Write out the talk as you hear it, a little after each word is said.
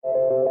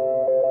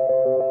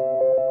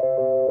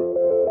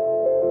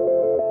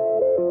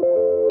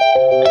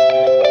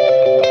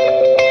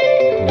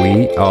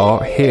We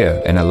are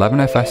here in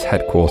 11FS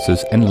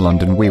headquarters in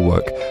London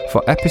WeWork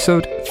for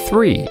episode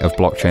 3 of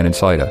Blockchain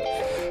Insider.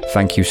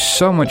 Thank you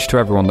so much to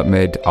everyone that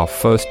made our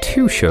first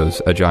 2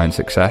 shows a giant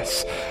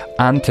success,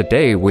 and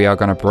today we are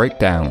going to break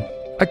down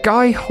a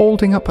guy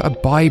holding up a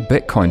buy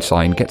Bitcoin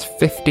sign gets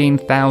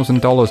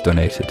 $15,000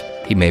 donated.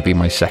 He may be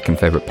my second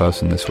favourite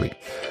person this week.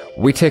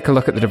 We take a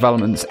look at the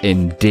developments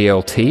in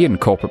DLT and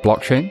corporate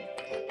blockchain,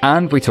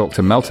 and we talk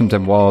to Meltem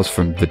Demirors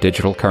from the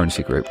Digital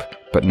Currency Group.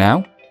 But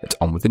now, it's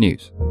on with the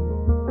news.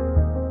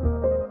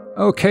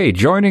 Okay,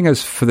 joining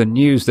us for the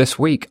news this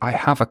week, I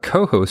have a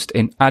co-host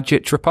in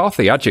Ajit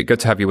Tripathi. Ajit, good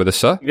to have you with us,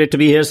 sir. Great to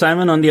be here,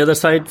 Simon, on the other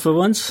side for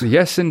once.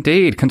 Yes,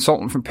 indeed.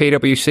 Consultant from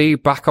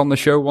PwC, back on the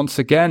show once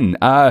again.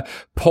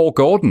 Paul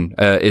Gordon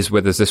is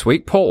with us this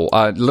week. Paul,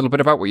 a little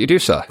bit about what you do,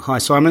 sir. Hi,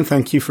 Simon.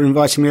 Thank you for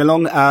inviting me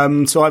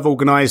along. So I've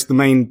organised the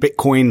main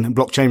Bitcoin and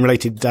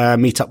blockchain-related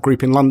meetup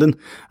group in London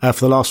for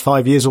the last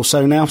 5 years or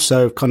so now.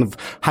 So kind of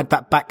had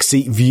that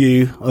backseat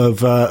view of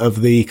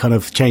the kind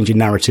of changing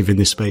narrative in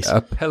this space.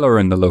 A pillar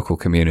in the local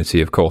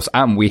community, of course,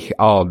 and we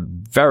are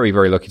very,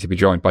 very lucky to be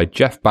joined by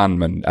Jeff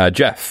Bandman.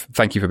 Jeff,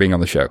 thank you for being on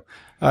the show.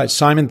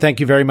 Simon,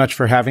 thank you very much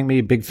for having me.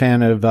 Big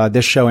fan of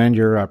this show and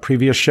your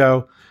previous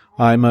show.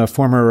 I'm a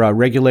former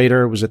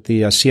regulator, was at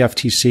the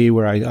CFTC,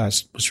 where I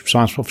was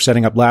responsible for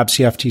setting up Lab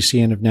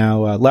CFTC, and have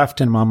now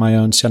left and I'm on my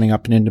own setting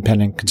up an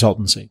independent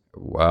consultancy.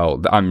 Well,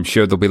 I'm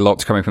sure there'll be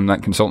lots coming from that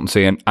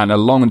consultancy and a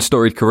long and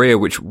storied career,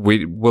 which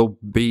we will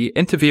be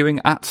interviewing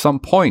at some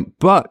point.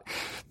 But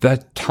the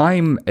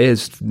time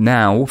is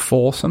now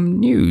for some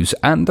news.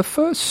 And the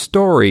first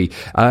story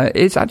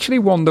is actually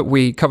one that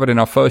we covered in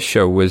our first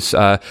show, was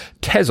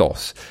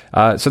Tezos.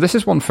 So this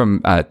is one from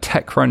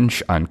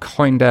TechCrunch and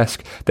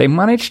CoinDesk. They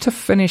managed to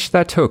finish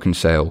their token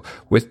sale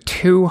with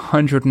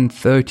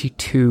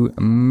 $232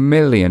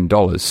 million.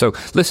 So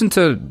listen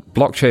to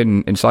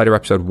Blockchain Insider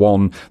episode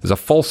 1. There's a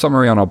full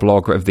summary on our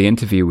blog of the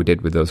interview we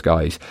did with those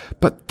guys.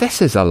 But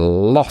this is a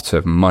lot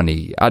of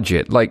money,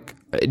 Ajit. Like,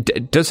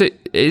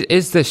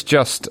 is this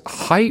just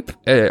hype?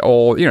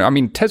 Or, you know, I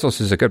mean, Tezos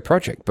is a good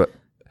project, but...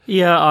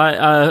 Yeah,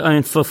 I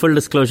mean, for full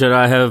disclosure,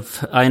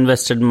 I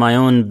invested my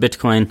own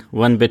Bitcoin,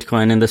 1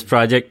 Bitcoin in this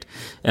project,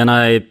 and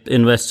I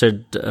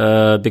invested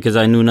because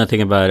I knew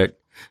nothing about it.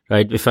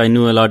 Right. If I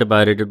knew a lot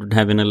about it, it would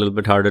have been a little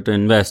bit harder to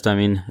invest. I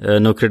mean,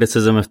 no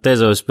criticism of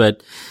Tezos,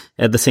 but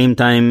at the same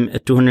time,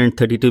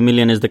 232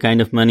 million is the kind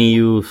of money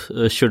you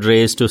should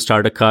raise to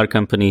start a car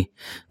company,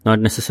 not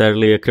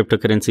necessarily a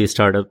cryptocurrency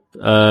startup.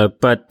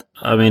 But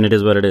I mean, it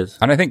is what it is.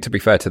 And I think, to be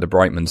fair to the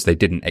Brightmans, they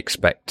didn't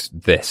expect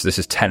this. This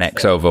is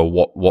 10x over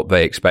what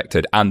they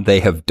expected. And they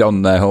have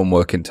done their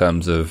homework in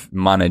terms of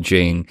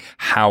managing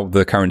how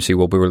the currency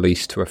will be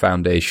released to a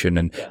foundation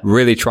and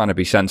really trying to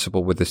be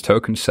sensible with this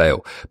token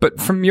sale. But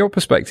from your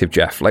perspective,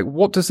 Jeff, like,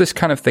 what does this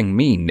kind of thing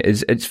mean?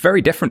 It's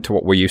very different to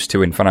what we're used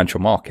to in financial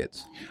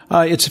markets.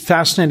 It's a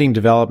fascinating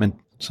development,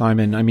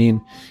 Simon. I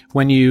mean,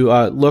 when you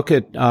look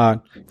at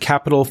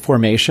capital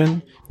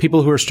formation,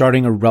 people who are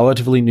starting a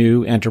relatively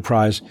new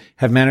enterprise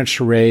have managed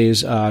to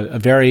raise a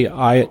very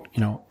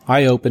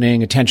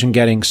eye-opening,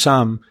 attention-getting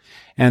sum,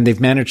 and they've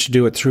managed to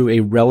do it through a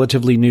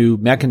relatively new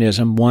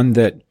mechanism, one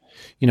that,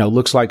 you know,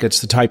 looks like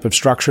it's the type of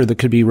structure that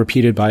could be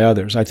repeated by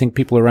others. I think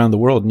people around the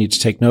world need to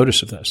take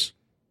notice of this.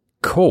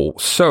 Cool.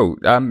 So,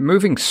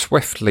 moving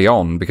swiftly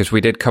on, because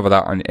we did cover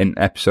that in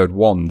episode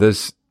 1,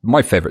 there's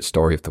my favorite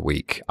story of the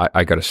week,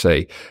 I gotta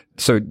say.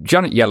 So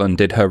Janet Yellen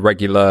did her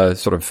regular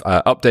sort of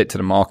update to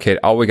the market.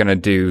 Are we going to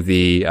do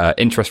the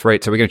interest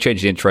rates? Are we going to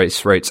change the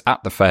interest rates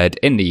at the Fed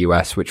in the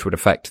US, which would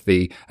affect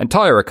the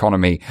entire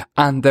economy?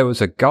 And there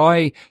was a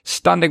guy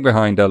standing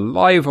behind her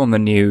live on the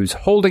news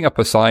holding up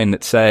a sign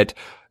that said,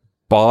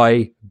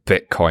 "Buy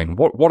Bitcoin."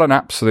 What an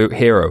absolute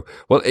hero.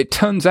 Well, it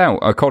turns out,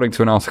 according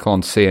to an article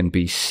on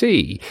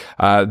CNBC,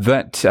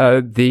 that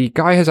the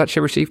guy has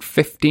actually received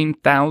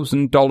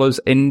 $15,000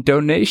 in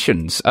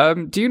donations.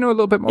 Do you know a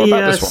little bit more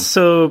about this one?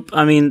 So,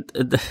 I mean,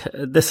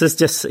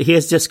 he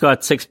has just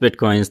got 6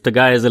 Bitcoins. The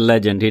guy is a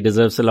legend. He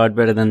deserves a lot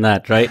better than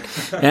that, right?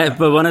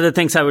 But one of the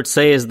things I would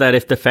say is that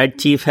if the Fed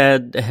chief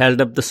had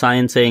held up the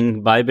sign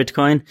saying buy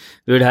Bitcoin,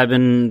 we would have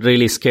been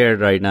really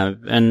scared right now.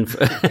 And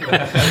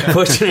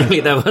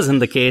fortunately, that wasn't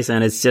the case.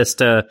 And it's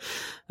just a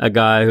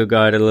guy who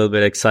got a little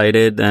bit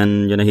excited,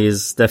 and, you know,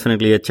 he's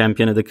definitely a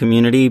champion of the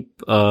community.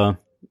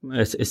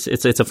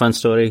 It's a fun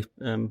story.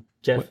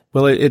 Jeff?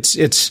 Well,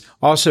 it's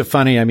also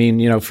funny. I mean,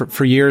 you know,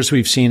 for years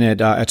we've seen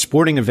it at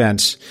sporting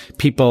events.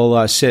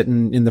 People sit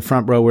in the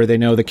front row where they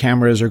know the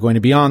cameras are going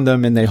to be on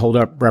them, and they hold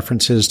up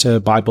references to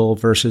Bible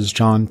verses,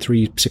 John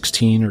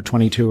 3:16 or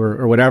 22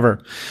 or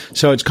whatever.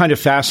 So it's kind of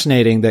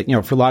fascinating that, you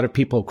know, for a lot of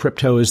people,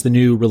 crypto is the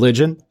new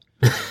religion.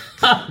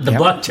 The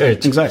Black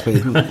Church. Exactly.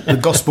 The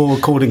gospel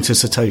according to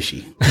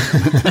Satoshi.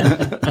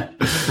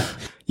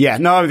 Yeah,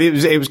 no,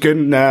 it was good.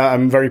 And,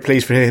 I'm very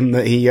pleased for him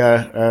that he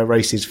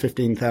raised his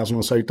 $15,000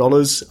 or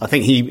so. I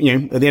think he,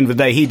 at the end of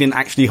the day, he didn't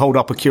actually hold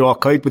up a QR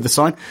code with the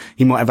sign.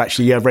 He might have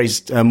actually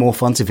raised more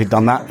funds if he'd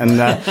done that.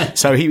 And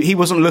so he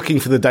wasn't looking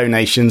for the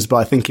donations, but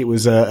I think it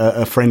was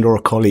a friend or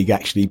a colleague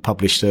actually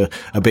published a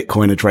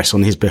Bitcoin address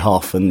on his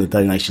behalf, and the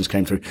donations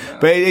came through.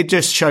 But it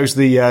just shows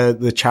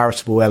the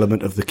charitable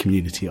element of the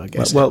community, I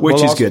guess,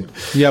 which is good.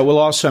 Yeah, well,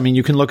 also, I mean,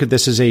 you can look at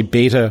this as a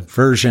beta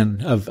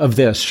version of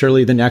this.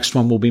 Surely the next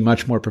one will be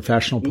much more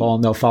professional, Paul,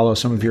 and they'll follow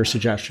some of your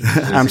suggestions.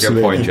 That's a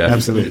good point, Jeff.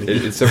 Absolutely.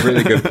 It's a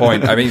really good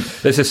point. I mean,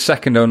 this is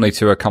second only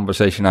to a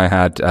conversation I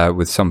had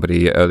with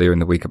somebody earlier in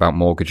the week about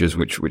mortgages,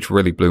 which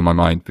really blew my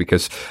mind,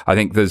 because I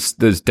think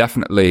there's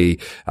definitely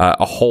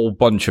a whole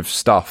bunch of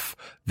stuff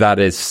that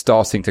is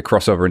starting to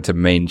cross over into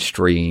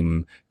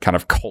mainstream kind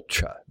of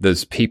culture.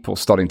 There's people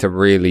starting to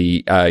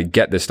really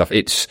get this stuff.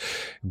 It's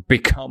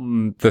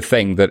become the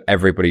thing that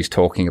everybody's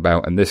talking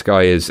about, and this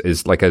guy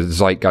is like a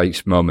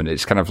zeitgeist moment.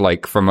 It's kind of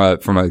like from a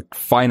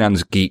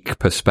finance geek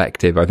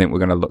perspective, I think we're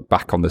going to look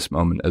back on this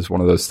moment as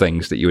one of those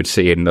things that you would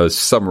see in the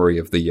summary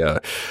of the year.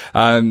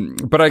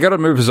 But I got to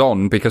move us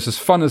on, because as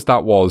fun as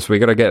that was, we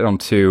got to get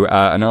onto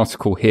an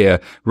article here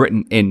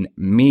written in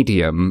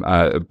Medium,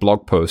 a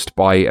blog post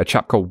by a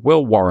chap called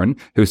Will Warren,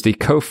 who's the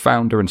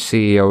co-founder and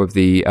CEO of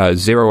the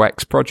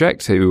 0x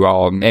project, who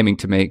are aiming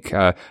to make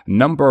a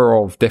number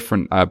of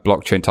different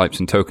blockchain types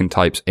and token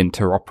types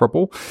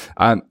interoperable.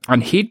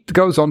 And he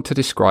goes on to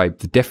describe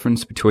the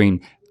difference between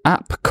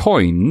app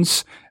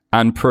coins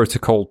and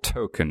protocol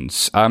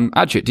tokens.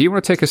 Ajit, do you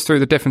want to take us through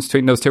the difference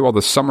between those two, or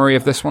the summary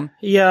of this one?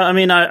 Yeah, I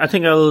mean, I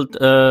think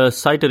I'll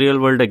cite a real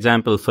world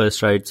example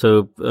first, right?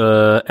 So,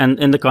 and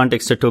in the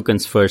context of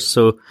tokens first.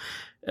 So,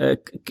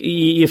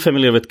 you're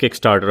familiar with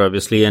Kickstarter,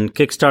 obviously, and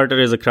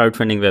Kickstarter is a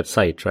crowdfunding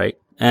website, right?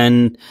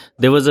 And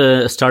there was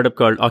a startup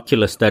called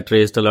Oculus that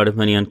raised a lot of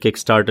money on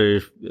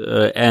Kickstarter,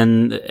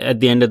 and at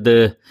the end of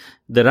the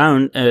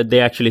round, they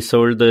actually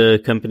sold the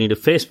company to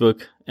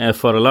Facebook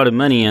for a lot of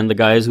money, and the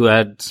guys who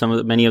had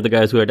many of the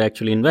guys who had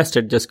actually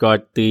invested just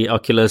got the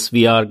Oculus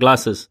VR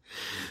glasses.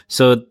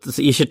 So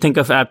you should think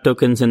of app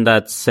tokens in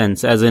that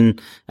sense, as in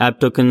app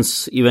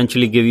tokens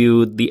eventually give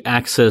you the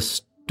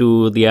access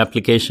to the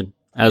application.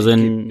 As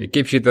in, it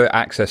gives you the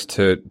access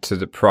to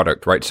the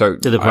product, right? So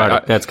to the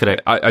product, that's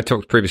correct. I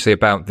talked previously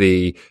about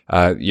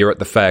you're at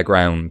the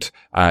fairground,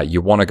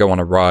 you want to go on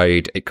a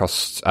ride. It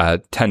costs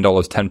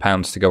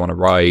 £10 to go on a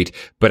ride,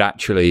 but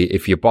actually,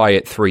 if you buy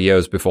it 3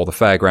 years before the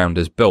fairground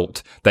is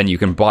built, then you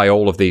can buy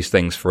all of these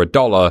things for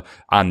 $1,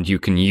 and you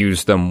can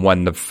use them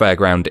when the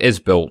fairground is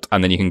built,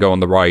 and then you can go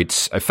on the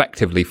rides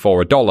effectively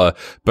for $1.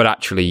 But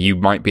actually, you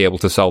might be able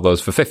to sell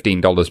those for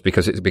 $15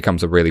 because it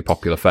becomes a really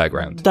popular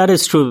fairground. That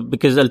is true,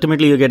 because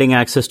ultimately you're getting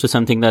access to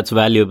something that's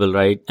valuable,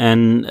 right?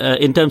 And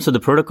in terms of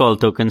the protocol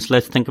tokens,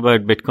 let's think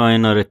about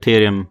Bitcoin or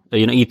Ethereum,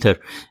 Ether.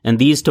 And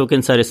these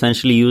tokens are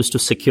essentially used to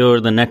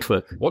secure the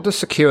network. What does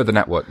secure the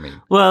network mean?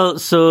 Well,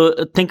 so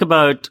think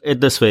about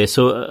it this way.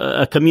 So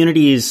a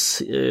community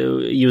is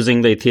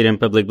using the Ethereum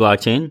public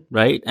blockchain,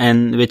 right?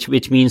 And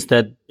which means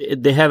that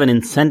they have an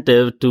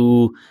incentive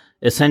to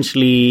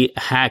essentially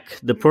hack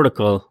the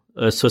protocol.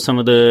 So some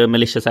of the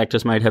malicious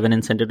actors might have an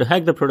incentive to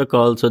hack the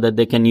protocol so that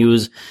they can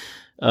use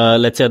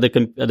let's say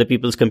other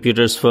people's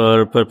computers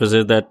for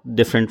purposes that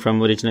different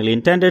from originally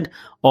intended,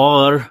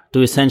 or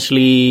to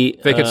essentially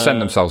they could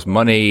send themselves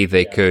money.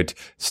 They could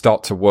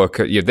start to work.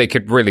 They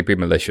could really be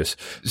malicious.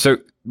 So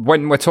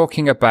when we're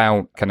talking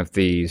about kind of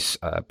these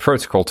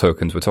protocol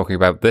tokens, we're talking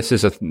about this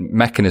is a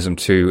mechanism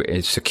to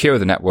secure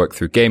the network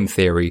through game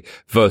theory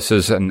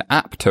versus an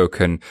app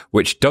token,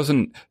 which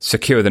doesn't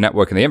secure the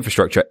network and the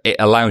infrastructure. It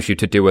allows you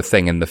to do a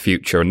thing in the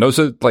future. And those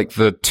are like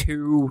the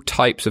two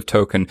types of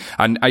token.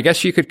 And I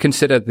guess you could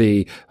consider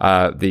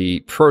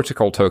the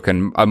protocol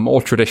token, a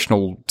more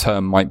traditional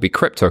term might be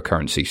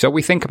cryptocurrency. So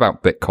we think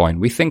about Bitcoin,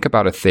 we think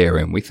about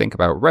Ethereum, we think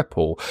about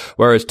Ripple,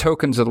 whereas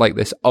tokens are like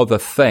this other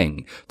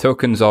thing.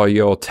 Tokens are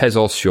your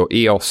Tezos, your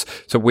EOS.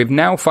 So we've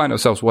now found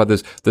ourselves where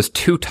there's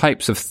two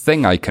types of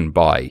thing I can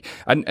buy.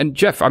 And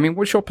Jeff, I mean,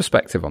 what's your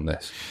perspective on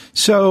this?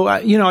 So,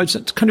 I was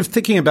kind of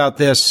thinking about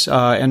this,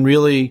 and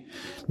really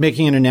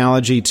making an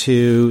analogy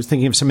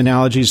thinking of some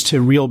analogies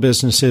to real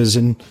businesses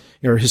and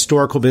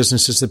historical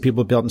businesses that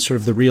people have built in sort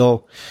of the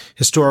real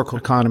historical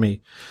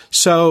economy.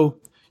 So,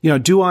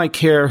 do I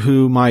care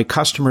who my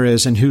customer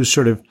is and who's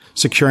sort of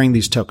securing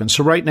these tokens?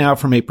 So right now,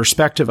 from a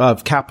perspective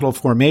of capital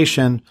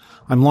formation,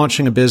 I'm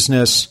launching a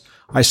business.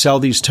 I sell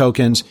these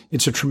tokens.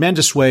 It's a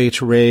tremendous way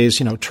to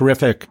raise,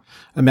 terrific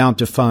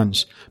amount of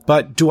funds.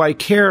 But do I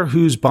care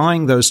who's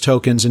buying those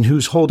tokens and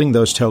who's holding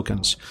those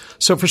tokens?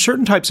 So for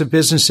certain types of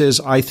businesses,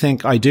 I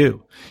think I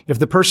do. If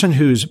the person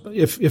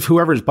if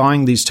whoever's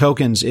buying these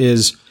tokens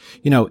is,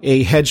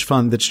 a hedge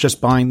fund that's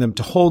just buying them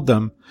to hold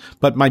them,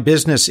 but my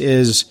business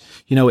is,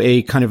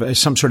 a kind of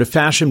some sort of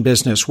fashion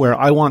business where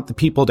I want the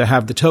people to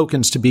have the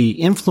tokens to be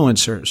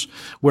influencers,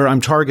 where I'm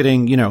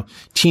targeting,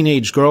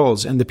 teenage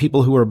girls, and the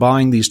people who are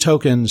buying these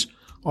tokens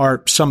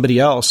are somebody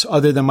else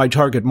other than my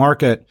target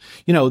market,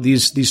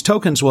 these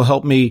tokens will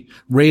help me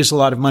raise a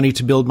lot of money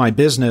to build my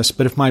business.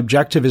 But if my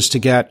objective is to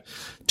get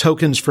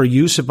tokens for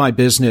use of my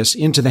business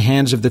into the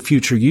hands of the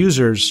future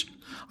users,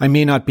 I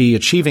may not be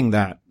achieving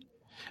that.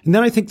 And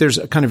then I think there's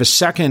a kind of a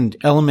second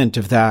element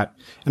of that.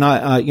 And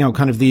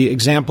kind of the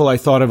example I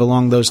thought of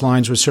along those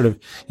lines was sort of,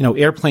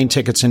 airplane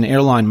tickets and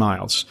airline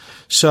miles.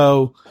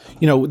 So,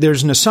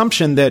 there's an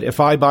assumption that if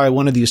I buy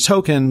one of these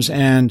tokens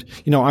and,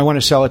 I want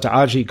to sell it to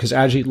Ajit because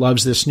Ajit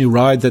loves this new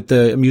ride that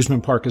the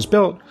amusement park has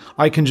built,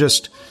 I can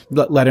just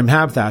let him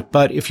have that.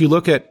 But if you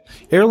look at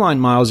airline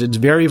miles, it's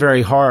very,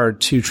 very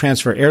hard to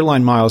transfer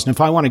airline miles. And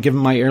if I want to give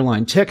him my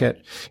airline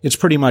ticket, it's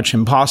pretty much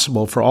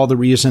impossible for all the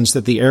reasons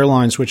that the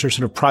airlines, which are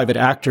sort of private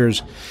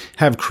actors,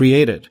 have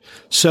created.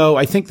 So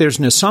I think there's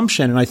an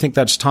assumption, and I think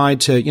that's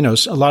tied to,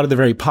 a lot of the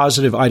very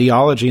positive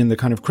ideology in the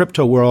kind of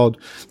crypto world,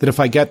 that if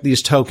I get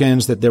these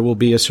tokens, that there will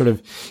be a sort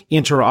of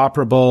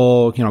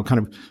interoperable, kind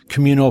of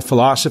communal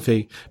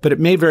philosophy. But it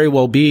may very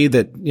well be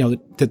that,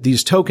 that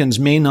these tokens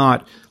may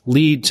not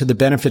lead to the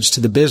benefits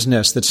to the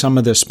business that some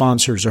of the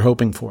sponsors are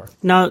hoping for.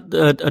 Now,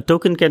 a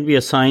token can be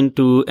assigned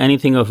to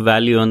anything of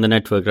value on the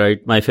network,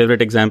 right? My favorite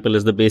example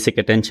is the basic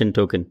attention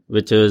token,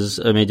 which is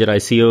a major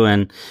ICO.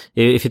 And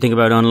if you think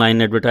about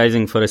online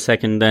advertising for a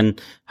second, then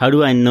how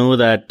do I know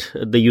that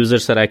the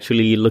users are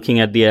actually looking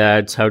at the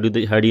ads? How do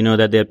you know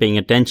that they're paying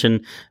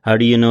attention? How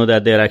do you know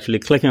that they're actually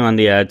clicking on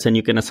the ads? And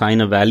you can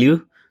assign a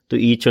value to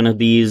each one of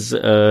these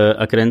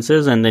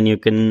occurrences, and then you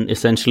can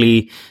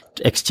essentially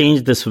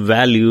exchange this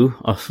value,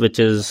 of which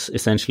is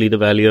essentially the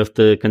value of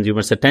the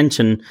consumer's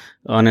attention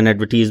on an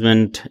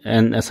advertisement,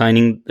 and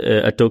assigning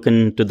a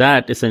token to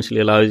that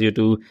essentially allows you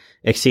to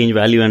exchange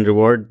value and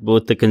reward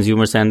both the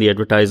consumers and the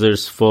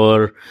advertisers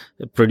for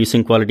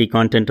producing quality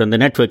content on the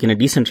network in a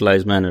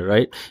decentralized manner,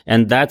 right?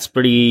 And that's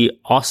pretty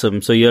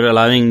awesome. So you're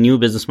allowing new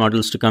business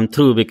models to come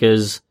through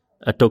because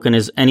a token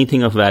is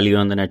anything of value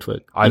on the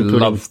network. I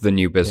love the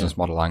new business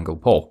model angle,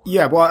 Paul.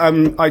 Yeah, well,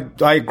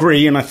 I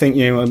agree, and I think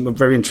I'm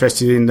very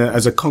interested in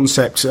as a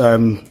concept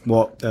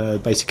what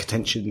Basic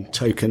Attention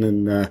Token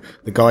and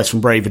the guys from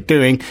Brave are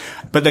doing.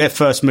 But they're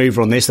first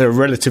mover on this. They're a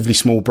relatively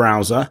small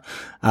browser.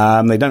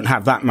 They don't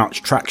have that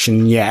much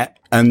traction yet,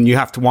 and you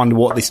have to wonder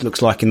what this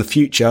looks like in the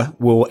future.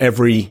 Will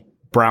every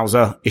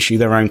browser issue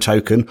their own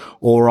token,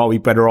 or are we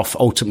better off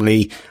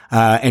ultimately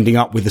ending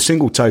up with a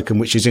single token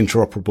which is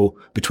interoperable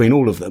between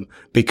all of them?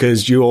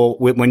 Because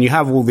when you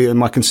have all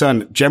my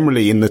concern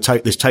generally in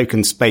this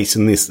token space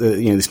and this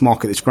this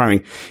market that's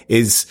growing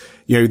is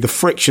the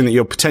friction that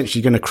you're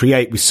potentially going to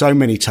create with so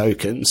many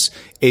tokens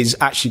is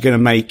actually going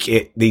to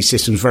make these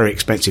systems very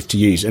expensive to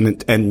use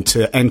and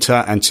to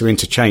enter and to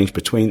interchange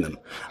between them.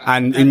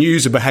 And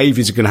user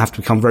behaviors are going to have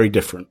to become very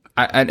different.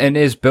 And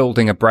is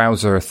building a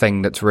browser a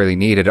thing that's really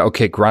needed?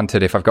 Okay,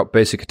 granted, if I've got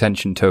Basic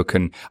Attention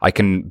Token, I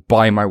can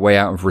buy my way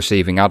out of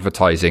receiving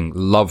advertising.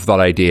 Love that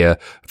idea.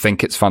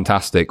 Think it's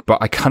fantastic.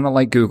 But I kind of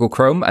like Google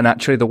Chrome, and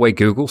actually the way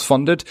Google's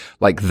funded,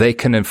 like they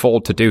can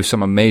afford to do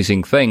some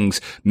amazing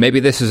things. Maybe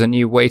this is a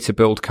new way to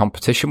build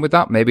competition with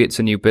that. Maybe it's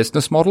a new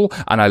business model.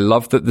 And I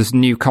love that there's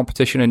new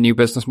competition and new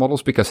business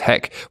models because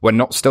heck, we're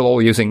not still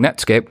all using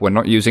Netscape. We're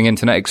not using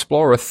Internet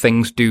Explorer.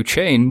 Things do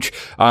change.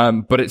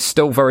 But it's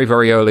still very,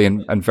 very early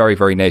and very,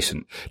 very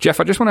nascent. Jeff,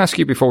 I just want to ask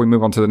you before we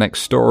move on to the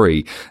next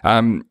story.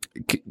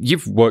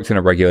 You've worked in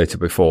a regulator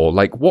before.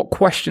 Like, what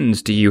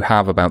questions do you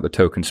have about the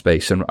token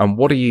space, and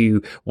what are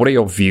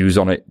your views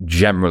on it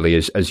generally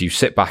as you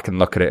sit back and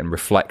look at it and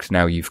reflect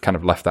now you've kind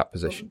of left that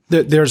position?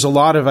 There's a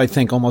lot of, I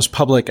think, almost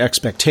public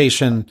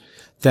expectation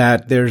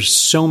that there's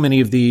so many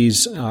of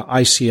these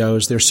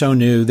ICOs. They're so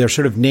new. They're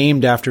sort of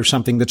named after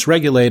something that's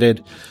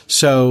regulated.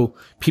 So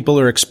people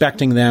are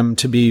expecting them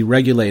to be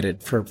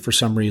regulated for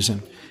some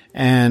reason.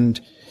 And,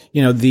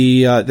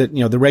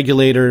 the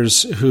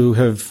regulators who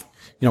have,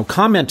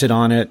 commented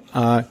on it,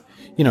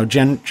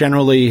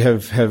 generally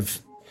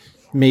have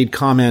made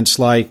comments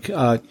like,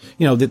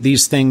 that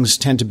these things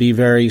tend to be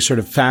very sort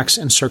of facts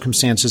and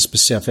circumstances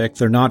specific.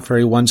 They're not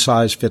very one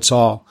size fits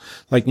all.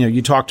 Like,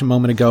 you talked a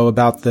moment ago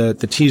about the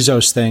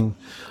Tezos thing,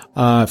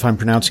 if I'm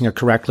pronouncing it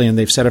correctly, and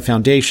they've set a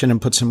foundation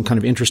and put some kind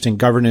of interesting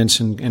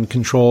governance and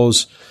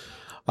controls,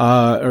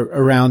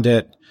 around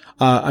it.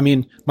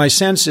 My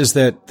sense is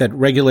that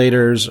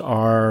regulators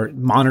are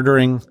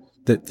monitoring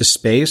the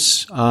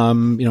space,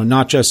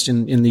 not just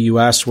in the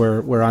U.S.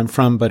 where I'm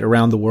from, but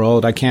around the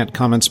world. I can't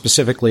comment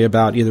specifically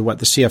about either what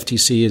the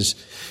CFTC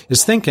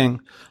is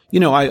thinking.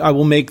 I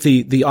will make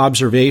the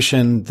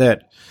observation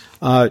that,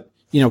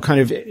 kind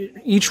of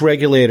each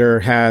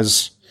regulator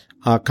has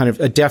kind of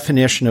a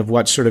definition of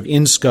what's sort of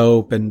in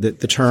scope, and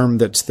the term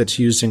that's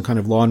used in kind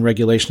of law and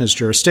regulation is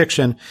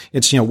jurisdiction.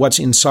 It's, what's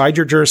inside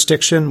your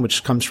jurisdiction,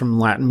 which comes from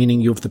Latin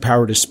meaning you have the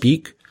power to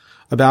speak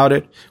about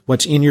it.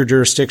 What's in your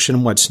jurisdiction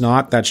and what's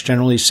not, that's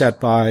generally set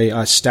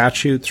by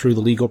statute through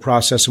the legal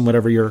process in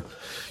whatever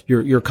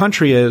your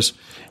country is.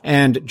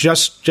 And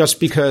just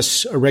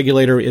because a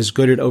regulator is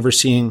good at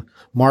overseeing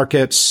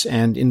markets,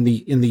 and in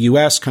the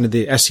U.S., kind of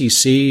the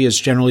SEC is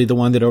generally the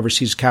one that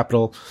oversees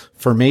capital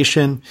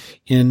formation.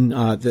 In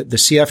the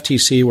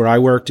CFTC, where I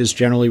worked, is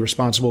generally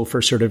responsible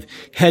for sort of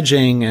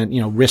hedging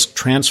and risk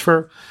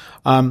transfer.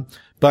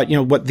 But,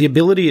 what the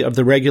ability of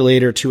the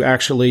regulator to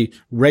actually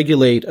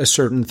regulate a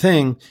certain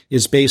thing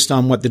is based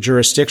on what the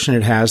jurisdiction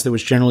it has that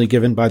was generally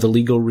given by the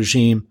legal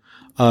regime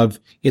of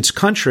its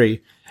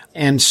country.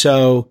 And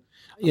so,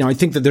 I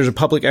think that there's a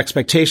public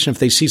expectation if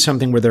they see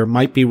something where there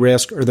might be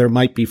risk or there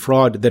might be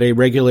fraud, that a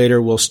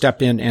regulator will step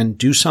in and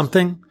do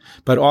something.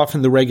 But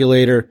often the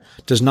regulator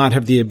does not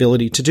have the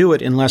ability to do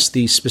it unless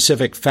the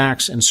specific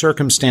facts and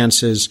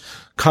circumstances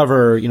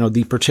cover,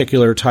 the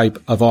particular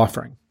type of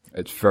offering.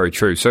 It's very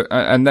true. So,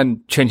 and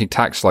then changing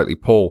tack slightly,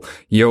 Paul,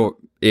 your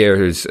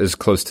ear is as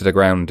close to the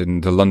ground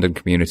in the London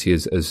community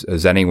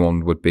as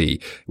anyone would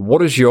be.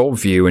 What is your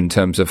view in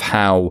terms of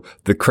how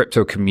the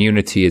crypto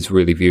community is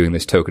really viewing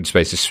this token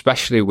space,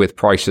 especially with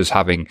prices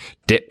having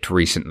dipped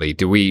recently?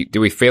 Do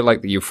we feel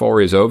like the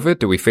euphoria is over?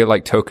 Do we feel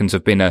like tokens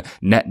have been a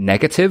net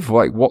negative?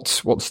 Like,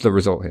 what's the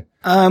result here?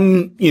 I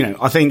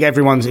think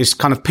it's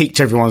kind of piqued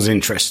everyone's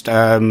interest.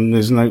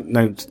 There's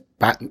no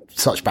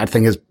such bad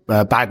thing as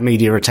bad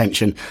media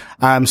attention.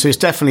 So it's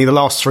definitely the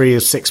last 3 or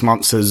 6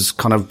 months has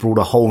kind of brought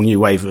a whole new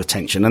wave of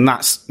attention, and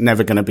that's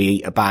never going to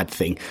be a bad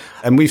thing.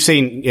 And we've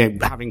seen,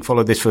 having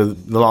followed this for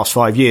the last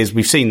 5 years,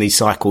 we've seen these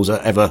cycles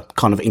at ever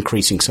kind of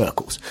increasing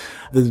circles.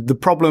 The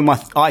problem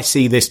I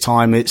see this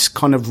time, it's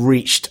kind of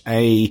reached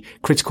a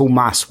critical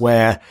mass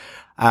where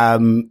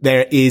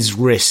there is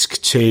risk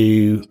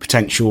to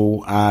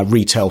potential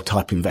retail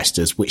type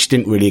investors, which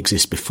didn't really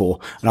exist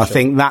before. And I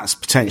think that's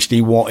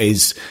potentially what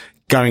is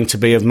going to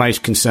be of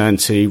most concern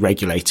to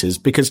regulators,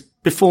 because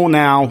before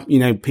now,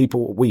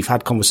 we've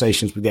had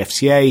conversations with the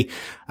FCA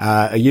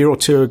a year or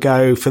two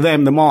ago. For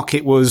them, the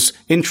market was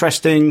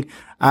interesting,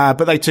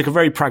 but they took a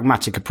very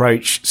pragmatic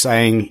approach,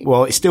 saying,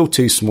 well, it's still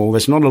too small.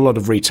 There's not a lot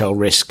of retail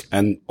risk,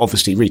 and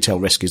obviously retail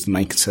risk is the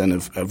main concern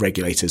of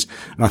regulators.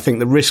 And I think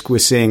the risk we're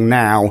seeing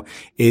now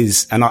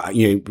is, and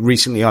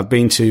recently I've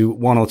been to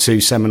 1 or 2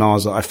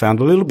 seminars that I found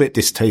a little bit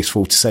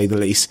distasteful, to say the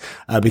least,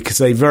 because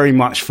they very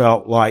much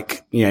felt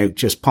like,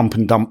 just pump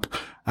and dump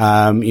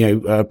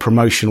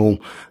promotional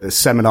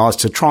seminars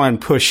to try and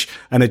push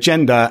an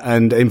agenda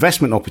and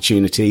investment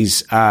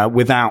opportunities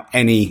without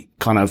any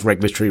kind of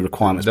regulatory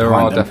requirements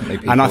behind them. Definitely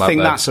people, and I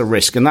think that's a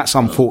risk, and that's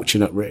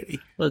unfortunate, really.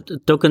 Well,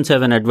 tokens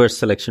have an adverse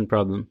selection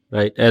problem,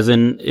 right? As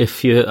in,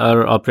 if you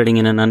are operating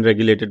in an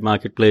unregulated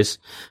marketplace,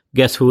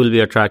 guess who will be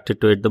attracted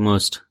to it the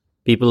most?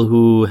 People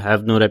who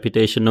have no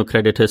reputation, no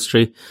credit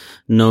history,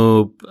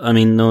 no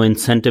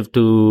incentive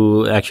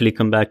to actually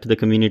come back to the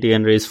community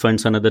and raise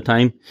funds another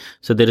time.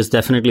 So there is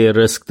definitely a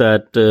risk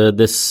that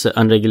this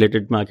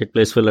unregulated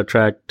marketplace will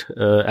attract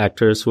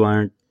actors who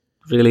aren't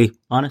really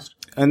honest.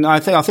 And I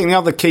think the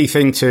other key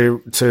thing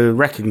to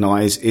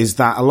recognize is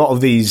that a lot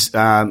of these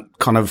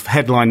kind of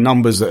headline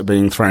numbers that are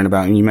being thrown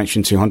about, and you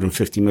mentioned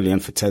 250 million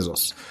for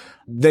Tezos,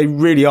 they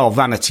really are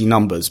vanity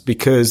numbers,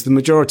 because the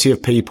majority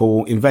of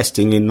people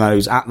investing in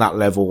those at that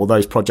level, or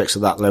those projects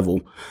at that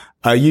level,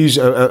 a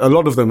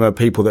lot of them are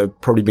people that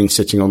have probably been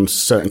sitting on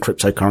certain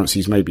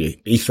cryptocurrencies,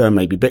 maybe Ether,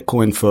 maybe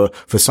Bitcoin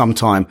for some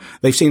time.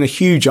 They've seen a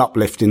huge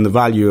uplift in the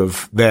value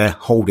of their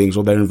holdings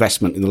or their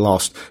investment in the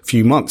last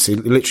few months,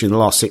 literally in the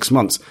last 6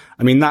 months.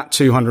 I mean, that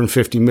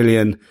 250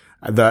 million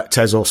that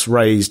Tezos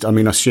raised, I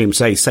assume,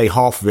 say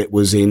half of it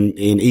was in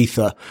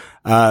Ether.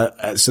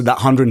 So that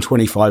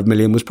 125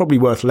 million was probably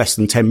worth less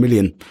than 10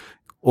 million,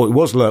 or it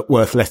was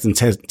worth less than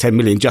 10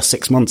 million just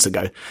 6 months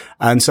ago.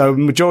 And so the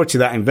majority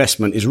of that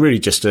investment is really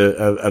just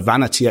a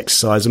vanity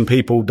exercise, and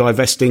people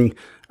divesting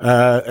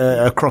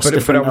across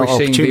different opportunities. But are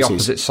we seeing the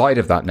opposite side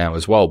of that now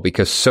as well?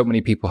 Because so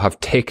many people have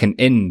taken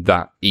in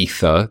that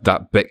Ether,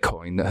 that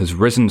Bitcoin that has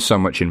risen so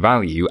much in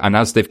value, and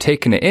as they've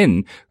taken it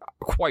in,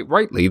 quite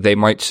rightly, they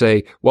might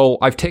say, well,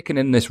 I've taken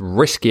in this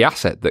risky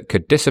asset that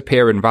could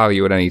disappear in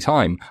value at any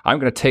time. I'm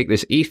going to take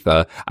this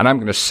Ether and I'm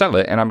going to sell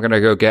it, and I'm going to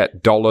go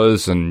get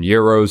dollars and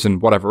euros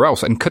and whatever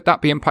else. And could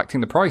that be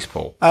impacting the price,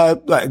 Paul?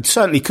 It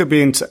certainly could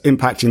be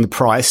impacting the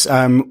price.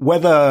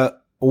 Whether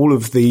all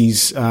of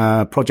these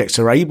projects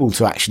are able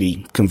to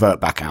actually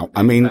convert back out,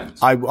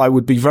 I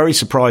would be very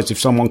surprised if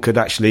someone could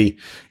actually,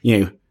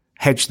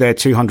 hedge their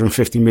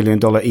 $250 million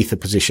Ether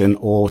position,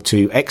 or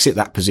to exit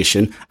that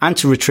position and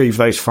to retrieve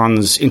those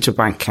funds into a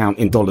bank account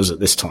in dollars at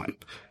this time.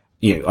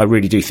 I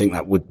really do think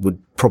that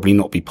would probably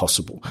not be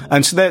possible.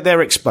 And so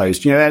they're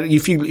exposed.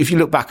 If you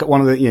look back at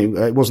one of the,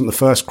 it wasn't the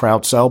first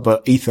crowd sale,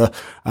 but Ether,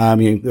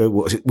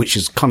 which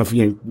has kind of,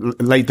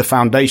 laid the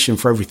foundation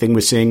for everything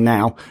we're seeing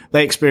now,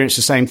 they experienced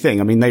the same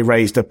thing. They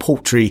raised a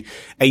paltry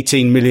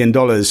 $18 million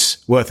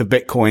worth of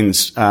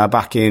Bitcoins,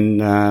 back in,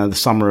 the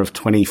summer of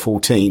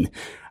 2014.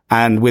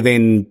 And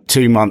within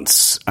 2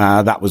 months,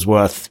 that was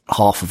worth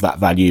half of that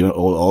value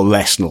or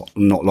less, not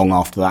long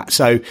after that.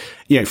 So,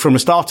 from a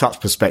startup's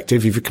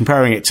perspective, if you're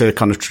comparing it to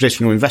kind of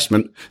traditional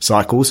investment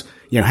cycles,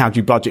 how do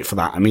you budget for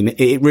that? I mean,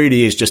 it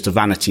really is just a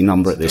vanity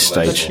number at this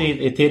stage.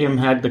 Actually, Ethereum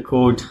had the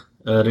code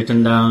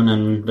written down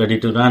and ready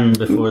to run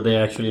before they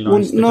actually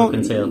launched the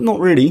token sale. Not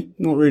really.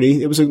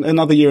 It was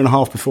another year and a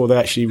half before they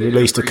actually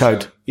released the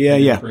code.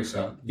 Yeah.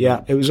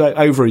 It was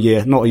over a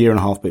year, not a year and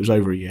a half, but it was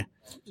over a year.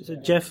 So,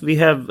 Jeff, we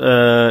have,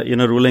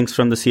 rulings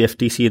from the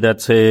CFTC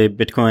that say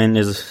Bitcoin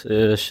is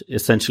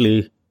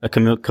essentially a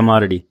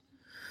commodity,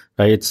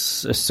 right?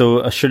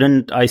 So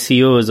shouldn't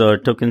ICOs or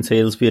token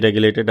sales be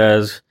regulated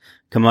as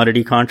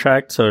commodity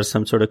contracts or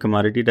some sort of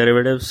commodity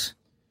derivatives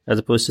as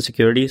opposed to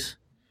securities?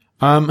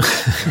 I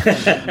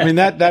mean,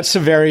 that's a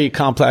very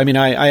complex. I mean,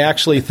 I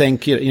actually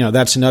think,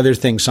 that's another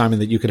thing, Simon,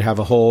 that you could have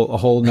a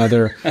whole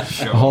nother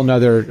show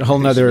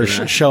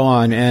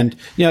on. And,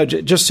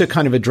 just to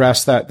kind of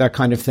address that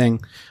kind of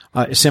thing,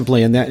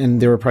 simply,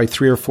 and there were probably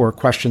 3 or 4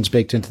 questions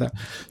baked into that.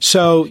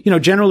 So,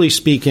 generally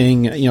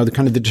speaking, the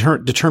kind of the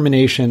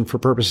determination for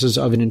purposes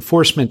of an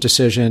enforcement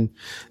decision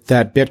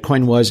that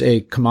Bitcoin was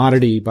a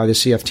commodity by the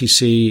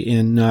CFTC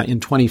in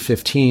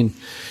 2015,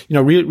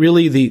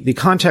 really the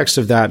context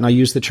of that, and I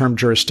use the term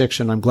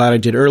jurisdiction. I'm glad I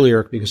did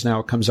earlier because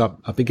now it comes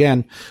up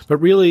again, but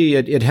really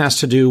it has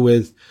to do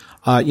with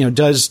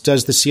does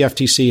the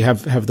CFTC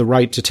have the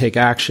right to take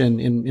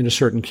action in a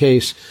certain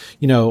case?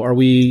 Are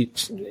we,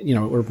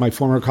 or my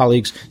former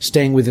colleagues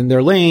staying within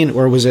their lane,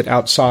 or was it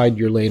outside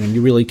your lane? And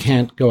you really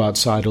can't go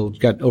outside. It'll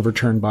get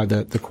overturned by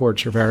the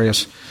courts or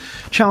various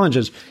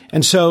challenges.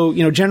 And so,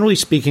 generally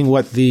speaking,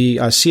 what the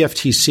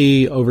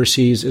CFTC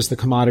oversees is the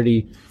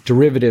commodity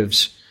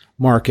derivatives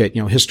market.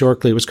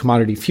 Historically it was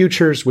commodity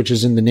futures, which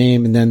is in the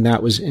name, and then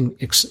that was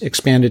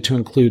expanded to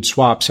include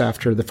swaps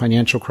after the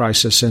financial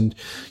crisis and,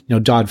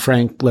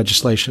 Dodd-Frank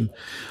legislation.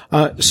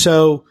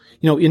 So,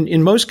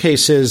 in most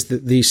cases,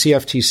 the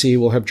CFTC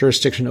will have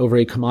jurisdiction over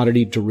a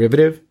commodity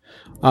derivative,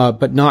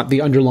 but not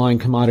the underlying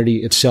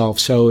commodity itself.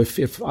 So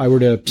if I were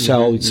to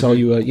sell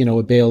you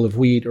a bale of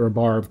wheat or a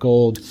bar of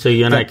gold. So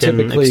you and I can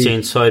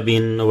exchange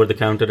soybean over the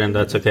counter and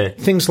that's okay.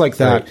 Things like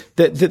that.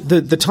 Right.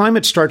 The time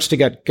it starts to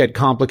get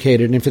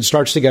complicated, and if it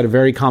starts to get a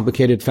very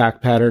complicated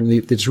fact pattern,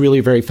 it's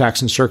really very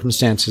facts and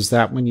circumstances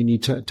that when you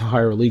need to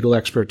hire a legal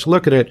expert to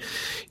look at it,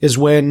 is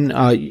when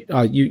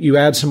you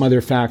add some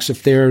other facts.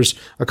 If there's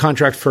a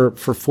contract for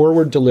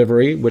forward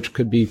delivery, which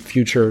could be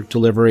future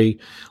delivery,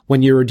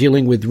 when you're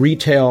dealing with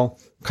retail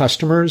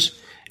customers,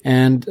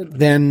 and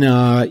then,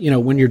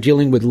 when you're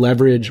dealing with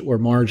leverage or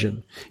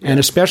margin, and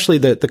especially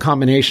the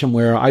combination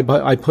where I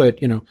put,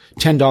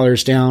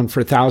 $10 down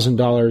for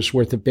 $1,000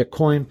 worth of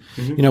Bitcoin,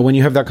 when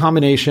you have that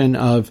combination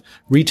of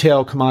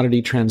retail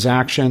commodity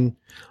transaction,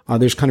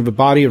 there's kind of a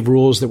body of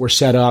rules that were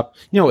set up,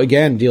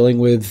 again, dealing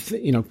with,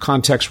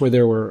 contexts where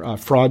there were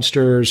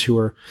fraudsters who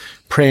were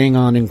preying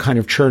on and kind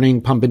of churning,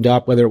 pumping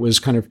up, whether it was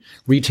kind of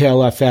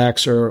retail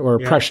FX or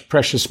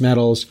precious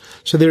metals.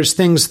 So there's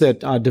things that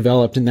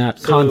developed in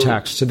that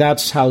context. So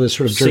that's how this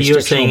sort of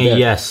jurisdictional So you're saying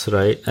yes,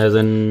 right? As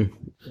in,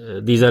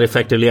 these are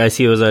effectively,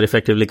 ICOs are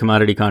effectively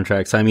commodity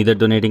contracts. I'm either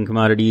donating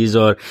commodities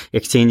or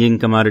exchanging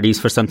commodities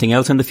for something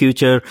else in the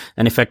future.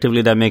 And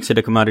effectively that makes it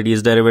a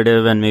commodities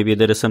derivative. And maybe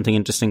there is something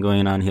interesting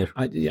going on here.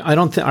 I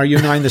don't think, are you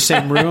and I in the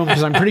same room?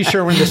 Because I'm pretty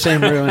sure we're in the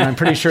same room, and I'm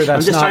pretty sure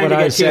that's not what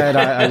I said.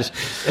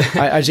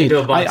 I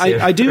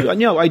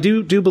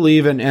do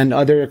believe, and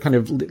other kind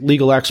of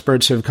legal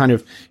experts have kind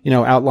of,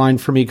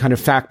 outlined for me kind of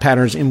fact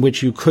patterns in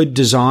which you could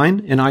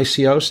design an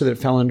ICO so that it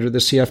fell under the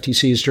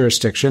CFTC's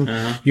jurisdiction.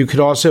 Uh-huh. You could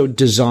also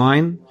design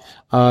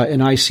an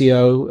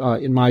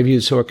ICO, in my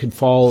view, so it could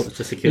fall,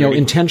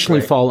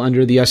 intentionally fall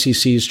under the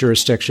SEC's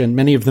jurisdiction.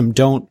 Many of them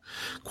don't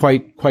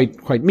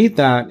quite meet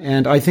that.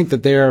 And I think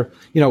that there,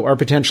 are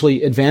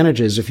potentially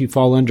advantages if you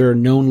fall under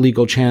known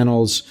legal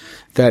channels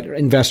that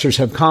investors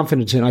have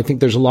confidence in. I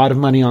think there's a lot of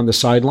money on the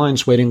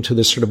sidelines waiting till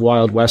this sort of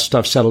Wild West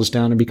stuff settles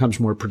down and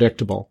becomes more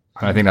predictable.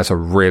 I think that's a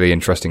really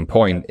interesting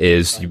point,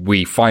 is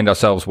we find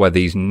ourselves where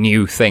these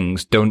new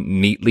things don't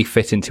neatly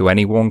fit into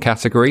any one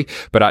category,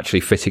 but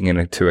actually fitting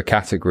into a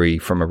category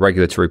from a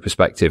regulatory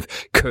perspective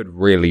could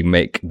really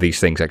make these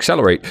things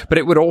accelerate. But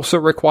it would also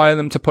require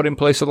them to put in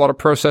place a lot of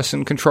process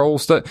and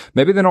controls that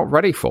maybe they're not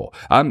ready for.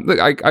 Look,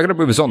 I got to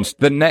move us on.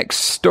 The next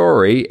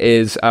story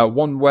is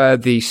one where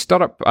the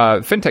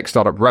fintech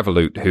startup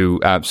Revolut, who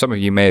some of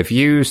you may have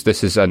used.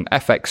 This is an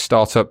FX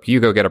startup. You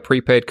go get a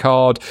prepaid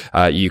card.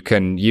 You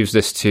can use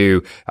this to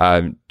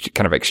kind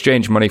of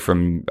exchange money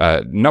from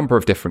a number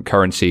of different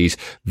currencies.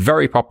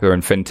 Very popular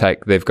in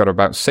fintech. They've got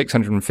about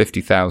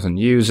 650,000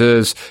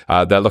 users.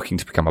 They're looking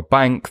to become a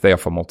bank. They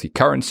offer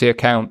multi-currency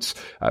accounts.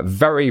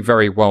 Very,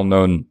 very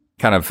well-known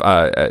kind of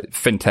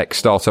fintech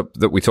startup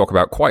that we talk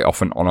about quite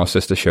often on our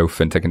sister show,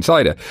 Fintech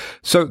Insider.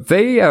 So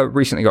they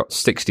recently got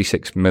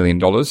 $66 million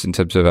in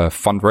terms of a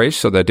fundraise,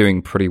 so they're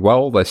doing pretty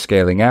well. They're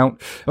scaling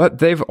out. But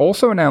they've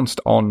also announced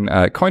on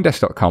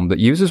Coindesk.com that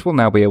users will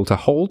now be able to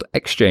hold,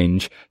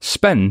 exchange,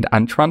 spend,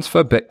 and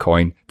transfer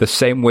Bitcoin the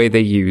same way they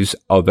use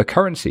other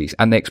currencies.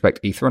 And they expect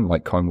Ether and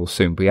Litecoin will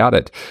soon be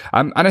added.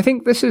 And I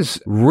think this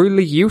is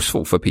really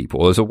useful for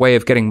people as a way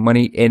of getting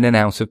money in and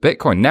out of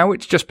Bitcoin. Now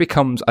it just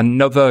becomes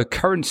another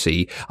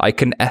currency I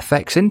can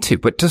FX into.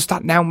 But does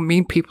that now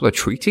mean people are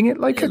treating it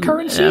like a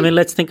currency? I mean,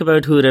 let's think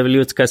about who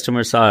Revolut's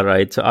customers are,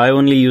 right? So I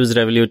only use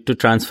Revolut to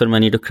transfer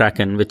money to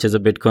Kraken, which is a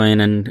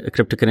Bitcoin and a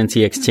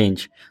cryptocurrency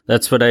exchange.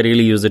 That's what I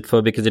really use it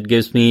for, because it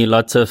gives me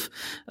lots of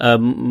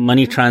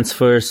money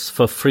transfers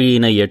for free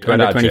in a year,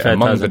 under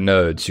 25,000. Among the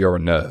nerds, you're a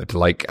nerd.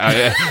 Like,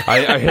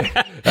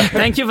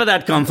 Thank you for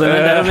that compliment.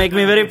 That'll make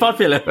me very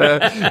popular.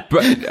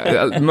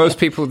 But most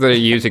people that are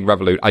using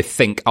Revolut, I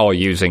think, are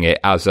using it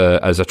as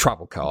a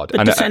travel card.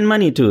 But to send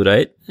money to,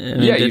 right?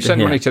 You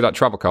send money to that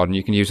travel card and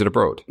you can use it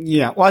abroad.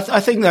 Yeah, well, I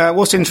think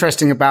what's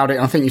interesting about it,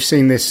 and I think you've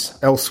seen this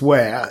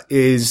elsewhere,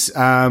 is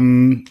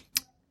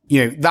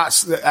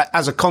that's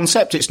as a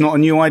concept, it's not a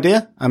new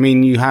idea. I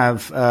mean, you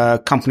have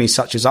companies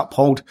such as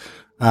Uphold,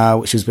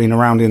 which has been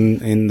around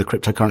in the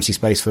cryptocurrency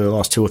space for the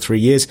last 2 or 3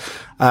 years.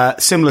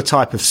 Similar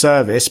type of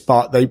service,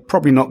 but they've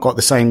probably not got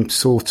the same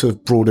sort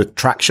of broader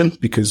traction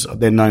because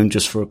they're known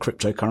just for a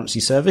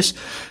cryptocurrency service.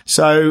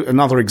 So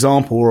another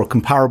example or a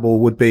comparable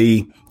would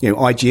be,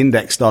 IG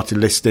Index started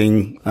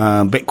listing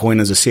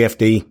Bitcoin as a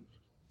CFD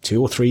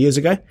 2 or 3 years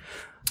ago.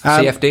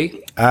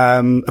 CFD?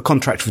 A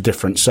contract for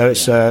difference. So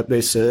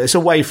it's a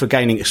way for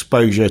gaining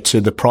exposure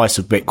to the price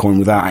of Bitcoin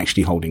without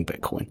actually holding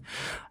Bitcoin.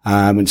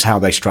 It's how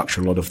they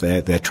structure a lot of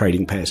their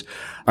trading pairs.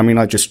 I mean,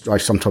 I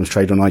sometimes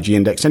trade on IG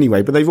Index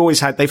anyway, but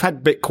they've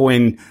had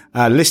Bitcoin,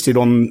 listed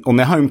on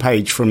their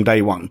homepage from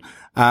day one.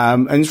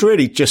 And it's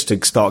really just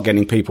to start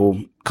getting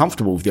people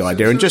comfortable with the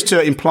idea and just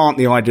to implant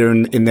the idea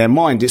in their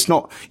mind. It's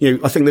not,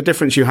 I think the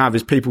difference you have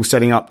is people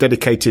setting up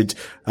dedicated,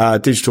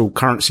 digital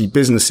currency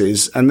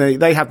businesses, and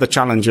they have the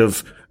challenge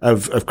of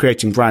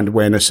creating brand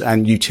awareness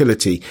and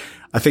utility.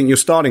 I think you're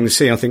starting to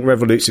see, I think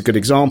Revolut's a good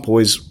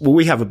example,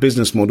 we have a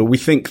business model. We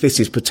think this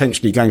is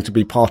potentially going to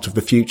be part of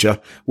the future.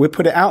 We'll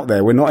put it out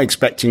there. We're not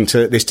expecting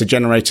this to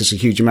generate us a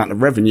huge amount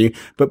of revenue,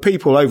 but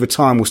people over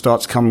time will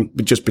start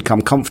to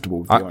become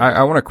comfortable.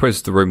 I want to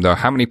quiz the room though.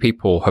 How many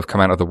people have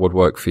come out of the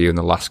woodwork for you in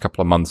the last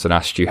couple of months and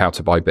asked you how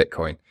to buy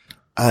Bitcoin?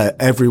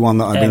 Everyone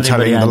that I've been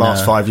telling in the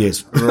last 5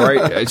 years.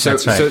 Right. So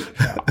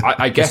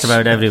I guess just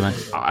about everyone.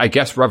 I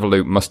guess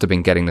Revolut must have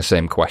been getting the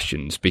same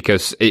questions,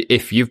 because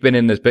if you've been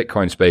in this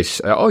Bitcoin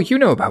space, you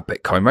know about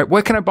Bitcoin, right?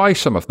 Where can I buy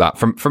some of that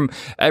from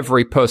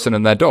every person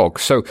and their dog?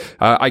 So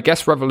I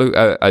guess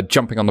Revolut are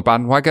jumping on the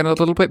bandwagon a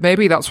little bit.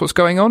 Maybe that's what's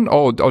going on,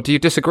 or do you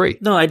disagree?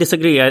 No, I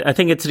disagree. I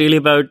think it's really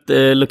about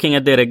looking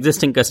at their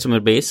existing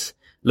customer base,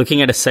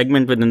 looking at a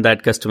segment within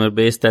that customer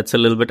base that's a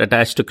little bit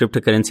attached to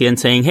cryptocurrency and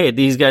saying, hey,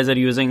 these guys are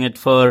using it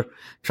for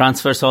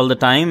transfers all the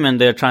time and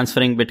they're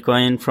transferring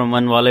Bitcoin from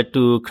one wallet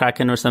to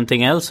Kraken or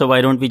something else. So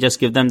why don't we just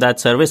give them that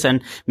service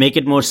and make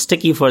it more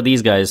sticky for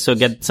these guys? So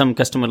get some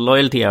customer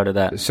loyalty out of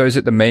that. So is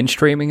it the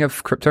mainstreaming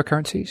of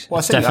cryptocurrencies? Well,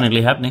 it's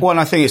definitely happening. Well, and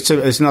I think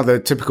it's another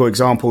typical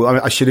example.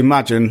 I should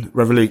imagine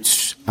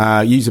Revolut's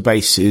user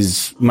base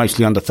is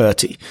mostly under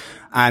 30.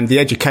 And the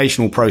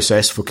educational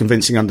process for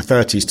convincing under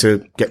 30s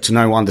to get to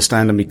know,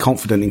 understand, and be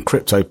confident in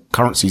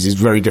cryptocurrencies is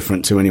very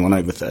different to anyone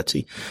over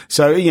 30.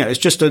 So, it's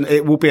just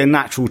it will be a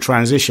natural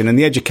transition. And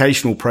the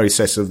educational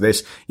process of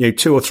this, 2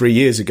 or 3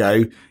 years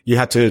ago, you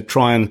had to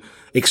try and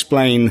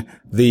explain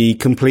the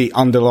complete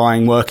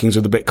underlying workings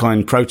of the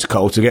Bitcoin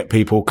protocol to get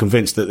people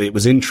convinced that it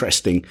was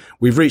interesting.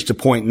 We've reached a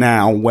point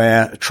now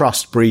where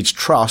trust breeds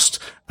trust.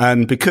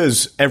 And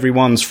because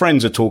everyone's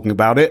friends are talking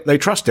about it, they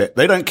trust it.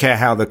 They don't care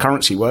how the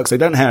currency works. They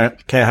don't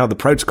care how the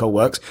protocol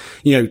works.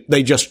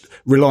 They just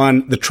rely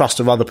on the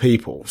trust of other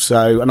people.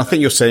 So, and I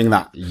think you're seeing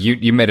that.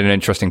 You made an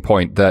interesting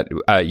point that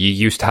you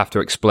used to have to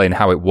explain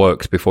how it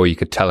works before you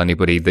could tell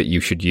anybody that you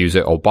should use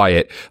it or buy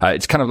it.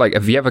 It's kind of like,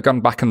 have you ever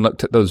gone back and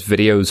looked at those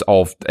videos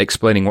of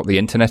explaining what the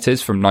internet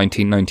is from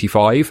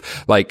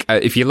 1995? Like,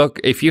 if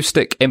you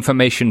stick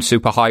information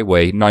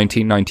superhighway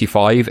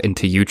 1995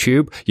 into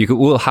YouTube, you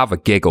will have a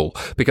giggle,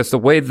 because the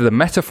way that the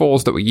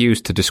metaphors that were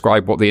used to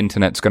describe what the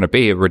internet's going to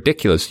be are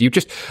ridiculous.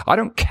 I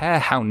don't care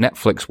how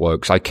Netflix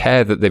works. I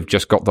care that they've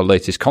just got the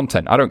latest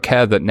content. I don't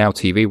care that Now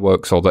TV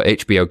works or that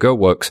HBO Go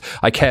works.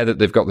 I care that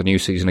they've got the new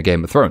season of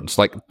Game of Thrones.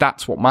 Like,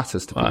 that's what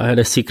matters to me. I had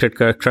a secret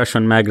crush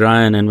on Meg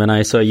Ryan, and when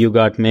I saw You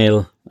Got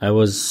Mail, I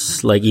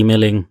was like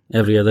emailing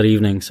every other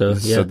evening. So,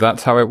 yeah. So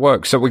that's how it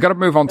works. So we got to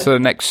move on to the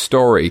next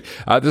story.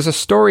 There's a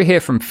story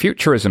here from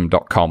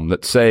futurism.com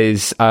that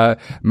says,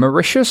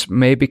 Mauritius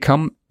may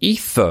become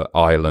Ether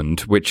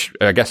Island, which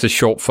I guess is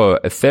short for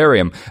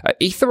Ethereum.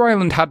 Ether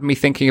Island had me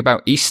thinking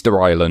about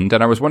Easter Island,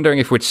 and I was wondering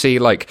if we'd see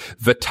like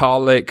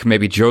Vitalik,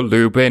 maybe Joe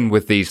Lubin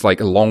with these like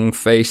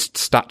long-faced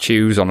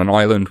statues on an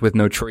island with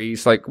no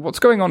trees. Like, what's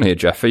going on here,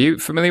 Jeff? Are you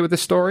familiar with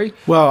this story?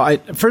 Well,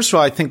 first of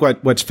all, I think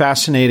what's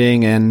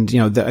fascinating, and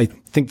I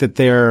think that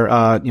they're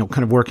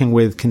kind of working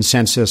with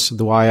Consensus,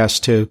 the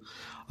YS, to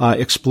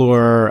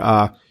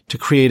explore to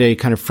create a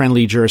kind of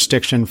friendly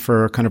jurisdiction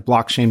for kind of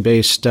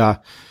blockchain-based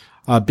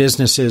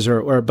businesses.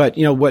 But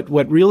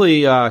what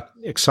really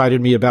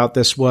excited me about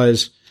this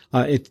was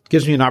it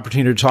gives me an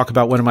opportunity to talk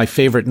about one of my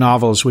favorite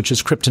novels, which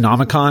is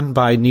Cryptonomicon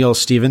by Neal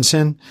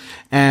Stephenson.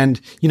 And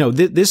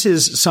this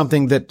is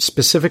something that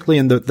specifically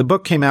in the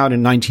book came out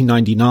in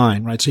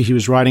 1999, right? So he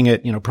was writing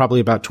it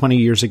probably about 20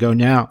 years ago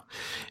now.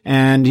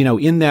 And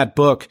in that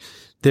book,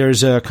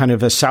 there's a kind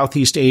of a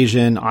Southeast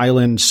Asian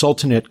island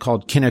sultanate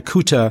called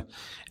Kinnakuta.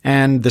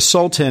 And the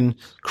Sultan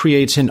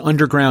creates an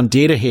underground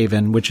data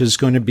haven, which is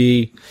going to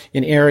be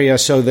an area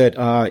so that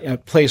a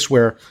place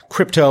where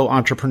crypto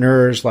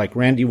entrepreneurs like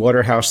Randy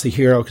Waterhouse, the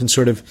hero, can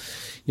sort of,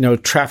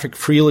 traffic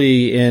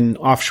freely in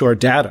offshore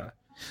data.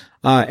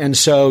 And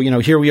so,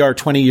 here we are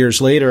 20 years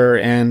later,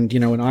 and,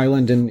 an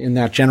island in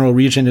that general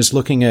region is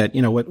looking at,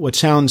 what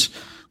sounds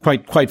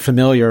quite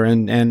familiar.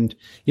 And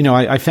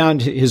I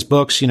found his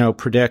books,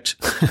 predict.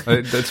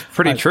 That's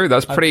pretty true.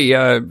 That's pretty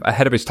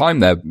ahead of his time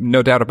there.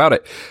 No doubt about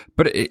it.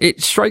 But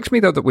it strikes me,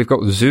 though, that we've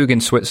got Zug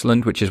in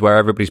Switzerland, which is where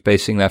everybody's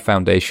basing their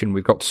foundation.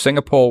 We've got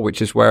Singapore,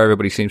 which is where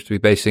everybody seems to be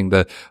basing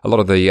a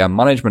lot of the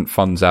management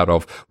funds out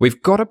of.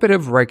 We've got a bit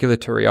of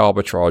regulatory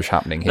arbitrage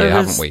happening here,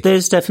 haven't we?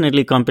 There's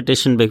definitely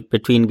competition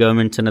between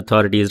governments and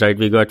authorities, right?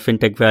 We've got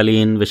FinTech Valley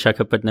in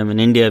Visakhapatnam in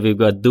India. We've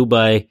got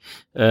Dubai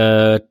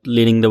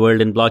leading the world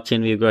in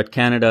blockchain. We've got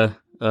Canada.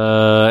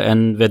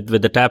 And with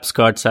the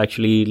Tapscots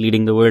actually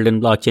leading the world in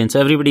blockchain. So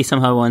everybody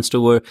somehow wants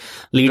to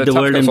lead the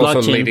world in blockchain.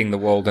 Also leading the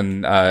world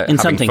in having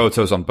something.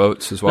 Photos on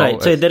boats as well.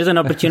 Right. So there is an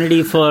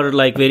opportunity for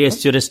like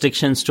various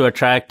jurisdictions to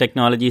attract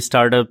technology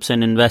startups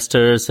and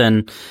investors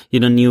and,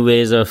 new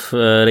ways of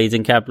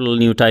raising capital,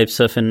 new types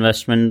of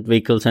investment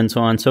vehicles and so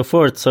on and so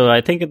forth. So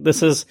I think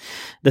this is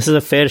a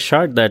fair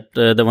shot that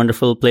the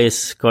wonderful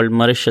place called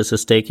Mauritius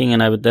is taking.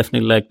 And I would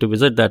definitely like to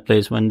visit that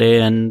place one day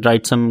and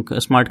write some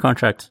smart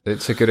contracts.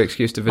 It's a good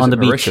excuse to visit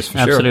Mauritius, for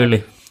sure.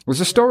 Absolutely. There's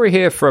a story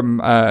here from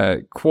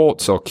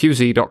Quartz or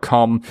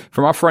QZ.com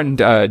from our friend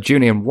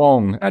Junian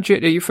Wong.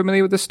 Ajit, are you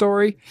familiar with this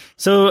story?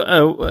 So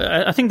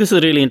I think this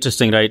is really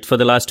interesting, right? For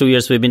the last 2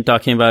 years, we've been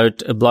talking about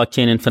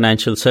blockchain and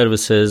financial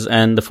services,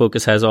 and the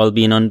focus has all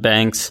been on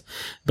banks.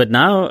 But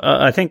now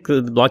I think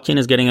the blockchain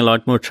is getting a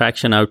lot more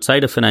traction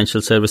outside of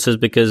financial services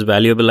because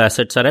valuable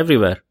assets are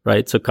everywhere,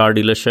 right? So car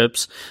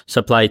dealerships,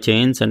 supply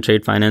chains, and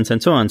trade finance,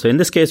 and so on. So in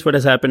this case, what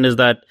has happened is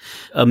that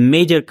a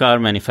major car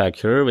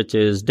manufacturer, which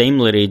is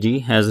Daimler AG,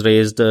 has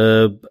raised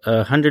a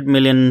 $100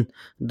 million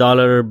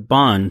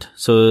bond.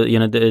 So,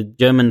 the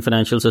German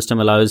financial system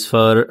allows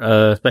for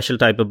a special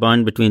type of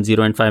bond between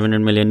 0 and 500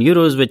 million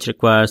euros, which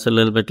requires a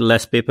little bit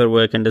less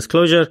paperwork and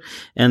disclosure.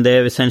 And they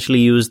have essentially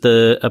used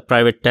a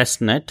private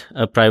test net,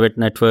 a private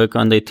network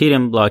on the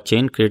Ethereum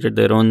blockchain, created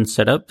their own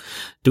setup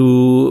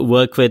to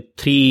work with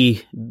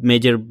 3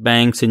 major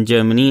banks in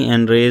Germany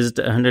and raised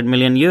 100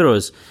 million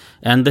euros.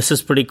 And this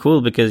is pretty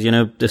cool because,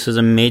 this is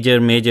a major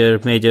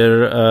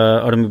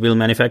automobile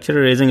manufacturer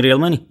raising real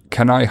money.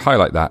 Can I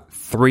highlight that?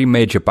 3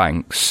 major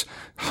banks,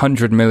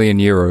 100 million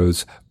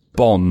euros,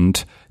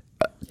 bond,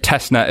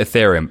 testnet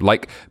Ethereum.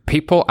 Like,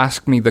 people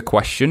ask me the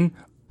question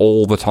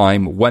all the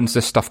time, when's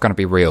this stuff going to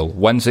be real?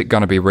 When's it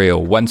going to be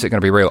real? When's it going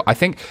to be real? I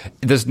think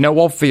there's no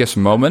obvious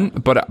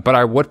moment, but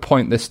I would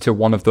point this to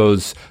one of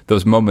those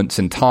moments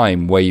in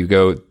time where you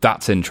go,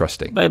 that's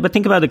interesting. But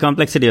think about the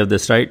complexity of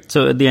this, right?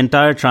 So the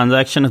entire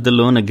transaction of the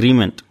loan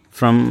agreement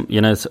from,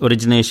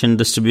 origination,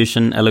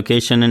 distribution,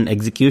 allocation, and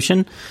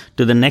execution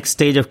to the next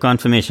stage of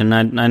confirmation.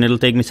 And it'll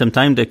take me some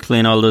time to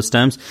explain all those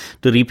terms,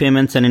 to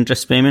repayments and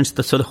interest payments.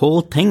 So the whole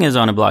thing is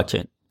on a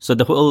blockchain. So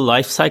the whole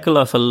life cycle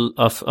of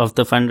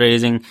the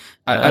fundraising,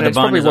 and it's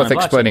probably worth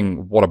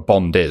explaining what a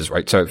bond is,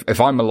 right? So if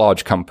I'm a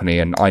large company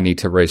and I need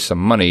to raise some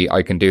money,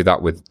 I can do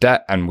that with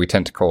debt, and we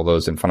tend to call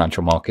those in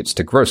financial markets,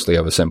 to grossly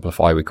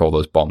oversimplify, we call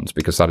those bonds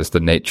because that is the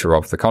nature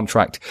of the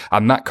contract.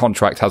 And that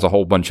contract has a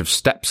whole bunch of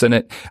steps in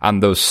it,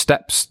 and those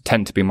steps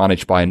tend to be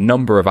managed by a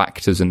number of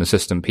actors in the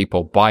system.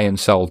 People buy and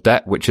sell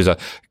debt, which is a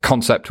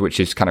concept which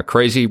is kind of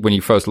crazy when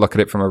you first look at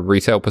it from a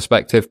retail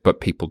perspective,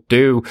 but people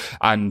do,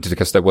 and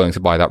because they're willing to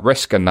buy that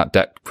risk, and that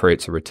debt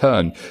creates a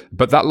return.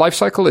 But that life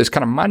cycle is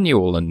kind of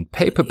manual and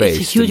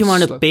paper-based. It's a huge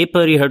amount of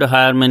paper. You have to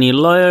hire many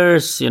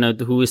lawyers,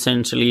 who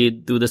essentially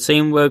do the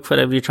same work for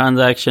every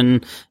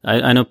transaction.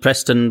 I know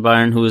Preston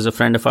Byrne, who is a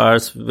friend of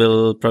ours,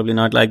 will probably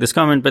not like this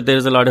comment, but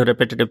there's a lot of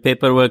repetitive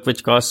paperwork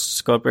which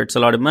costs corporates a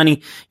lot of money.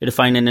 You have to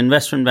find an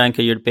investment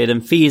banker, you have to pay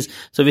them fees.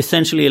 So we're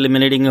essentially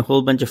eliminating a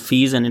whole bunch of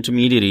fees and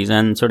intermediaries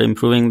and sort of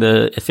improving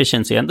the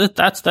efficiency. And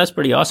that's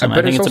pretty awesome. But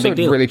I think it's a big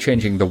deal. Really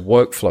changing the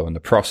workflow and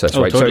the process,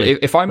 right? Totally. So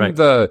if I'm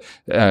right.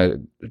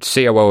 the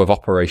COO of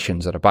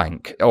operations at a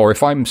bank, or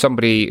if I'm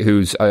somebody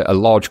who's a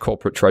large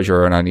corporate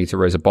treasurer and I need to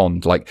raise a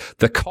bond, like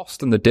the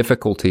cost and the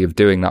difficulty of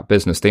doing that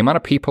business, the amount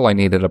of people I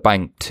need at a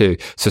bank to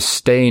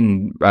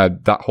sustain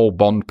that whole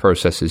bond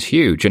process is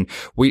huge. And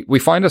we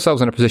find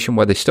ourselves in a position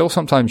where they still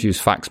sometimes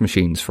use fax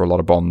machines for a lot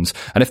of bonds.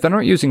 And if they're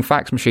not using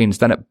fax machines,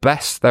 then at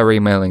best they're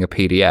emailing a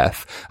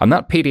PDF. And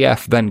that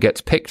PDF then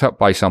gets picked up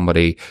by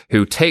somebody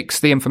who takes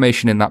the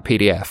information in that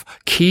PDF,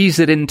 keys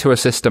it into a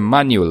system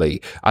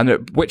manually, and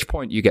at which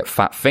point you get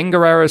fat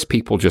finger errors.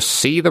 People just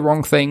see the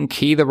wrong thing,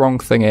 key the wrong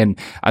thing in,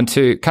 and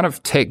to kind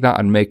of take that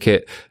and make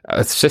it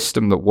a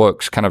system that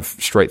works kind of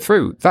straight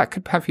through, that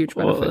could have huge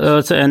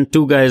benefits. And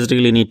two guys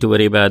really need to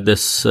worry about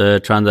this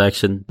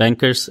transaction: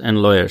 bankers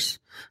and lawyers.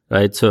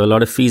 Right, so a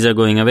lot of fees are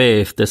going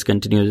away if this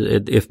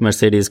continues. If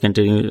Mercedes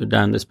continue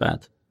down this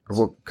path.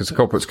 Well, because the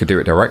corporates could do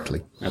it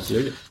directly.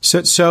 Absolutely.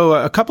 So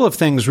a couple of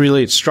things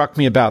really struck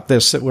me about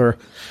this that were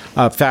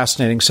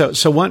fascinating.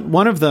 So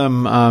one of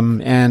them,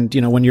 and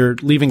when you're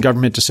leaving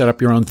government to set up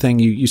your own thing,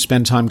 you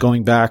spend time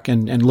going back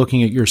and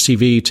looking at your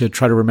CV to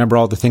try to remember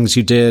all the things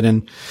you did.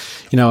 And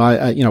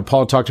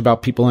Paul talked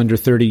about people under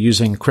 30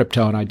 using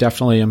crypto, and I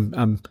definitely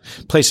am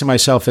placing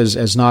myself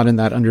as not in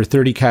that under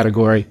 30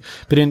 category.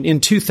 But in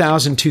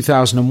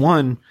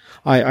 2001,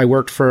 I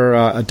worked for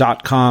a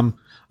 .com.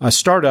 A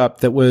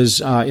startup that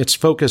was, its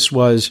focus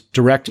was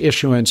direct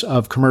issuance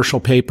of commercial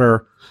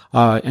paper.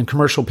 And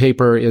commercial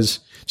paper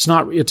it's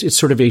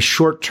sort of a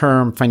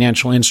short-term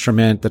financial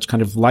instrument that's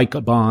kind of like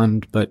a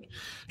bond, but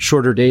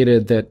shorter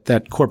dated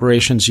that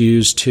corporations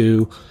use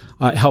to,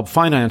 help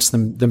finance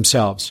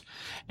themselves.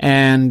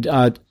 And,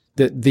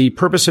 the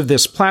purpose of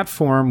this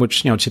platform,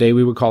 which, today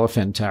we would call a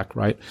fintech,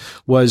 right,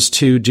 was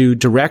to do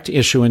direct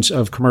issuance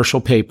of commercial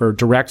paper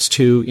direct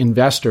to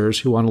investors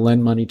who want to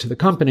lend money to the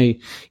company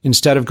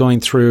instead of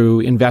going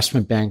through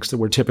investment banks that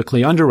were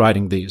typically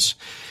underwriting these.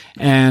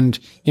 And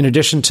in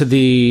addition to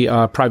the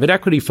private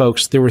equity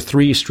folks, there were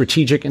 3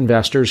 strategic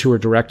investors who were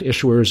direct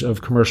issuers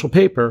of commercial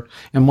paper,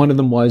 and one of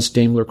them was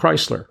Daimler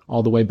Chrysler,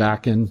 all the way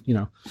back in,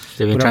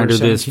 they've been trying to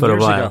do this for a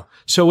while. Ago.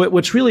 So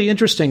what's really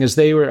interesting is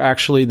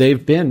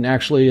they've been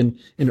actually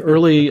an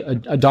early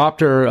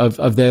adopter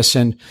of this,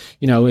 and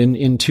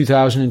in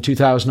 2000 and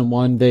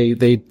 2001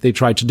 they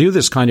tried to do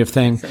this kind of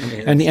thing,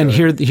 and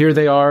here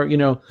they are,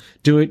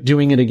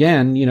 doing it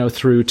again,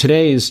 through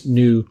today's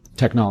new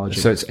technology.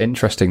 So it's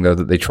interesting though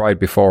that they tried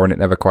before and it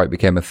never quite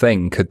became a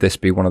thing. Could this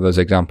be one of those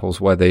examples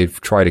where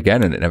they've tried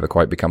again and it never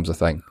quite becomes a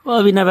thing?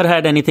 Well, we never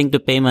had anything to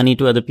pay money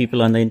to other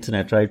people on the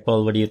internet, right,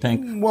 Paul? What do you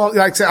think? Well,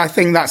 like I said, I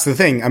think that's the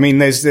thing. I mean,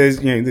 there's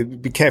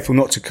be careful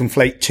not to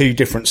conflate two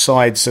different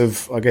sides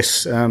of, I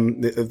guess,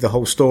 the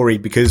whole story,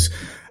 because,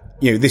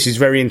 this is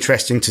very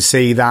interesting to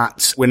see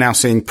that we're now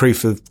seeing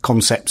proof of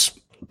concepts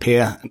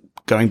appear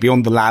going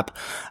beyond the lab.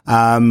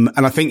 And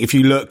I think if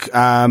you look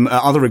at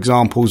other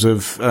examples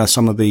of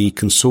some of the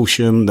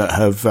consortium that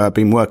have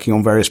been working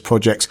on various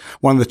projects,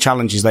 one of the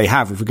challenges they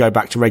have, if we go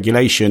back to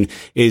regulation,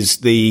 is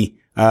the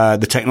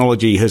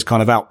technology has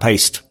kind of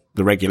outpaced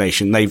the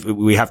regulation.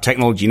 We have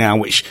technology now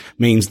which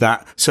means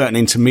that certain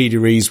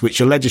intermediaries which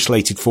are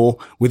legislated for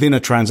within a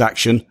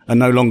transaction are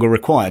no longer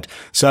required.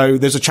 So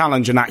there's a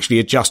challenge in actually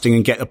adjusting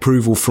and get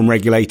approval from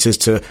regulators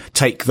to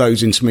take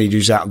those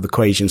intermediaries out of the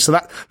equation. So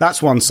that's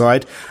one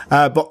side.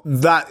 But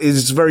that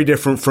is very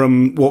different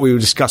from what we were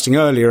discussing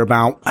earlier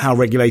about how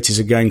regulators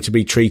are going to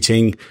be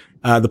treating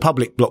the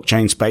public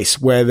blockchain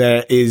space, where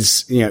there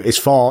is, it's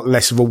far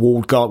less of a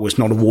walled garden. Well, it's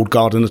not a walled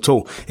garden at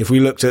all. If we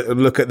look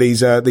at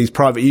these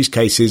private use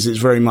cases, it's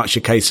very much a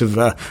case of,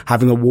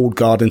 having a walled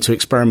garden to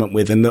experiment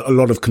with and a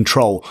lot of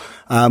control.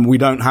 We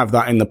don't have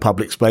that in the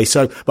public space.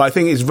 But I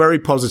think it's very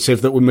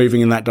positive that we're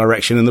moving in that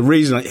direction. And the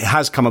reason it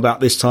has come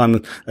about this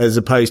time, as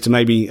opposed to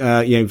maybe,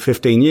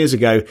 15 years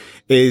ago,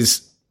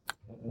 is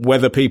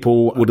whether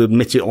people would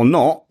admit it or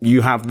not,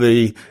 you have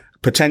the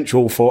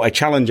potential for a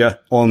challenger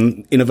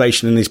on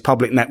innovation in this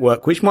public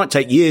network, which might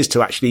take years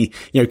to actually,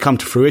 come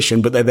to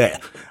fruition, but they're there.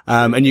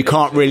 And you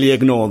can't really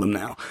ignore them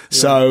now.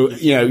 So,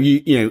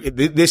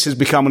 this has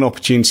become an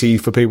opportunity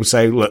for people to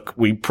say, look,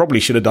 we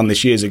probably should have done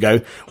this years ago.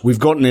 We've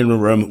gotten in a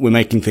room. We're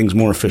making things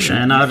more efficient.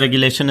 And our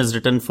regulation is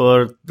written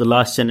for the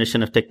last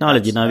generation of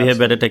technology. Now we have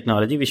better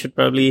technology. We should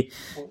probably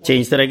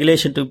change the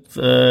regulation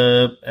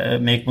to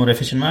make more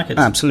efficient markets.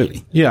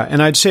 Absolutely. Yeah.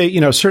 And I'd say,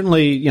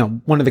 certainly,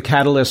 one of the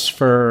catalysts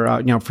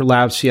for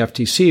Labs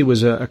CFTC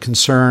was a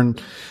concern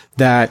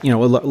that, a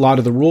lot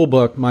of the rule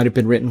book might have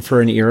been written for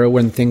an era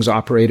when things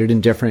operated in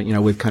different,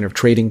 with kind of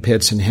trading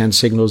pits and hand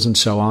signals and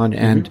so on.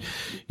 And,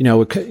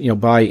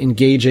 by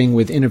engaging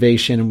with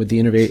innovation and with the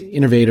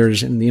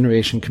innovators in the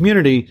innovation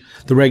community,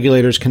 the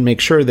regulators can make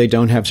sure they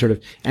don't have sort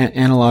of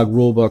analog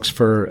rule books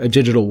for a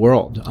digital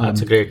world.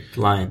 That's a great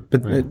line.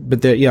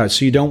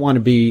 So you don't want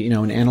to be,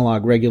 an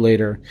analog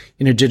regulator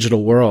in a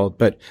digital world.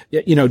 But,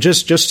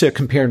 just to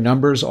compare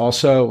numbers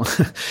also,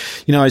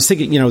 I was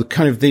thinking,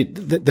 kind of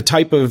the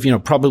type of,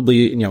 probably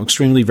probably,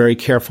 extremely very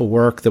careful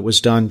work that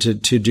was done to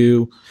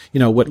do,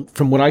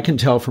 from what I can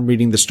tell from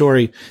reading the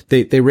story,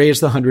 they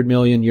raised the 100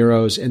 million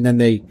euros and then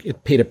they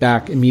paid it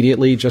back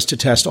immediately just to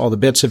test all the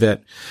bits of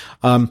it.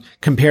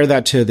 Compare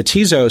that to the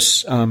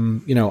Tezos,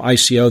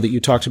 ICO that you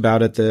talked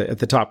about at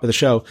the top of the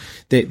show.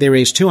 They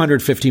raised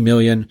 250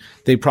 million.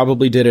 They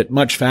probably did it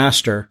much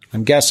faster,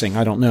 I'm guessing.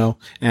 I don't know.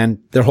 And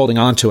they're holding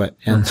on to it.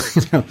 And,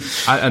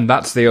 and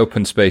that's the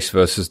open space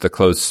versus the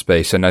closed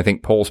space. And I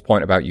think Paul's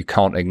point about you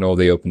can't ignore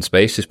the open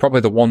space is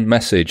probably the one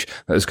message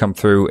that has come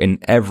through in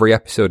every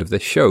episode of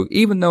this show,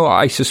 even though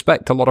I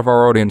suspect a lot of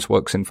our audience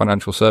works in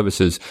financial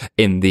services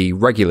in the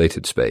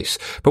regulated space.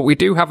 But we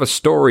do have a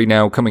story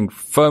now coming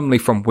firmly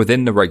from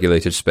within the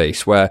regulated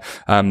space where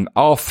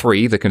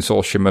R3, the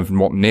consortium of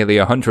nearly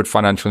 100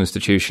 financial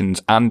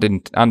institutions and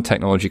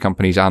technology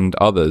companies and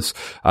others,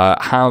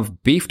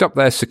 have beefed up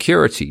their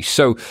security.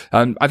 So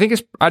I think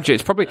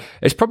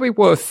it's probably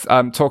worth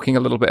talking a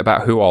little bit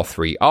about who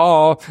R3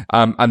 are,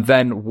 and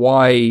then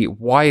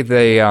why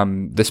they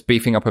this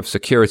beefing up of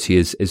security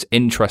is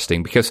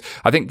interesting, because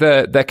I think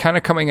they're kind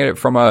of coming at it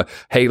from a,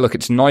 hey, look,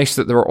 it's nice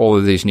that there are all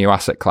of these new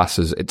asset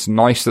classes. It's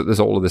nice that there's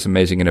all of this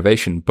amazing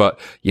innovation, but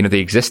the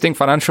existing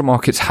financial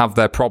markets have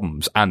their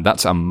problems, and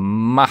that's a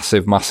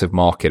massive, massive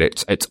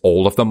market. It's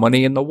all of the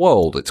money in the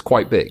world. It's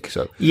quite big.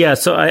 So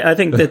I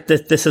think that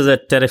this is a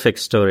terrific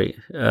story.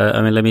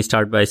 Let me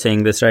start by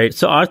saying this, right?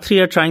 So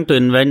R3 are trying to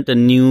invent a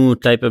new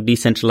type of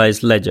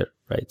decentralized ledger.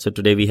 Right. So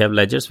today we have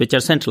ledgers which are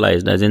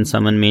centralized, as in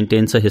someone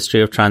maintains a history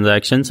of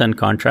transactions and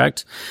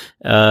contracts,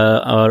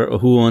 or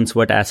who owns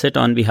what asset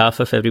on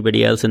behalf of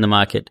everybody else in the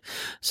market.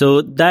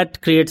 So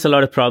that creates a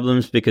lot of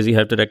problems because you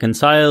have to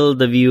reconcile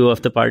the view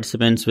of the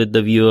participants with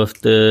the view of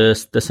the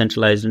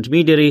centralized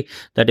intermediary.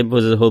 That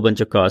imposes a whole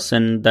bunch of costs,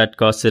 and that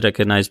cost is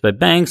recognized by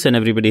banks, and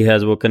everybody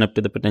has woken up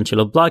to the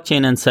potential of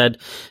blockchain and said,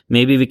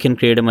 maybe we can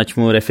create a much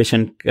more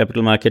efficient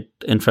capital market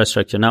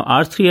infrastructure. Now,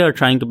 R3 are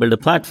trying to build a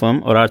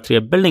platform, or R3 are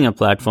building a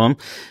platform.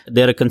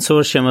 They're a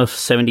consortium of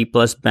 70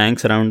 plus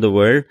banks around the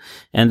world,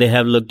 and they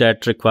have looked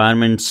at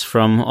requirements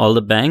from all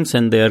the banks,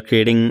 and they are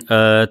creating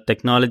a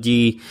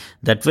technology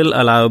that will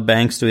allow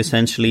banks to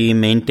essentially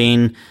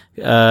maintain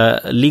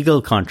legal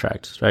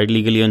contracts, right?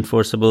 Legally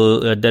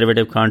enforceable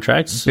derivative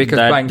contracts. Because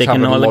banks have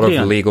a lot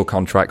of legal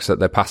contracts that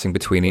they're passing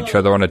between each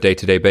other on a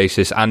day-to-day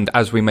basis. And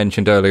as we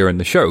mentioned earlier in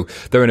the show,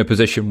 they're in a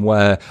position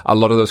where a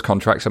lot of those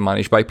contracts are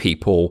managed by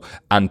people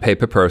and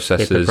paper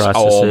processes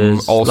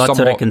or lots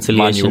of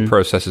reconciliation. Manual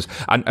processes.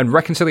 And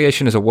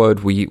reconciliation is a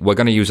word we're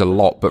going to use a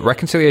lot, but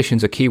reconciliation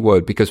is a key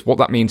word, because what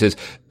that means is,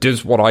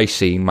 does what I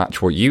see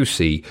match what you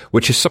see,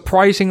 which is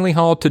surprisingly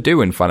hard to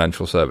do in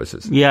financial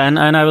services. Yeah, and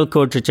I will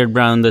quote Richard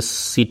Brown, the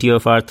CTO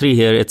of R3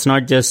 here. It's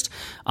not just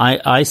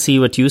I see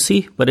what you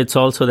see, but it's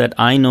also that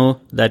I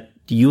know that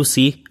you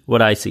see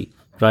what I see.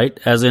 Right?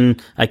 As in,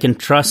 I can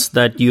trust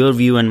that your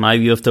view and my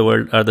view of the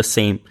world are the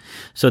same.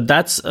 So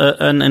that's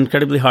an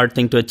incredibly hard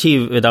thing to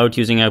achieve without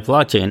using a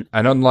blockchain.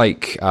 And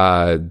unlike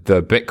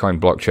the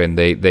Bitcoin blockchain,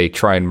 they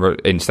try and,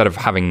 instead of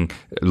having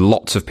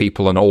lots of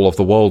people and all of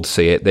the world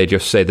see it, they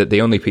just say that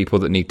the only people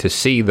that need to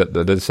see that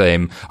they're the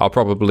same are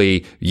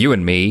probably you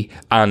and me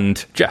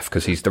and Jeff,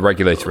 because he's the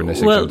regulator in this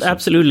example. Well,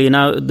 absolutely.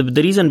 Now,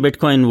 the reason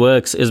Bitcoin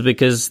works is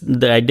because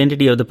the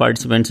identity of the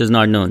participants is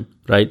not known.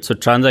 Right? So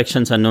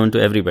transactions are known to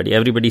everybody.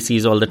 Everybody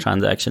sees all the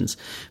transactions.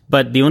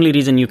 But the only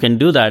reason you can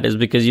do that is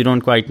because you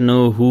don't quite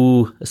know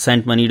who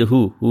sent money to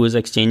who is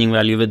exchanging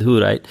value with who,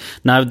 right?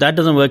 Now, that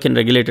doesn't work in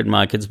regulated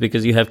markets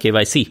because you have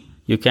KYC.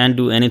 You can't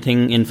do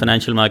anything in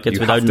financial markets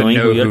without knowing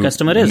who your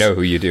customer is. Know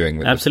who you're doing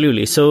with.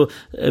 Absolutely. So,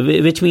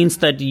 which means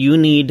that you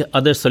need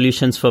other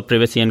solutions for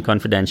privacy and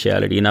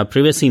confidentiality. Now,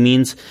 privacy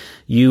means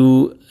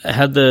you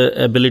have the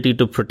ability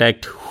to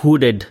protect who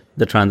did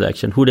the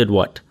transaction, who did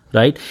what.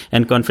 Right?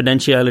 And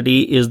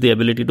confidentiality is the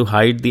ability to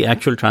hide the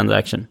actual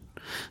transaction.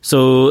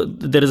 So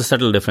there is a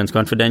subtle difference.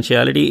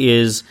 Confidentiality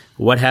is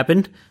what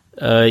happened.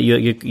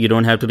 You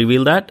don't have to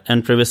reveal that.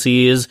 And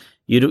privacy is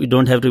you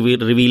don't have to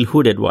reveal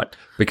who did what.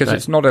 Because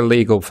it's not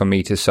illegal for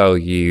me to sell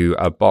you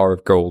a bar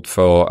of gold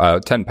for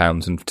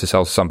 £10 and to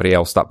sell somebody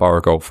else that bar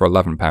of gold for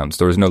 £11.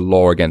 There is no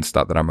law against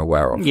that I'm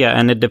aware of. Yeah,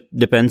 and it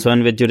depends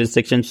on which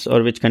jurisdictions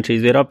or which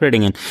countries we're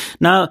operating in.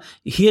 Now,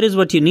 here is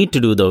what you need to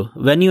do, though.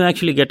 When you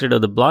actually get rid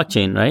of the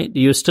blockchain, right,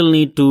 you still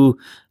need to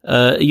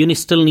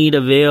still need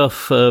a way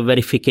of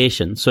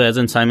verification. So as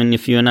in, Simon,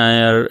 if you and I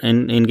are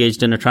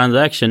engaged in a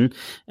transaction,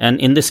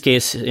 and in this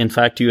case, in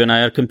fact, you and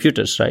I are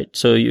computers, right?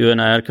 So you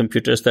and I are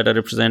computers that are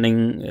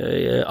representing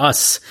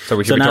us. So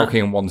we should be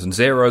talking in ones and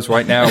zeros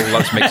right now.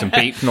 Let's make some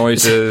beep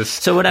noises.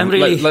 So what I'm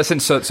really... Let's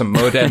insert some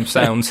modem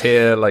sounds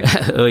here.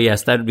 Oh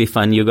yes, that would be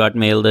fun. You got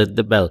mail,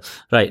 the bell.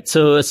 Right.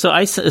 So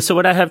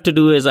what I have to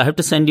do is I have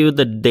to send you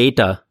the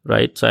data,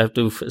 right? So I have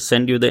to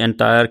send you the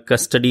entire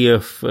custody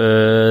of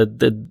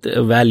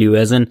the value.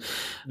 As in,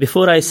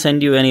 before I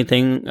send you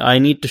anything, I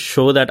need to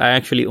show that I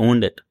actually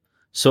owned it.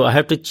 So I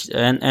have to,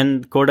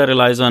 and Coda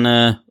relies on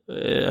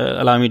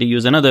allow me to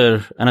use another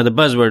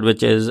buzzword,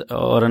 which is,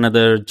 or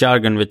another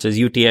jargon, which is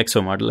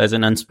UTXO model, as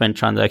an unspent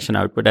transaction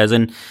output, as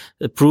in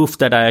proof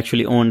that I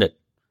actually owned it.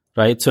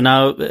 right? So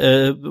now,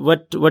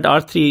 what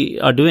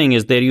R3 are doing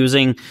is they're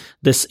using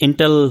this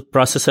Intel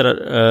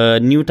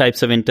processor, new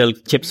types of Intel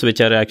chips,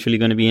 which are actually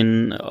going to be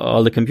in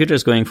all the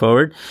computers going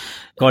forward,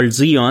 called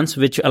Xeons,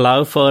 which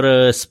allow for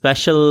a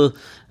special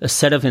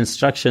set of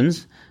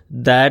instructions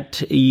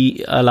that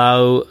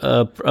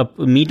allow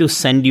me to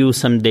send you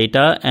some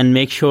data and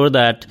make sure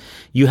that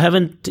you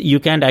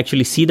can't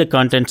actually see the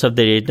contents of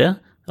the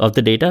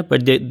data,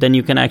 but then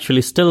you can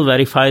actually still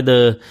verify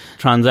the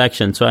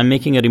transaction. So I'm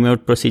making a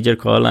remote procedure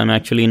call. I'm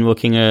actually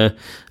invoking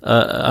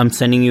I'm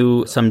sending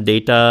you some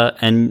data,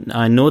 and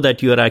I know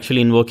that you are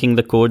actually invoking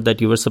the code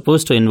that you were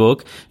supposed to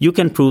invoke. You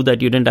can prove that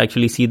you didn't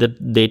actually see the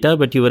data,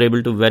 but you were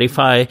able to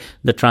verify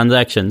the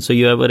transaction. So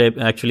you were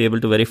actually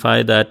able to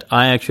verify that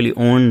I actually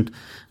owned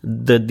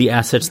the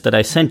assets that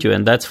I sent you.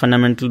 And that's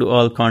fundamental to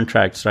all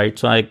contracts, right?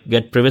 So I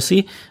get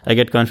privacy, I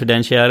get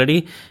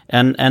confidentiality,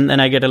 and then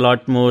I get a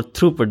lot more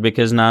throughput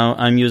because now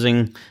I'm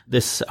using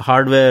this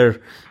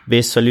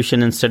hardware-based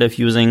solution instead of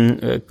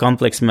using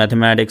complex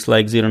mathematics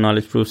like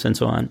zero-knowledge proofs and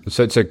so on.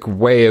 So it's a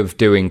way of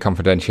doing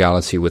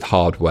confidentiality with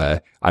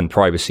hardware and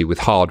privacy with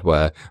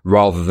hardware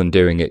rather than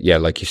doing it,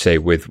 like you say,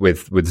 with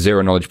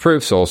zero-knowledge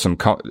proofs or some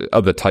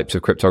other types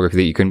of cryptography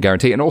that you can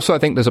guarantee. And also I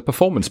think there's a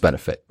performance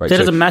benefit, right?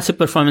 There is a massive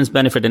performance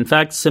benefit. In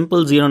fact,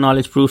 simple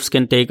zero-knowledge proofs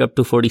can take up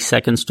to 40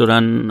 seconds to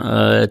run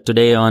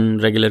today on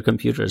regular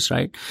computers,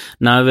 right?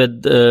 Now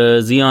with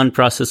Xeon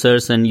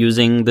processors and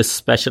using this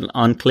special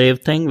enclave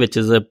thing, which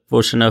is a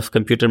portion of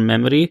computer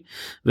memory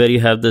where you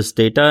have this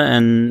data,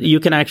 and you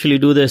can actually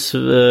do this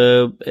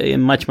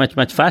much, much,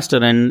 much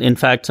faster. And in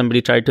fact,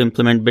 somebody tried to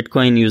implement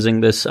Bitcoin using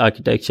this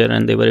architecture,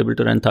 and they were able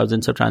to run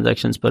thousands of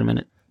transactions per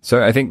minute.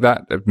 So I think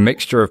that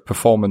mixture of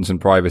performance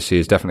and privacy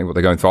is definitely what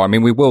they're going for. I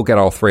mean, we will get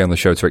R3 on the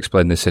show to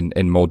explain this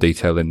in more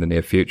detail in the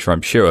near future,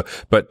 I'm sure.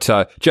 But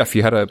Jeff,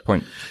 you had a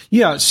point.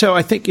 Yeah, so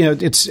I think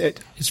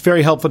it's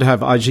very helpful to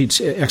have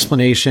Ajit's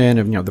explanation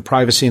of the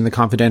privacy and the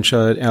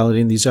confidentiality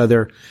and these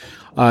other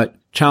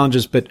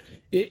challenges. But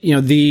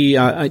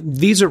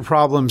these are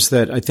problems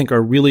that I think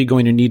are really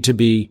going to need to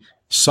be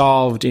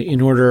solved in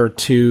order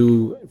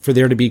for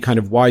there to be kind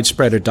of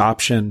widespread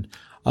adoption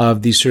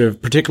of these sort of,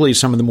 particularly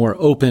some of the more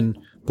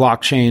open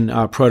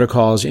blockchain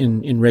protocols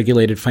in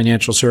regulated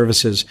financial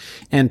services.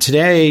 And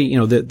today,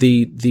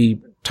 the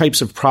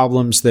types of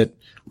problems that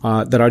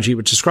Ajit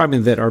was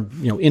describing that are,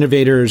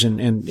 innovators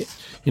and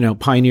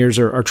pioneers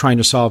are trying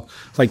to solve.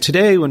 Like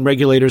today, when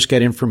regulators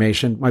get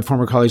information, my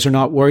former colleagues are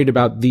not worried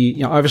about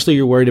obviously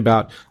you're worried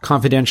about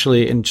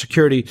confidentiality and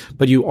security,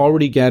 but you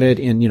already get it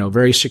in,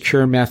 very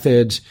secure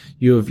methods.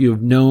 You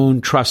have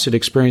known, trusted,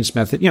 experienced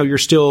method. You're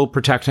still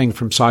protecting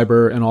from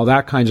cyber and all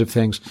that kinds of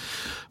things.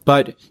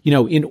 But,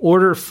 in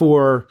order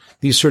for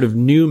these sort of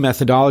new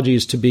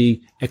methodologies to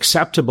be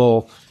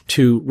acceptable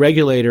to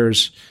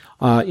regulators,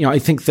 I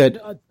think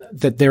that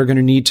they're going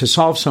to need to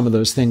solve some of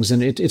those things.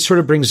 And it sort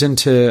of brings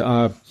into,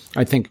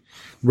 I think,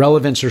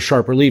 relevance or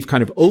sharp relief,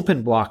 kind of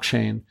open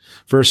blockchain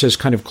versus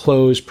kind of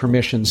closed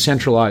permission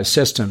centralized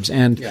systems.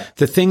 And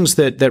the things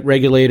that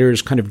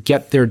regulators kind of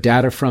get their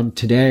data from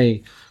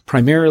today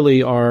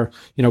primarily are,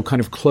 kind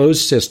of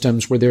closed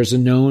systems where there's a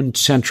known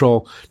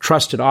central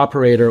trusted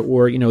operator,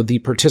 or, the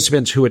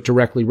participants who it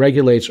directly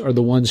regulates are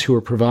the ones who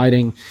are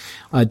providing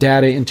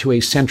data into a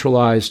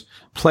centralized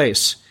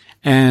place.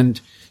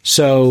 And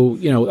so,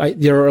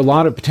 there are a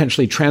lot of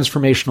potentially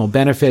transformational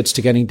benefits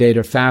to getting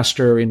data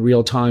faster in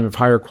real time of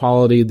higher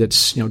quality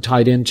that's,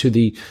 tied into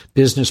the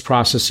business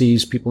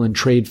processes people in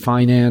trade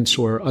finance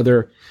or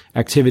other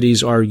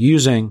activities are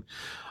using.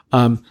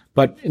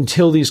 But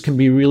until these can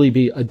really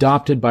be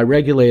adopted by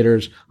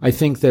regulators, I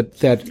think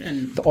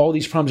that all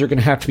these problems are going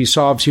to have to be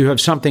solved. So you have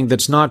something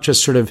that's not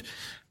just sort of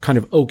kind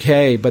of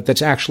okay, but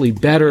that's actually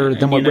better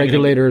than what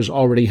regulators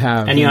already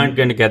have. And you aren't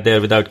going to get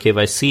there without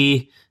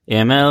KYC,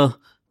 AML,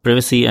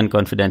 privacy and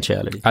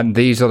confidentiality. And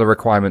these are the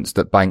requirements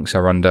that banks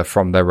are under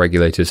from their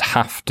regulators,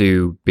 have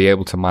to be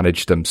able to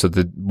manage them. So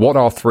what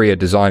R3 are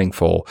designing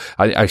for,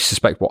 I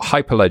suspect what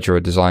Hyperledger are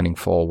designing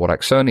for, what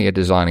Axoni are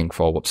designing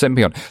for, what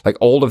Symbiont, like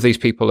all of these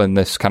people in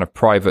this kind of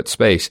private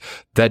space,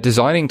 they're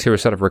designing to a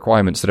set of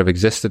requirements that have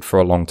existed for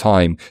a long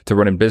time to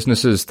run in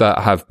businesses that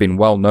have been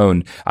well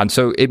known. And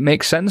so it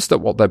makes sense that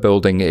what they're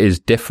building is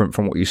different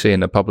from what you see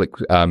in the public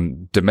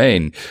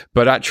domain.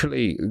 But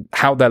actually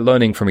how they're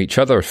learning from each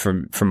other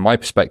from my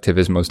perspective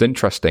is most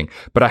interesting.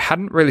 But I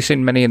hadn't really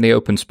seen many in the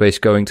open space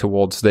going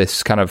towards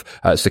this kind of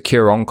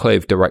secure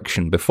enclave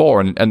direction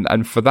before.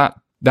 And for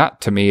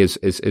that to me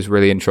is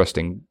really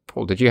interesting.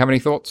 Paul, did you have any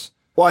thoughts?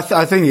 Well,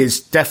 I think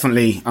it's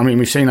definitely,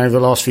 we've seen over the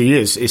last few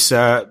years,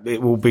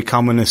 it will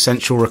become an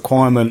essential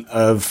requirement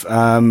of,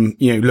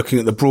 looking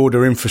at the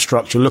broader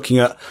infrastructure, looking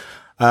at,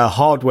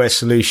 hardware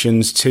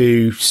solutions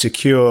to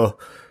secure,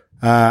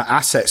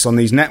 assets on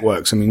these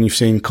networks. You've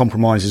seen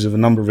compromises of a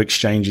number of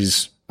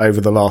exchanges over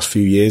the last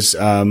few years.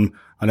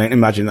 I don't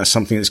imagine that's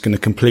something that's going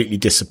to completely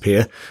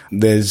disappear.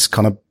 There's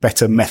kind of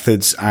better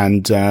methods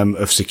and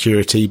of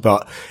security,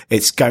 but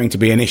it's going to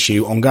be an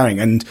issue ongoing.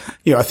 And,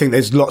 I think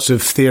there's lots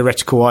of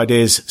theoretical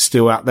ideas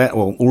still out there,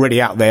 well,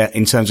 already out there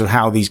in terms of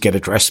how these get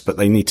addressed, but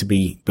they need to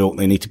be built,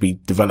 they need to be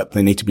developed,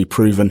 they need to be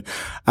proven.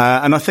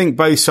 And I think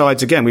both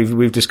sides, again,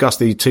 we've discussed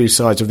the two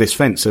sides of this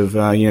fence of,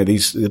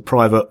 the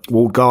private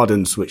walled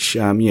gardens, which,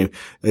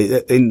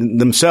 in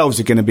themselves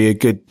are going to be a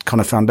good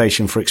kind of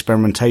foundation for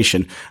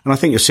experimentation. And I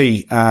think you'll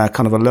see,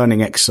 kind of a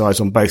learning exercise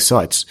on both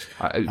sides.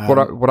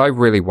 What I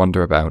really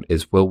wonder about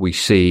is, will we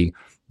see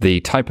the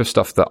type of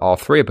stuff that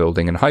R3 are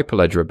building and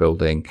Hyperledger are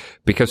building,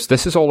 because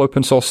this is all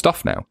open source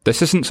stuff now.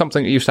 This isn't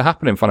something that used to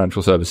happen in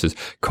financial services.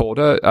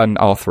 Corda and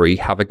R3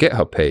 have a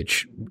GitHub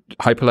page.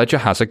 Hyperledger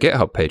has a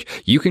GitHub page.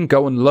 You can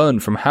go and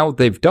learn from how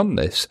they've done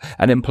this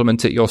and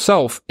implement it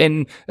yourself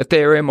in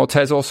Ethereum or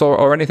Tezos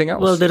or anything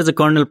else. Well, there is a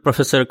Cornell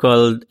professor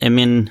called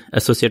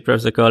associate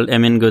professor called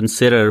Emin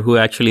Gunsirer, who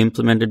actually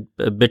implemented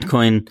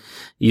Bitcoin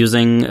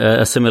using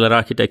a similar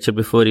architecture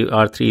before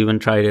R3 even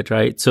tried it,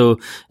 right? So,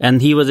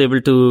 and he was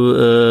able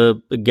to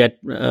get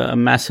a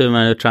massive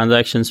amount of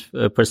transactions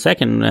per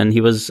second, and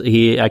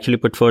he actually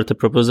put forth a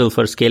proposal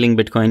for scaling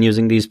Bitcoin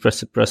using these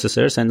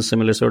processors and a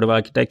similar sort of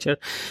architecture.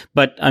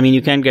 But I mean,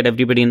 you can't get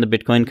everybody in the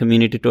Bitcoin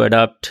community to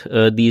adopt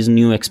these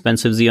new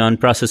expensive Xeon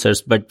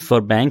processors. But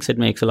for banks, it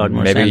makes a lot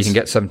more sense. Maybe you can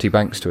get 70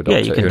 banks to adopt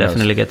it. Yeah, you can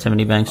definitely get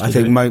 70 banks. I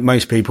think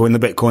most people in the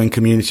Bitcoin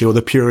community, or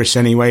the purists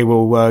anyway,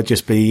 will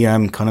just be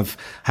kind of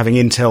having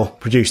Intel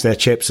produce their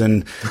chips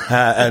and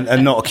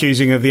not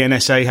accusing of the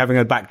NSA having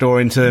a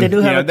backdoor into. They do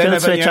have a kill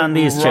switch on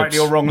these chips. Rightly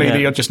or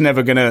wrongly, you're just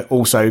never going to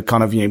also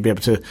kind of be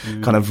able to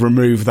kind of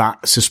remove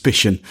that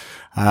suspicion.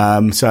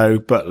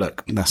 But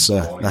look,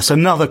 that's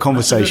another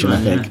conversation,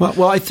 I think.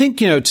 Well, I think,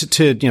 to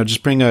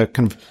just bring a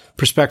kind of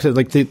perspective,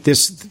 like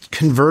this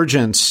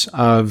convergence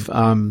of,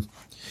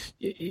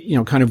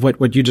 kind of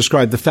what you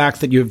described, the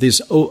fact that you have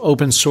this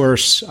open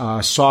source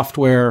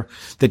software,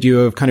 that you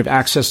have kind of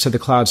access to the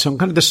cloud. So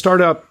kind of the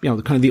startup,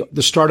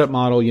 the startup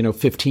model,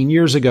 15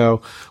 years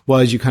ago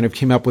was you kind of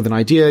came up with an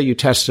idea, you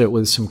tested it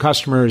with some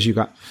customers, you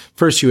had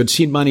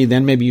seed money,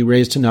 then maybe you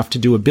raised enough to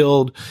do a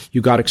build,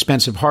 you got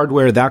expensive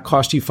hardware, that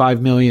cost you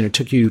 $5 million, it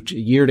took you a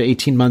year to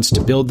 18 months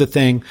to build the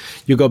thing.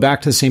 You go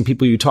back to the same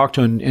people you talk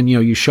to and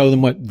you show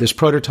them what this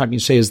prototype, and you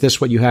say, is this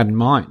what you had in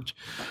mind?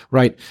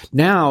 Right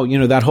now,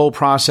 that whole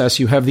process,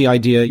 you have the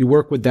idea, you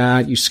work with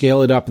that, you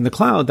scale it up in the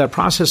cloud. That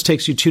process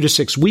takes you 2 to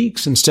 6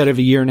 weeks instead of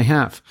a year and a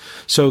half.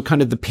 So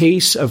kind of the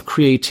pace of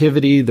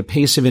creativity, the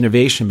pace of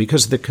innovation,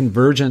 because of the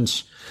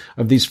convergence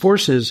of these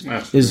forces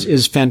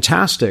is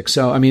fantastic.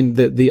 So, I mean,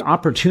 the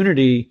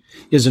opportunity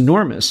is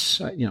enormous.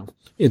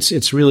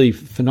 It's really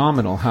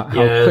phenomenal how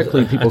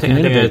quickly people can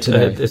innovate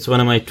today. It's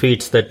one of my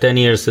tweets that 10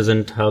 years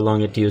isn't how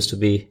long it used to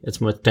be.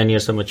 10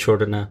 years are much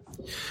shorter now.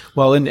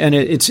 Well, and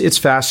it's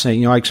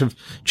fascinating. I sort of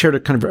chaired a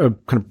kind of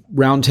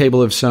round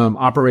table of some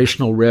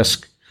operational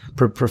risk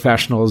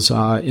professionals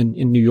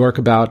in New York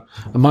about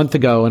a month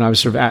ago, and I was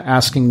sort of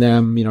asking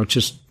them,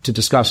 just to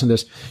discuss in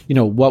this,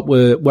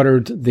 what are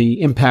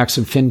the impacts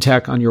of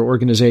fintech on your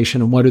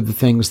organization, and what are the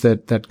things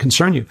that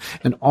concern you?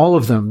 And all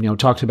of them,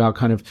 talked about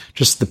kind of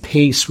just the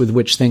pace with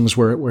which things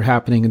were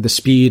happening and the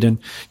speed, and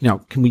how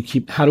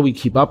do we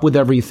keep up with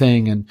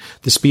everything, and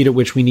the speed at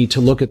which we need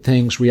to look at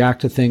things, react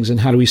to things, and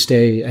how do we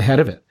stay ahead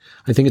of it?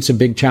 I think it's a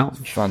big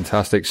challenge.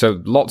 Fantastic.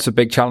 So lots of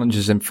big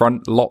challenges in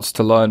front, lots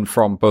to learn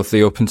from both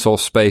the open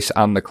source space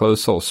and the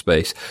closed source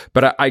space.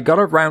 But I got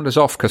to round us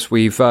off because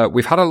we've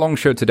had a long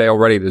show today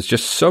already. There's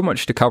just so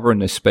much to cover in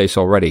this space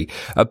already.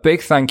 A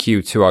big thank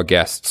you to our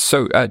guests.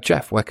 So,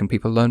 Jeff, where can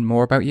people learn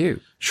more about you?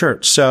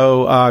 Sure.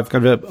 So I've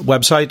got a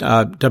website,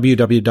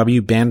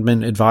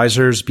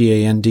 www.bandmanadvisors,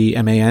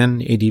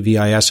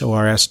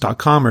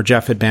 BANDMANADVISORS.com, or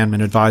Jeff at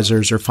Bandman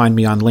Advisors, or find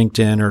me on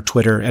LinkedIn or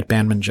Twitter at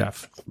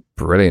BandmanJeff.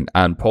 Brilliant.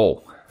 And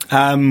Paul?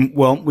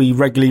 Well, we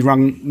regularly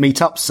run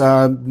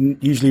meetups,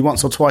 usually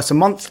once or twice a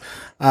month.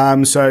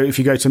 So if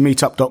you go to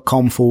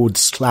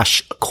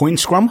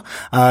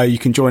meetup.com/CoinScrum, you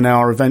can join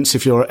our events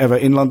if you're ever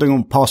in London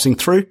or passing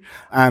through.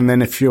 And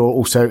then if you're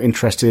also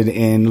interested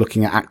in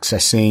looking at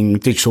accessing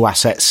digital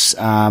assets,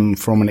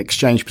 from an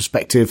exchange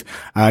perspective,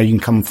 you can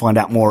come and find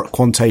out more at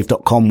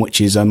Quantave.com, which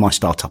is my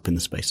startup in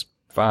the space.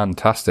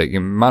 Fantastic.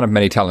 Man of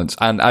many talents.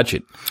 And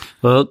Ajit?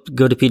 Well,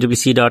 go to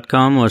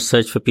pwc.com or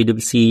search for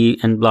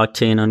PwC and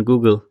blockchain on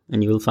Google,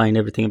 and you will find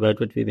everything about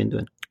what we've been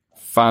doing.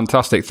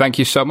 Fantastic. Thank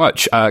you so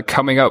much.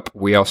 Coming up,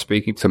 we are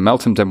speaking to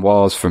Meltem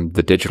Demoise from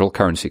the Digital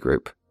Currency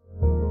Group.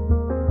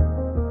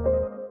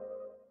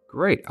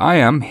 Great. I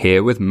am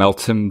here with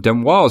Meltem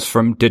Demoise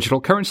from Digital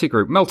Currency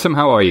Group. Meltem,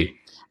 how are you?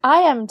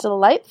 I am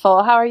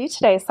delightful. How are you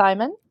today,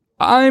 Simon?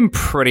 I'm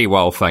pretty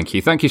well, thank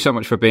you. Thank you so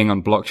much for being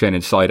on Blockchain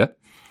Insider.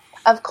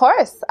 Of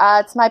course.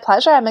 It's my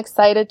pleasure. I'm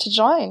excited to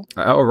join.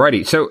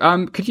 Alrighty. So,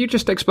 could you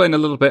just explain a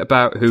little bit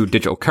about who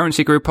Digital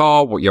Currency Group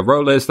are, what your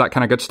role is, that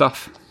kind of good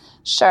stuff?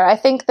 Sure. I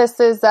think this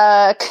is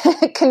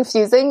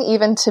confusing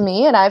even to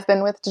me, and I've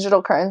been with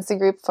Digital Currency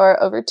Group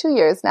for over 2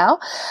 years now.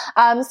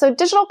 So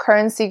Digital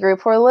Currency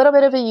Group, we're a little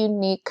bit of a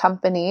unique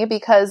company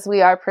because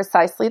we are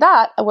precisely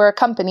that. We're a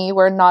company,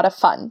 we're not a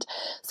fund.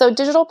 So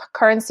Digital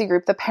Currency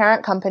Group, the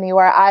parent company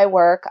where I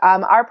work,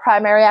 our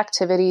primary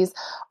activities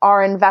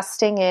are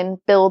investing in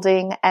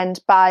building and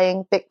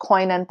buying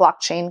Bitcoin and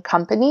blockchain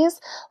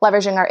companies,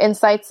 leveraging our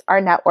insights,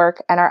 our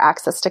network, and our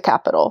access to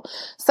capital.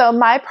 So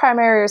my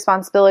primary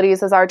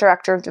responsibilities as our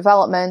Director of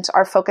Development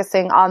are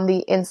focusing on the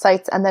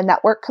insights and the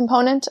network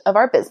component of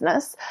our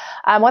business.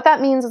 What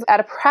that means is at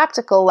a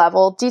practical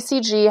level,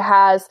 DCG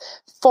has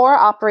 4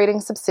 operating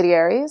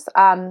subsidiaries.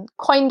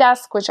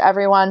 CoinDesk, which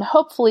everyone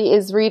hopefully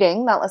is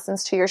reading that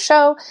listens to your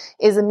show,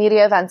 is a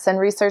media events and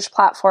research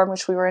platform,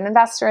 which we were an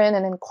investor in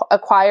and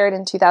acquired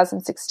in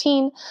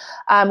 2016.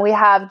 We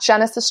have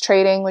Genesis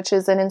Trading, which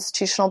is an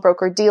institutional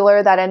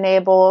broker-dealer that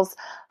enables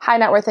high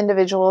net worth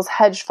individuals,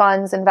 hedge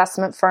funds,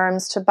 investment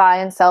firms to buy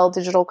and sell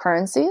digital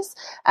currencies.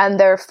 And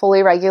they're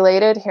fully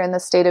regulated here in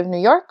the state of New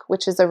York,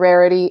 which is a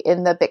rarity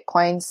in the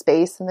Bitcoin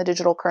space, in the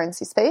digital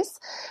currency space.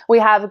 We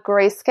have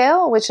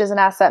Grayscale, which is an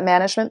asset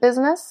management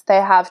business.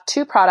 They have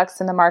 2 products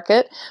in the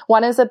market.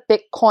 One is a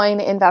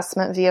Bitcoin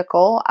investment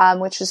vehicle,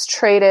 which is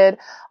traded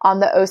on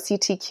the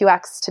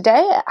OCTQX today.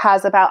 It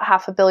has about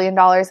 $500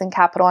 million in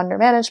capital under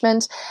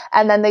management.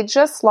 And then they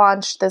just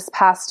launched this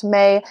past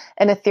May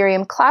an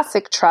Ethereum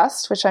Classic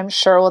Trust, which I'm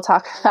sure we'll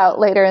talk about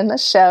later in the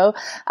show,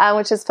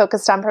 which is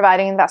focused on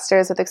providing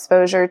investors with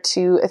exposure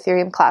to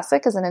Ethereum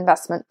Classic as an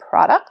investment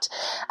product.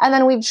 And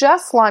then we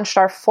just launched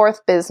our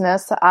 4th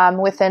business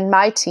within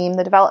my team,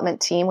 the development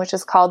team, which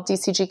is called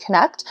DCG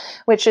Connect,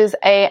 which is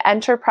a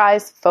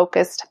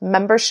enterprise-focused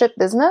membership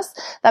business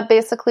that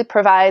basically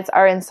provides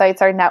our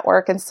insights, our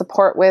network, and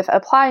support with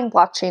applying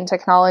blockchain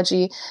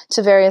technology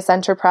to various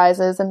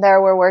enterprises. And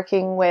there we're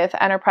working with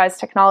enterprise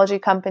technology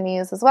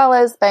companies as well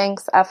as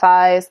banks,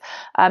 FIs,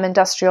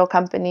 industrial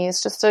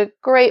companies, just a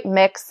great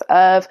mix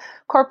of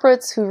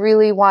corporates who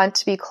really want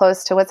to be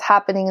close to what's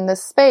happening in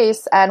this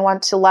space and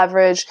want to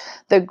leverage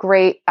the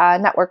great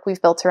network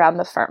we've built around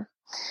the firm.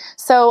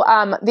 So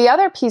the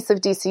other piece of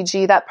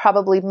DCG that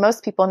probably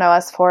most people know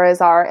us for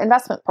is our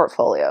investment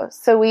portfolio.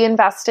 So we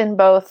invest in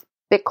both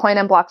Bitcoin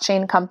and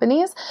blockchain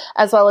companies,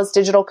 as well as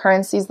digital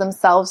currencies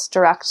themselves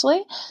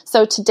directly.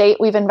 So to date,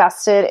 we've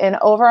invested in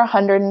over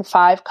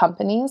 105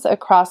 companies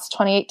across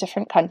 28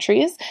 different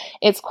countries.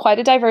 It's quite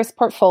a diverse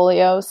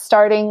portfolio,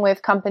 starting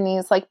with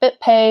companies like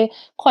BitPay,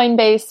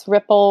 Coinbase,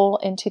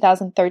 Ripple in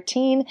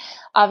 2013.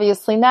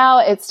 Obviously now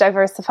it's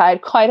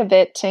diversified quite a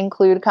bit to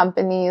include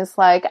companies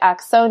like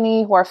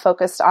Axoni, who are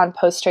focused on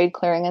post-trade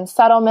clearing and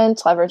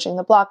settlement, leveraging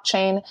the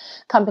blockchain,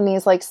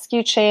 companies like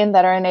SkuChain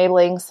that are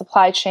enabling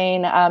supply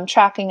chain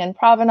tracking and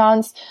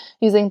provenance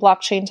using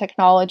blockchain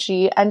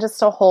technology, and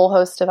just a whole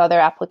host of other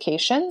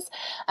applications.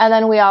 And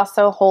then we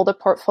also hold a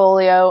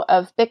portfolio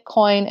of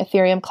Bitcoin,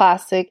 Ethereum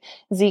Classic,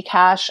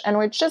 Zcash, and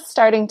we're just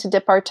starting to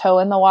dip our toe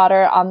in the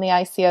water on the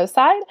ICO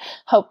side.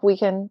 Hope we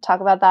can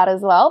talk about that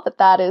as well, but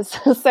that is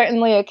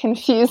certainly a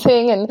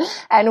confusing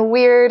and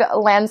weird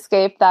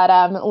landscape that,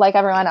 like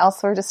everyone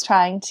else, we're just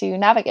trying to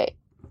navigate.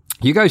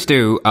 You guys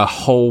do a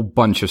whole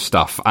bunch of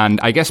stuff, and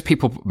I guess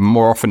people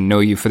more often know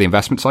you for the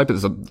investment side, but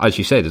as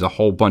you say, there's a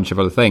whole bunch of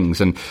other things.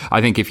 And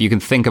I think if you can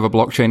think of a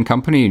blockchain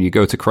company and you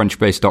go to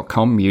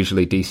crunchbase.com,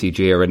 usually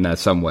DCG are in there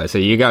somewhere. So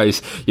you guys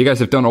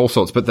have done all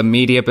sorts, but the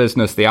media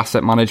business, the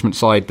asset management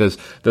side, there's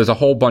a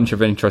whole bunch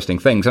of interesting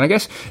things. And I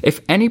guess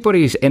if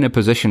anybody's in a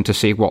position to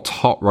see what's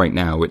hot right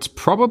now, it's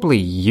probably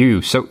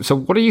you. So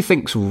what do you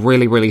think's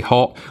really, really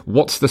hot?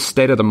 What's the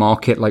state of the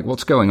market? Like,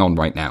 what's going on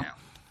right now?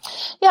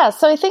 Yeah,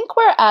 so I think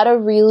we're at a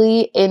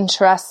really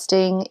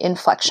interesting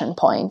inflection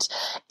point.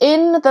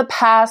 In the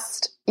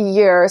past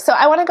year, so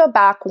I want to go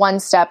back one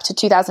step to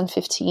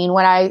 2015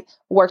 when I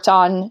worked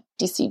on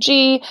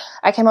DCG.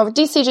 I came over.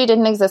 DCG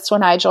didn't exist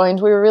when I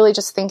joined. We were really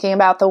just thinking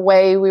about the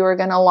way we were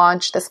going to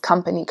launch this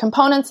company.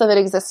 Components of it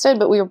existed,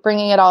 but we were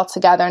bringing it all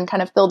together and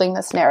kind of building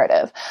this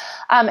narrative.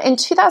 In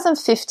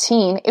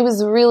 2015, it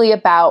was really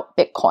about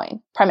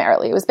Bitcoin,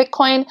 primarily. It was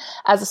Bitcoin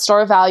as a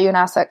store of value and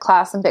asset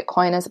class and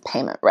Bitcoin as a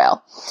payment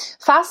rail.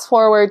 Fast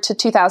forward to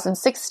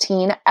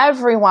 2016,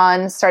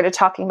 everyone started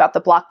talking about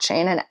the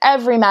blockchain, and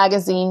every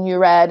magazine you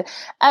read,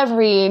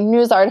 every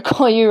news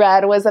article you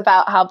read was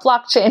about how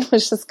blockchain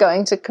was just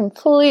going to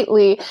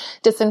completely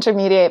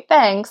disintermediate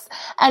banks.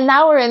 And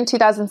now we're in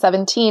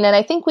 2017, and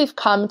I think we've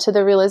come to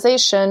the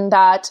realization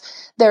that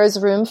there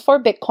is room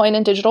for Bitcoin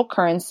and digital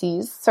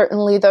currencies.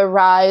 Certainly the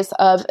rise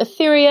of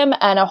Ethereum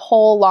and a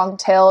whole long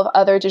tail of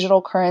other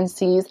digital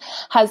currencies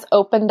has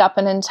opened up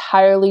an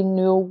entirely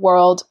new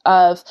world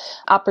of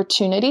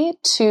opportunity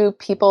to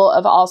people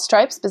of all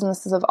stripes,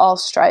 businesses of all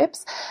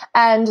stripes.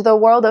 And the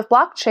world of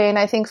blockchain,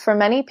 I think for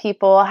many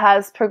people,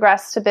 has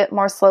progressed a bit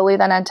more slowly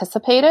than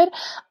anticipated.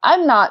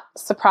 I'm not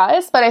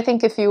surprised, but I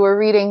think if you were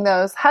reading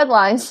those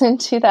headlines in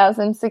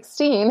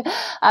 2016,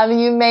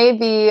 you may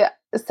be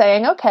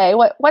saying, okay,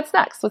 what's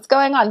next? What's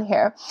going on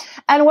here?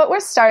 And what we're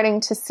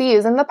starting to see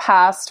is in the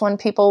past, when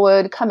people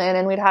would come in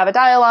and we'd have a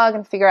dialogue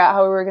and figure out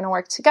how we were going to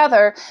work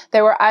together,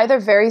 they were either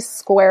very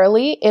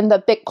squarely in the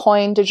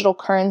Bitcoin digital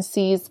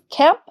currencies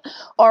camp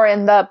or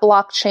in the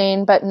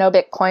blockchain, but no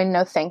Bitcoin,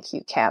 no thank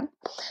you camp.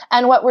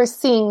 And what we're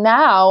seeing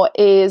now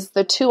is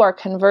the two are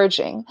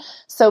converging.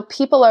 So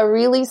people are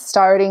really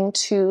starting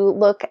to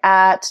look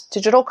at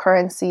digital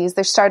currencies.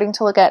 They're starting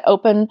to look at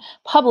open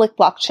public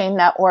blockchain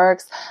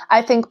networks.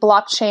 I think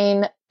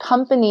blockchain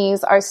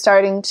companies are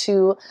starting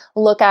to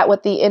look at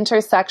what the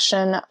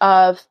intersection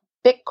of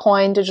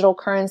Bitcoin, digital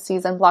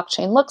currencies, and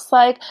blockchain looks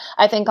like.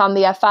 I think on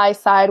the FI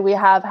side, we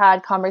have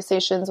had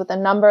conversations with a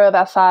number of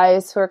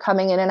FIs who are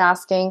coming in and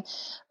asking,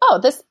 oh,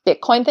 this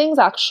Bitcoin thing's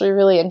actually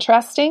really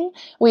interesting.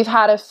 We've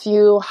had a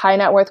few high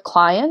net worth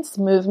clients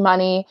move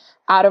money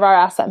out of our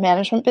asset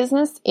management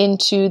business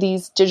into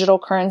these digital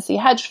currency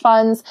hedge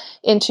funds,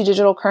 into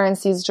digital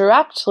currencies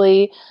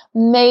directly.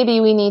 Maybe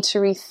we need to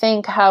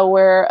rethink how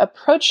we're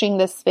approaching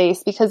this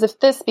space, because if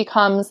this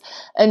becomes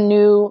a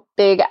new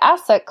big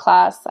asset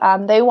class,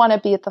 they want to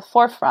be at the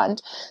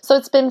forefront. So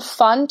it's been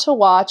fun to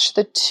watch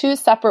the two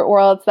separate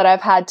worlds that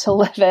I've had to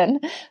live in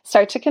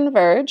start to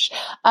converge.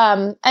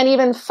 And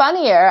even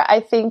funnier,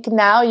 I think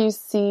now you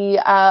see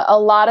a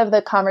lot of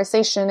the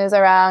conversation is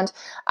around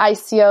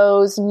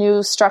ICOs,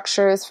 new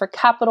structures for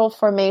capital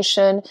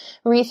formation,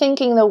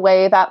 rethinking the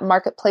way that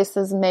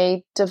marketplaces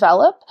may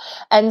develop.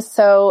 And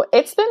so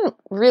it's been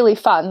really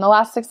fun. The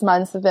last 6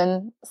 months have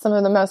been some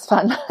of the most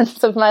fun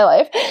months of my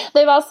life.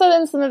 They've also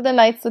been some of the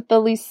nights with the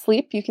least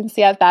sleep. You can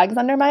see I have bags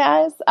under my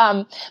eyes.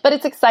 But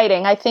it's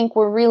exciting. I think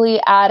we're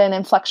really at an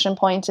inflection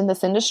point in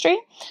this industry.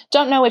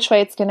 Don't know which way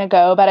it's going to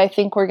go, but I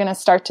think we're going to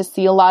start to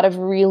see a lot of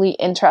really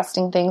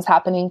interesting things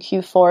happening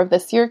Q4 of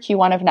this year,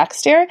 Q1 of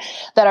next year,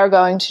 that are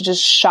going to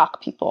just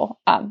shock people.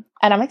 And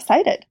I'm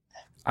excited.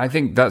 I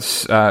think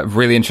that's a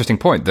really interesting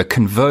point. The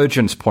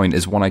convergence point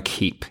is one I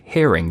keep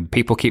hearing.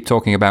 People keep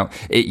talking about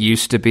it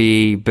used to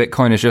be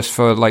Bitcoin is just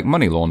for like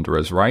money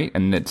launderers, right?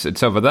 And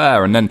it's over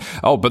there. And then,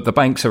 oh, but the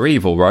banks are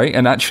evil, right?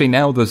 And actually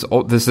now there's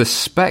this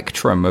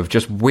spectrum of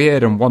just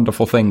weird and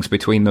wonderful things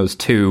between those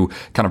two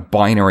kind of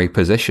binary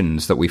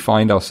positions that we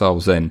find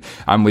ourselves in.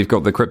 And we've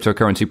got the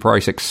cryptocurrency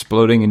price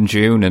exploding in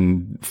June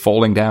and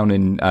falling down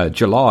in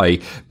July.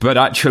 But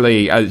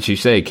actually, as you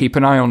say, keep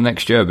an eye on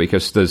next year,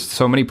 because there's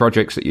so many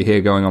projects that you hear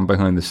going on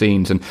behind the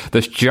scenes, and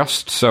there's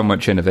just so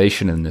much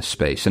innovation in this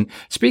space. And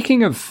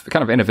speaking of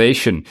kind of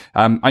innovation,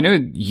 I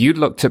know you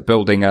looked at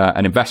building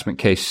an investment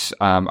case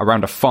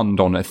around a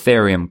fund on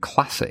Ethereum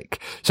Classic.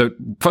 So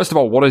first of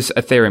all, what is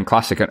Ethereum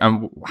Classic,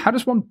 and how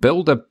does one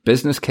build a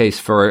business case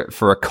for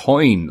a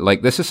coin?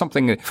 Like, this is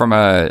something from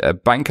a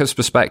banker's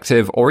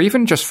perspective, or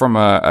even just from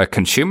a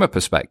consumer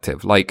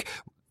perspective. Like,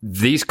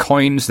 these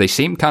coins, they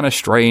seem kind of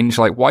strange.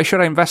 Like, why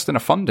should I invest in a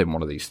fund in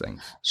one of these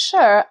things?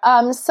 Sure.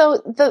 So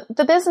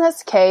the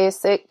business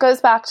case, it goes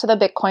back to the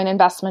Bitcoin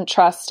Investment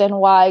Trust and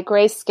why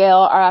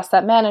Grayscale, our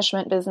asset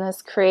management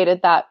business,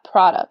 created that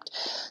product.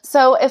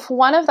 So if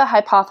one of the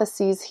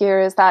hypotheses here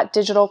is that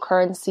digital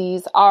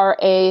currencies are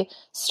a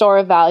store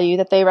of value,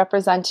 that they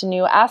represent a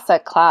new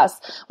asset class,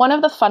 one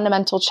of the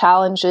fundamental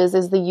challenges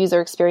is the user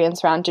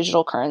experience around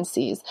digital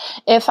currencies.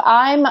 If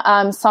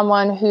I'm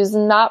someone who's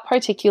not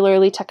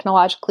particularly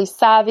technologically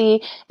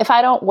savvy, if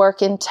I don't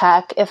work in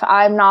tech, if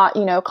I'm not,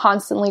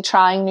 constantly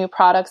trying new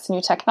products,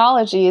 new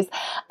technologies,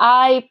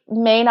 I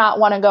may not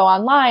want to go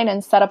online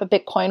and set up a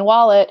Bitcoin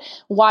wallet,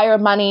 wire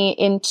money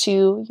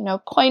into,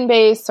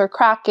 Coinbase or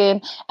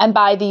Kraken, and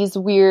buy these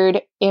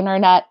weird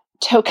internet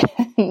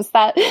tokens.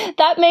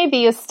 That may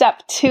be a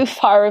step too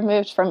far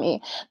removed from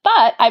me,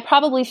 but I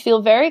probably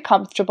feel very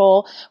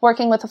comfortable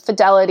working with a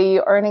Fidelity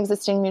or an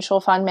existing mutual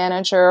fund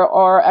manager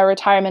or a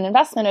retirement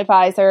investment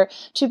advisor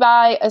to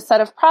buy a set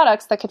of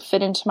products that could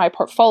fit into my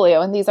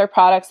portfolio. And these are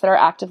products that are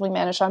actively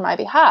managed on my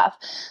behalf.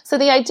 So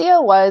the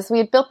idea was we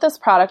had built this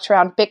product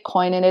around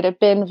Bitcoin and it had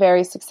been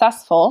very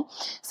successful.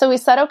 So we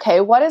said,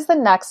 okay, what is the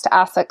next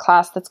asset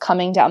class that's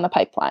coming down the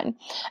pipeline?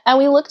 And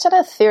we looked at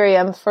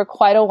Ethereum for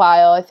quite a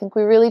while. I think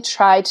we really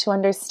tried to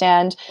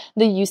understand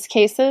the use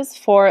cases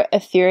for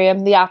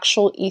Ethereum, the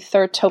actual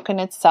Ether token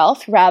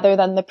itself, rather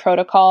than the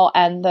protocol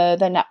and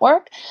the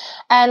network.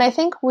 And I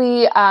think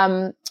we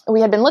had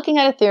been looking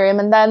at Ethereum,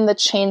 and then the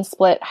chain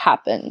split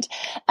happened.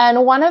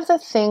 And one of the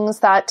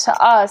things that to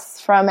us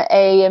from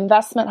a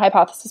investment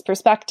hypothesis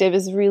perspective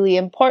is really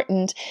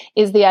important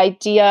is the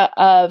idea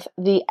of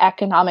the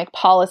economic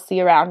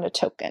policy around a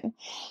token.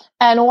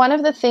 And one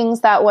of the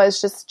things that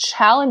was just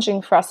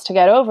challenging for us to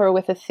get over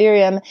with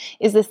Ethereum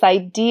is this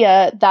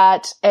idea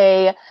that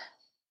a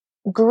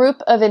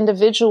group of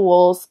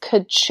individuals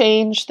could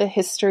change the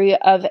history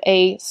of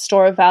a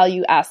store of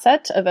value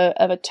asset, of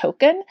a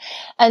token.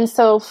 And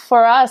so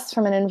for us,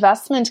 from an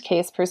investment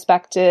case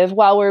perspective,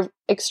 while we're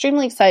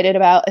extremely excited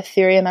about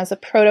Ethereum as a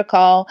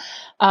protocol.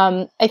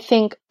 I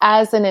think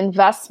as an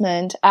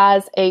investment,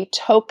 as a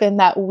token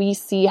that we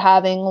see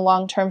having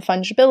long-term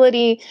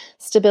fungibility,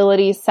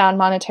 stability, sound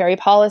monetary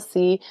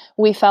policy,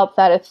 we felt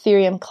that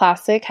Ethereum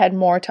Classic had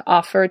more to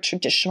offer a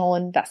traditional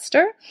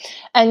investor.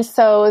 And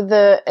so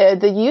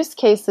the use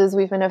cases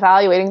we've been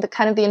evaluating,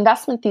 the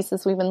investment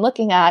thesis we've been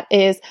looking at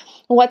is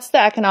what's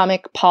the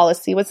economic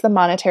policy, what's the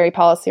monetary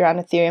policy around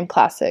Ethereum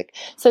Classic?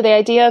 So the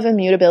idea of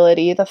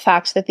immutability, the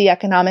fact that the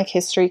economic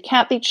history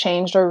can't be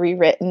changed or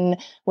rewritten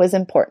was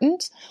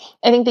important.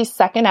 I think the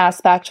second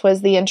aspect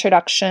was the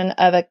introduction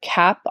of a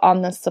cap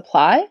on the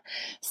supply.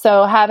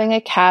 So having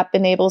a cap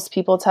enables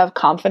people to have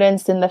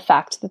confidence in the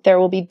fact that there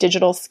will be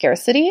digital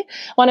scarcity.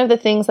 One of the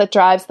things that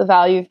drives the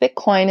value of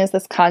Bitcoin is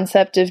this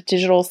concept of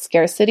digital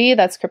scarcity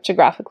that's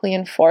cryptographically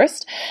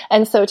enforced.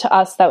 And so to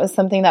us, that was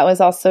something that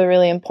was also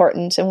really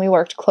important. And we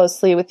worked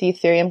closely with the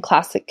Ethereum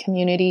Classic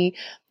community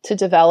to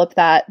develop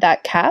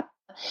that cap.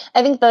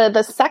 I think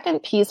the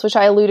second piece, which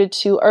I alluded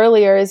to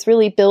earlier, is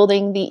really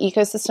building the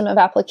ecosystem of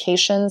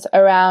applications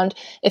around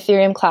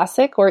Ethereum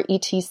Classic, or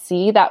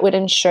ETC, that would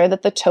ensure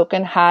that the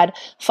token had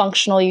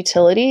functional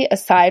utility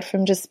aside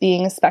from just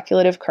being a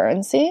speculative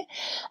currency.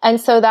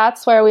 And so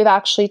that's where we've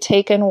actually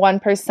taken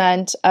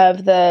 1%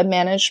 of the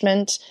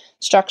management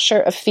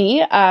structure a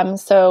fee.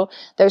 So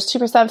there's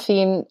 2%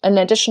 fee and an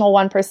additional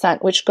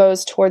 1%, which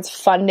goes towards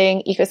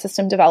funding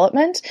ecosystem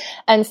development.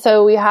 And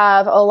so we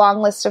have a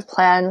long list of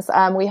plans.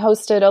 We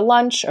hosted a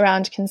lunch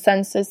around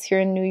Consensus here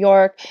in New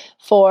York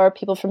for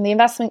people from the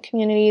investment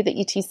community, the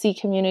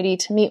ETC community,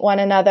 to meet one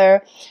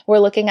another. We're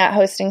looking at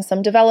hosting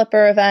some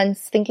developer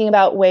events, thinking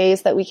about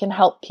ways that we can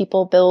help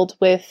people build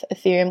with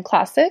Ethereum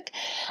Classic.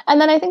 And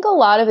then I think a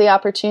lot of the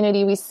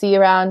opportunity we see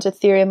around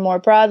Ethereum more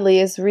broadly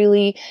is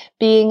really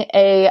being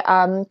a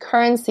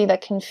currency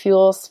that can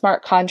fuel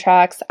smart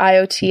contracts,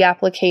 IoT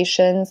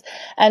applications.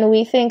 And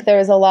we think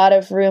there's a lot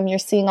of room. You're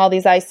seeing all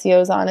these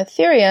ICOs on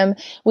Ethereum.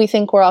 We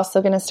think we're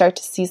also going to start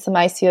to see some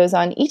ICOs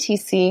on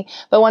ETC.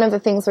 But one of the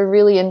things we're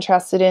really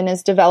interested in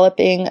is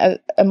developing a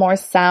more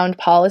sound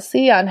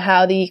policy on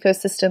how the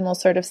ecosystem will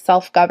sort of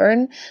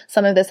self-govern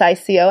some of this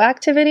ICO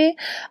activity.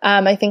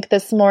 I think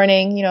this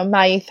morning,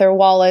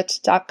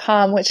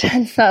 myetherwallet.com, which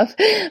ends up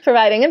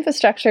providing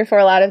infrastructure for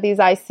a lot of these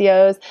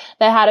ICOs,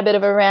 they had a bit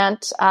of a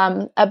rant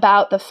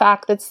about the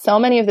fact that so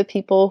many of the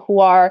people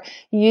who are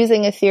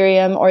using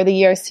Ethereum or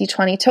the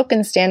ERC20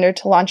 token standard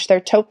to launch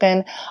their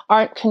token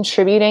aren't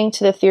contributing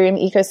to the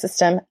Ethereum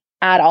ecosystem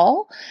at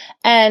all.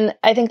 And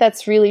I think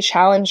that's really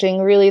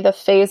challenging. Really, the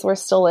phase we're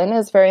still in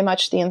is very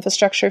much the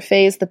infrastructure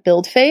phase, the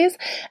build phase.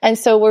 And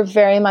so we're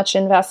very much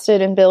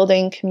invested in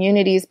building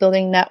communities,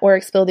 building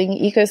networks, building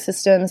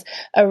ecosystems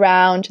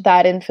around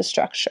that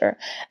infrastructure.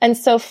 And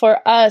so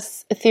for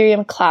us,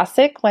 Ethereum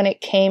Classic, when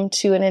it came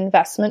to an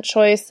investment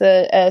choice,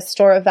 a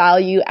store of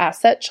value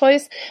asset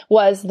choice,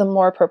 was the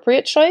more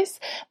appropriate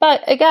choice.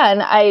 But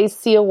again, I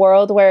see a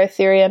world where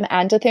Ethereum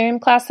and Ethereum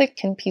Classic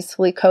can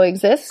peacefully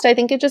coexist. I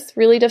think it just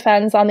really depends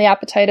on the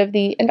appetite of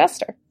the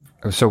investor.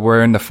 So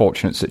we're in the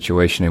fortunate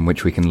situation in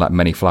which we can let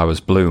many flowers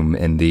bloom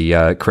in the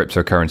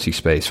cryptocurrency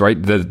space, right?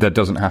 There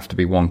doesn't have to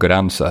be one good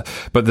answer.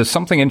 But there's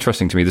something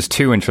interesting to me. There's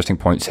two interesting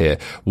points here.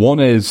 One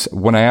is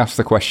when I asked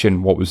the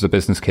question, what was the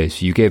business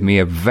case? You gave me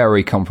a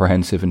very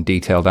comprehensive and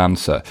detailed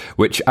answer,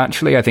 which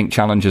actually I think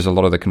challenges a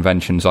lot of the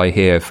conventions I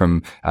hear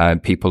from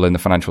people in the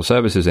financial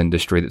services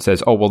industry that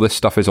says, oh, well, this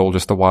stuff is all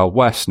just the Wild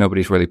West.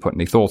 Nobody's really put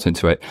any thought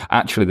into it.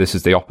 Actually, this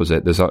is the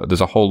opposite. There's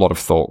a whole lot of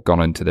thought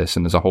gone into this,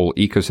 and there's a whole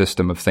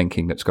ecosystem of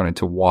thinking that's gone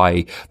into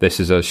why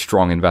this is a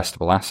strong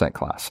investable asset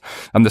class.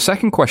 And the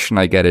second question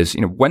I get is,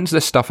 when's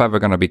this stuff ever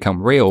going to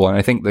become real? And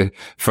I think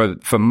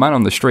for man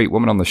on the street,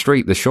 woman on the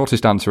street, the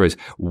shortest answer is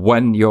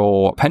when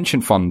your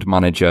pension fund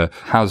manager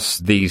has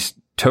these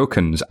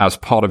tokens as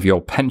part of your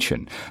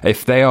pension.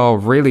 If they are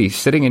really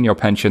sitting in your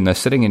pension, they're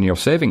sitting in your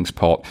savings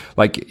pot,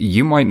 like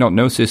you might not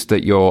notice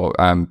that your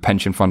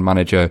pension fund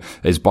manager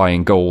is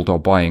buying gold or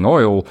buying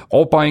oil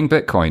or buying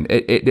Bitcoin.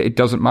 It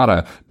doesn't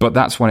matter. But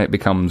that's when it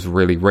becomes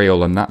really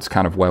real. And that's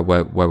kind of where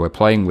we're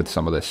playing with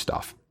some of this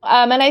stuff.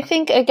 And I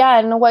think,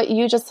 again, what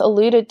you just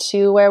alluded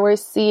to, where we're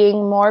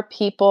seeing more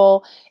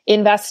people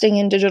investing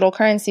in digital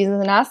currencies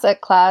as an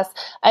asset class,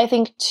 I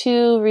think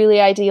two really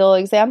ideal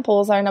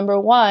examples are, number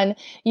one,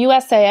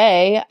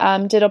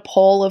 USAA did a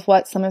poll of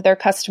what some of their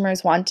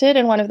customers wanted.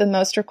 And one of the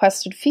most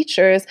requested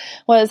features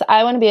was,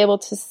 I want to be able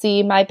to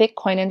see my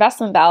Bitcoin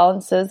investment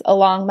balances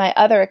along my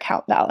other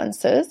account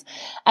balances.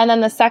 And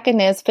then the second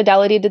is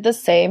Fidelity did the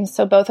same.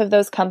 So both of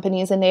those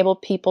companies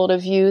enabled people to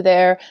view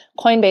their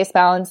Coinbase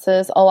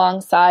balances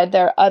alongside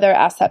their other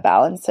asset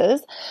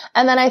balances.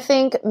 And then I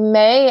think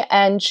May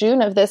and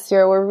June of this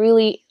year were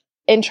really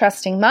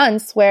interesting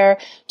months where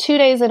 2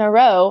 days in a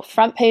row,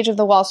 front page of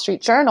the Wall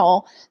Street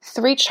Journal,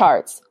 3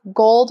 charts: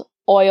 gold,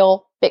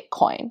 oil,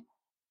 Bitcoin.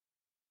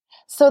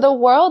 So the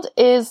world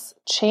is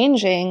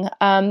changing.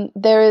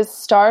 There is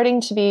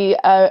starting to be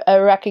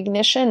a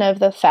recognition of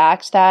the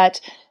fact that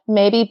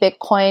maybe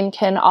Bitcoin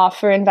can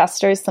offer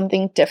investors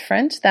something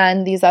different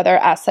than these other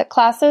asset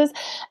classes.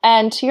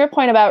 And to your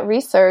point about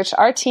research,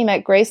 our team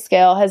at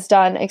Grayscale has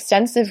done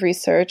extensive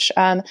research.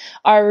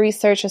 Our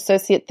research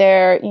associate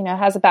there,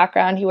 has a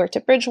background. He worked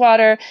at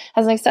Bridgewater,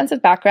 has an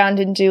extensive background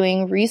in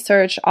doing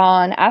research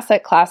on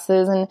asset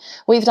classes. And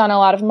we've done a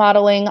lot of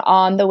modeling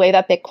on the way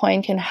that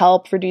Bitcoin can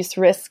help reduce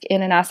risk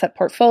in an asset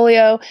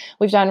portfolio.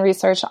 We've done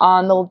research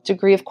on the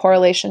degree of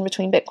correlation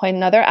between Bitcoin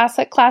and other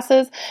asset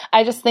classes.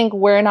 I just think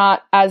we're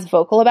not as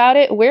vocal about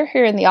it. We're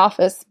here in the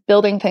office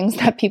building things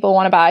that people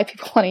want to buy,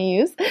 people want to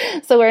use.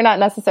 So we're not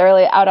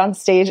necessarily out on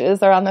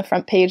stages or on the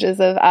front pages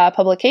of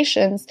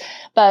publications,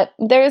 but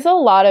there's a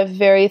lot of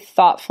very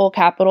thoughtful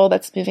capital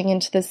that's moving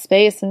into this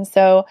space. And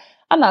so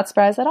I'm not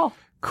surprised at all.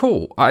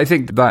 Cool. I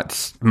think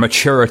that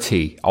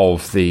maturity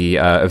of the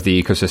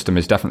ecosystem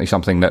is definitely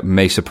something that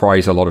may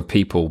surprise a lot of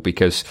people,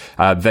 because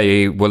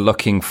they were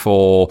looking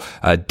for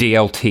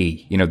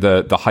DLT,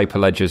 the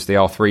hyperledgers, the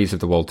R3s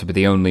of the world, to be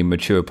the only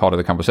mature part of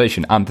the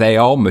conversation, and they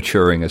are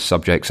maturing as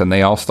subjects, and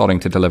they are starting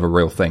to deliver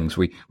real things.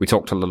 We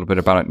talked a little bit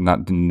about it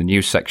in the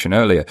news section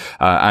earlier,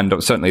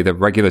 and certainly the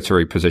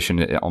regulatory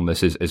position on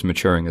this is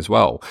maturing as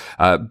well.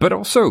 But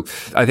also,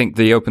 I think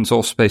the open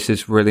source space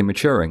is really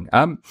maturing.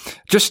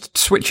 Just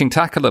switching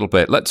tack a little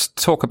bit, let's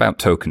talk about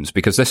tokens,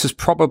 because this has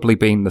probably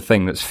been the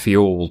thing that's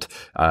fueled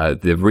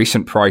the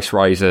recent price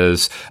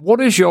rises. What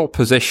is your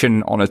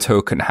position on a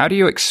token? How do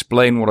you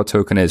explain what a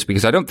token is?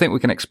 Because I don't think we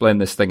can explain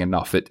this thing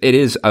enough. It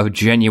is a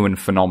genuine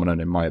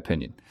phenomenon, in my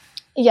opinion.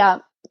 Yeah,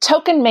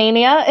 token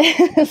mania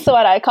is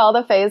what I call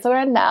the phase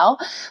we're in now.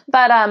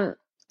 But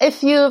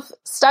if you've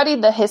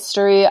studied the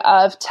history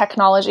of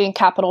technology and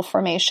capital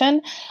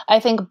formation, I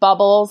think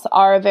bubbles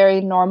are a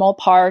very normal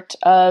part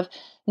of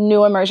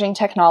new emerging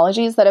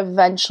technologies that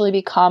eventually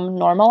become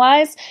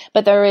normalized,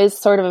 but there is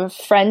sort of a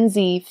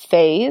frenzy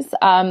phase.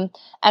 And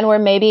we're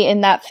maybe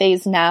in that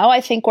phase now.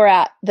 I think we're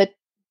at the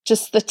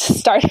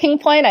starting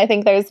point. I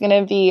think there's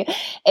going to be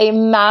a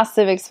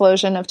massive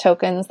explosion of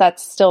tokens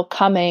that's still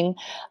coming.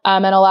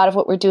 And a lot of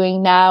what we're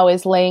doing now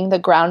is laying the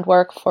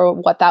groundwork for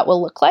what that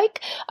will look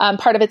like.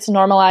 Part of it's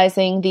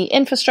normalizing the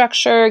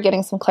infrastructure,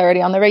 getting some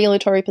clarity on the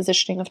regulatory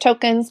positioning of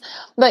tokens.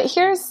 But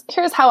here's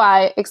how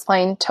I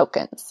explain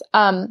tokens.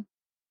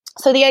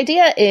 So the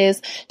idea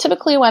is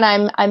typically when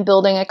I'm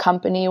building a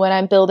company, when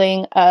I'm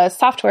building a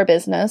software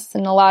business,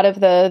 and a lot of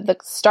the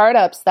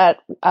startups that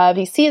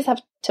VCs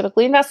have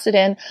typically invested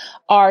in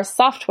are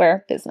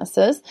software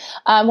businesses.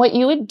 What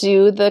you would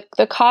do,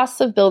 the costs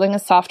of building a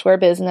software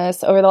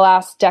business over the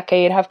last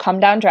decade have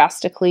come down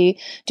drastically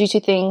due to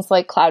things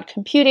like cloud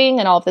computing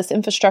and all of this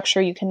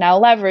infrastructure you can now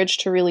leverage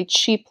to really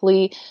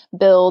cheaply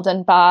build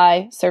and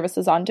buy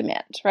services on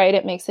demand, right?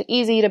 It makes it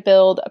easy to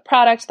build a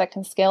product that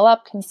can scale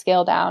up, can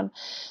scale down.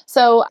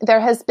 So there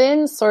has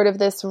been sort of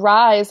this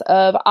rise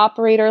of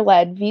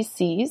operator-led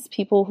VCs,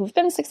 people who've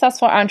been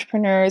successful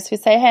entrepreneurs who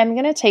say, hey, I'm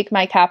going to take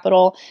my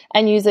capital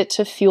and use it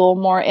to fuel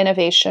more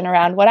innovation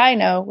around what I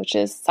know, which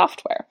is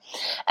software.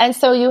 And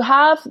so you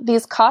have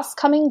these costs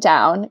coming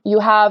down. You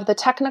have the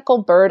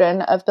technical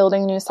burden of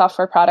building a new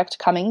software product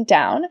coming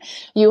down.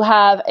 You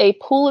have a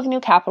pool of new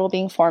capital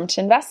being formed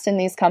to invest in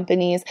these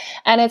companies.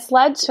 And it's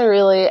led to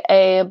really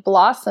a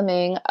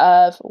blossoming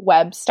of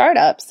web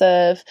startups,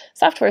 of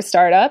software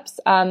startups.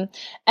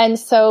 And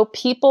so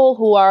people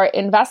who are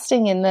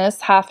investing in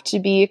this have to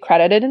be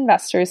accredited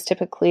investors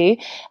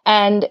typically.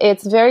 And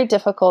it's very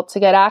difficult to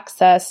get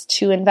access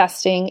to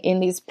investing in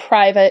these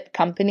private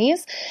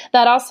companies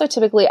that also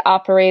typically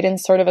operate in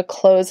sort of a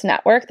closed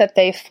network that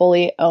they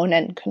fully own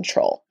and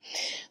control.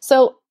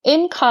 So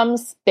in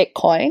comes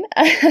Bitcoin,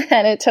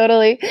 and it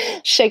totally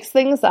shakes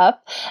things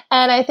up.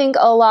 And I think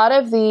a lot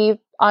of the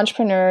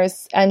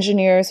entrepreneurs,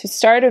 engineers who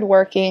started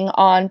working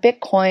on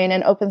Bitcoin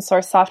and open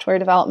source software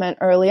development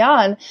early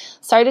on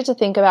started to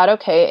think about,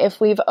 okay, if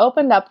we've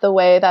opened up the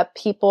way that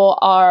people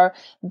are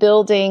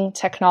building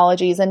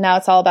technologies and now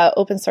it's all about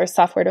open source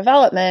software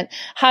development,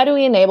 how do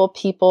we enable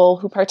people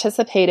who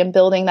participate in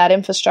building that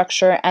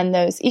infrastructure and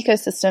those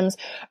ecosystems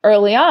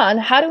early on?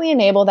 How do we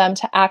enable them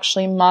to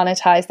actually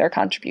monetize their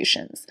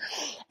contributions?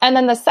 And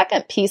then the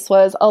second piece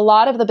was a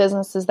lot of the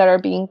businesses that are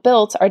being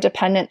built are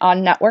dependent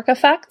on network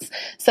effects.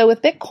 So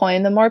with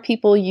Bitcoin, the more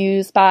people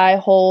use, buy,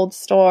 hold,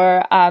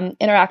 store,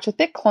 interact with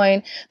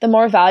Bitcoin, the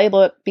more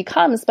valuable it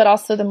becomes, but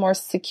also the more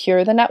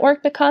secure the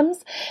network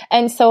becomes.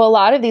 And so a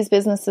lot of these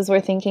businesses were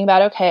thinking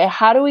about, okay,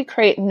 how do we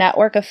create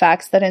network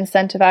effects that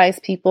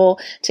incentivize people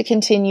to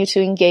continue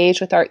to engage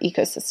with our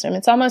ecosystem?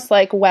 It's almost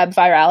like web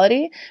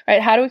virality,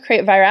 right? How do we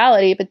create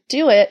virality, but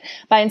do it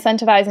by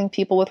incentivizing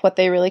people with what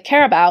they really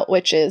care about,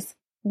 which is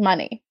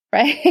money,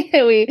 right?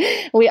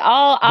 we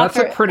all offer.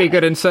 That's a pretty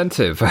good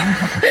incentive.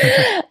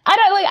 Why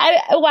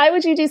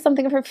would you do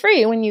something for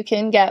free when you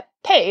can get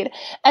paid?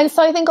 And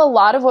so I think a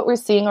lot of what we're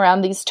seeing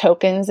around these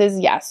tokens is,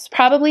 yes,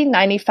 probably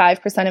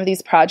 95% of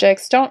these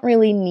projects don't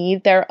really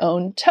need their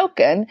own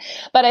token.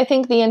 But I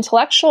think the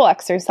intellectual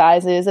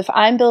exercise is, if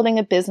I'm building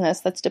a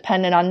business that's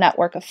dependent on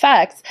network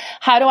effects,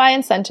 how do I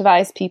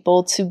incentivize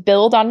people to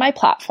build on my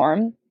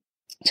platform,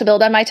 to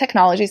build on my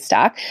technology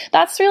stack.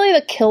 That's really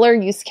the killer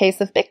use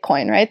case of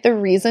Bitcoin, right? The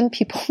reason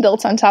people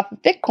built on top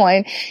of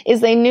Bitcoin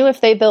is they knew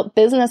if they built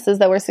businesses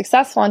that were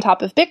successful on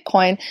top of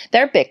Bitcoin,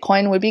 their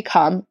Bitcoin would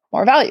become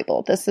more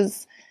valuable. This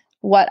is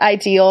what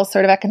ideal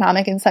sort of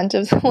economic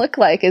incentives look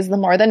like, is the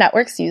more the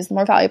network's used, the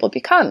more valuable it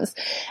becomes.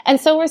 And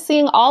so we're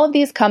seeing all of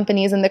these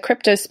companies in the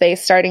crypto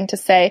space starting to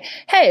say,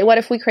 hey, what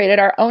if we created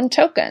our own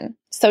token?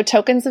 So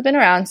tokens have been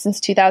around since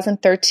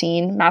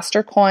 2013.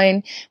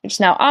 Mastercoin, which is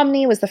now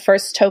Omni, was the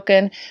first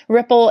token.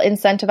 Ripple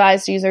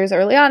incentivized users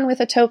early on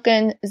with a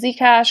token.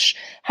 Zcash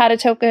had a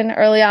token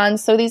early on.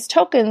 So these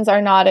tokens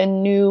are not a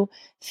new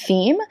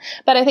theme,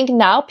 but I think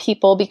now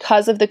people,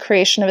 because of the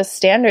creation of a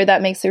standard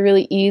that makes it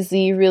really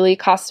easy, really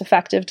cost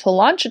effective to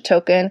launch a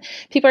token,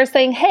 people are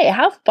saying, hey,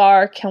 how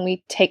far can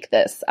we take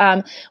this?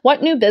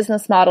 What new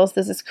business models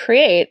does this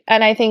create?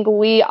 And I think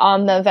we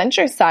on the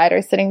venture side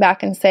are sitting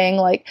back and saying,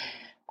 like,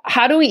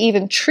 how do we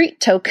even treat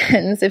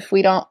tokens if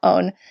we don't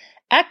own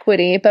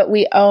equity, but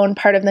we own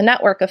part of the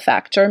network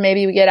effect, or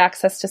maybe we get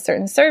access to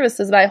certain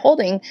services by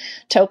holding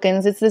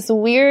tokens? It's this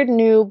weird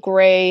new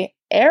gray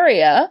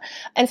area.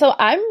 And so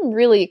I'm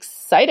really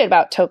excited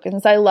about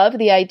tokens. I love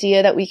the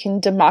idea that we can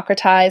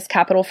democratize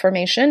capital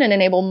formation and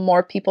enable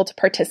more people to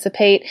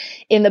participate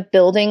in the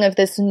building of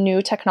this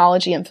new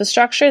technology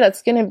infrastructure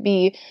that's going to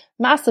be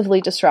massively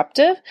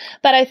disruptive.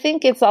 But I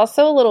think it's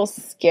also a little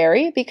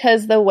scary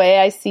because the way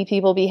I see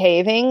people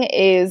behaving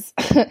is,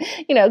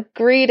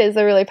 greed is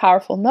a really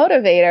powerful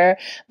motivator,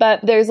 but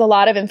there's a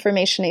lot of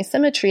information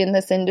asymmetry in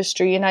this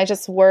industry. And I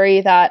just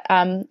worry that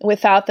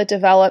without the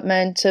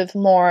development of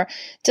more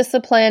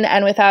discipline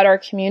and without our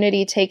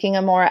community taking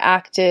a more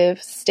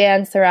active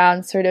stance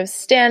around sort of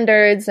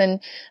standards and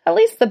at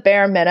least the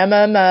bare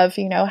minimum of,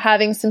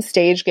 having some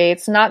stage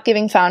gates, not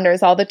giving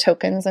founders all the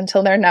tokens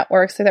until their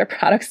networks or their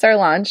products are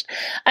launched,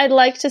 I'd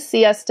like to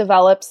see us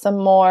develop some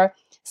more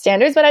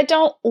standards, but I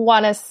don't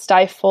want to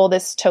stifle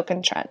this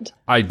token trend.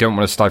 I don't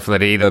want to stifle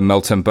it either,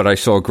 Milton, but I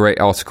saw a great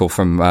article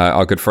from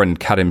our good friend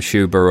Kadim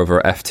Shuber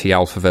over at FT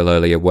Alphaville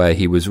earlier, where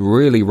he was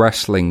really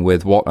wrestling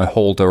with what a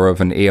holder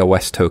of an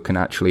EOS token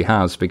actually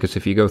has, because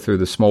if you go through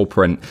the small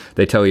print,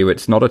 they tell you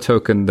it's not a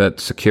token that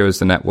secures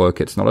the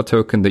network, it's not a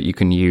token that you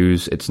can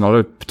use, it's not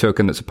a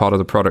token that's a part of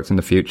the product in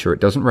the future,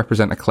 it doesn't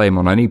represent a claim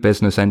on any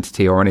business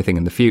entity or anything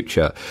in the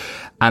future.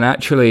 And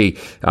actually,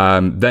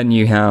 then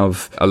you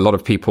have a lot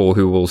of people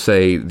who will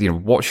say,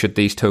 what should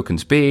these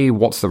tokens be?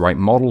 What's the right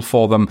model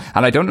for them?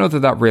 And I don't know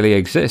that really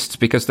exists,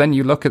 because then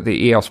you look at the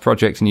EOS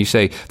project and you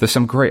say, there's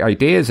some great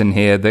ideas in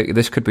here that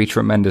this could be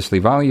tremendously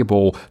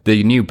valuable.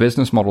 The new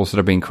business models that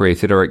are being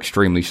created are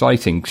extremely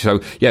exciting. So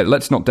yeah,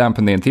 let's not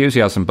dampen the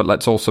enthusiasm, but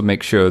let's also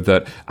make sure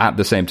that at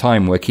the same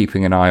time, we're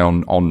keeping an eye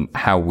on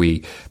how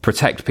we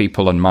protect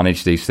people and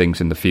manage these things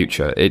in the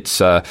future.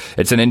 It's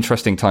an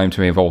interesting time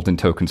to be involved in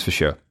tokens for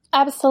sure.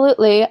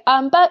 Absolutely.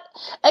 But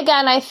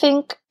again, I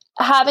think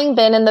having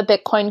been in the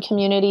Bitcoin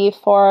community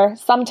for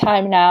some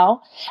time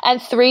now,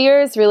 and 3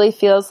 years really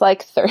feels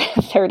like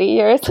 30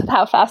 years with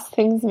how fast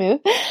things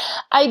move,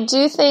 I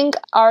do think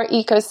our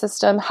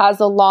ecosystem has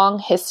a long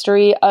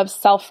history of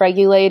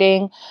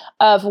self-regulating,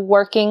 of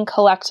working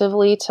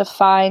collectively to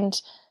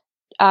find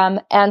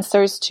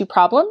answers to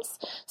problems.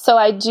 So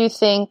I do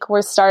think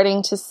we're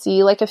starting to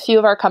see, like, a few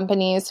of our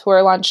companies who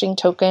are launching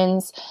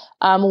tokens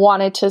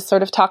wanted to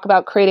sort of talk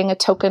about creating a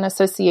token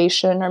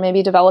association or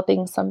maybe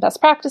developing some best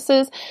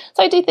practices.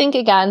 So I do think,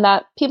 again,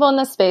 that people in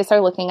this space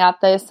are looking at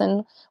this,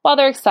 and while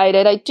they're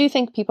excited, I do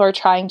think people are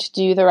trying to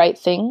do the right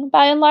thing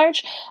by and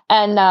large.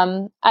 And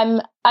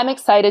I'm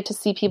excited to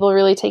see people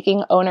really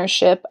taking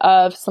ownership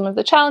of some of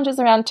the challenges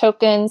around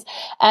tokens.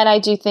 And I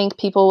do think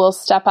people will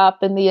step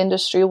up and the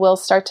industry will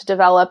start to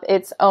develop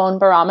its own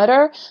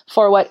barometer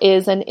for what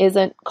is and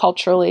isn't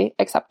culturally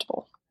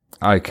acceptable.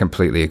 I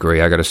completely agree.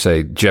 I got to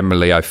say,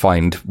 generally, I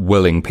find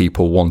willing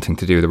people wanting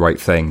to do the right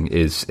thing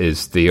is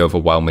the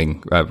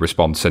overwhelming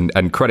response.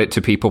 And credit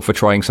to people for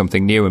trying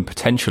something new and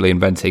potentially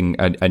inventing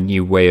a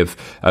new way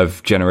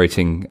of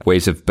generating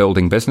ways of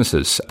building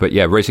businesses. But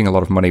yeah, raising a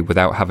lot of money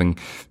without having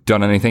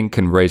done anything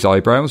can raise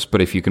eyebrows.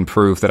 But if you can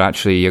prove that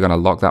actually you're going to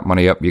lock that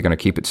money up, you're going to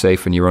keep it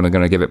safe, and you're only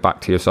going to give it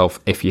back to yourself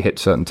if you hit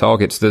certain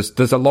targets,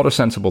 there's a lot of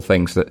sensible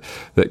things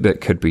that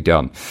could be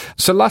done.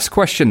 So last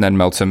question then,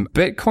 Milton.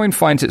 Bitcoin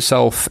finds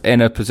itself in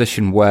a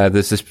position where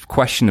there's this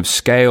question of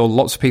scale.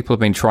 Lots of people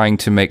have been trying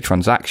to make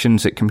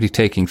transactions. It can be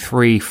taking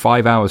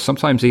 3-5 hours,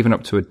 sometimes even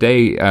up to a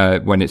day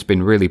when it's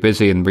been really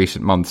busy in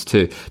recent months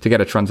to get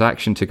a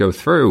transaction to go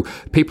through.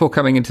 People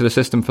coming into the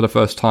system for the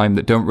first time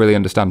that don't really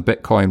understand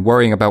Bitcoin,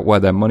 worrying about where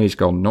their money's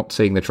gone, not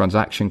seeing the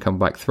transaction come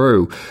back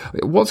through.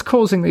 What's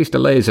causing these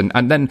delays?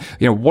 And then,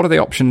 what are the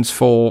options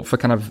for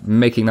kind of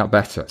making that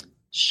better?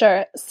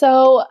 Sure.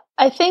 So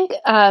I think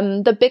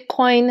the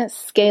Bitcoin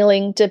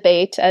scaling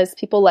debate, as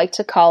people like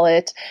to call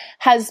it,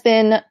 has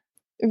been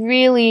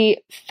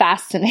really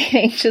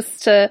fascinating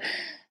just to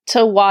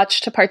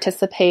watch, to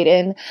participate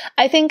in.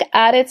 I think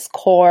at its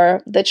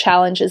core, the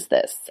challenge is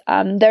this.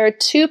 There are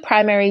two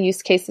primary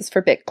use cases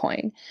for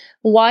Bitcoin.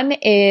 One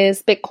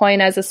is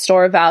Bitcoin as a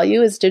store of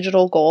value, as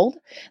digital gold.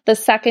 The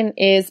second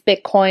is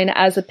Bitcoin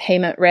as a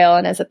payment rail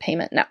and as a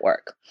payment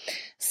network.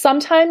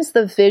 Sometimes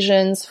the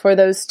visions for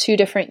those two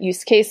different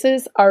use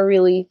cases are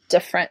really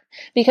different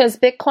because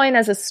Bitcoin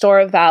as a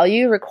store of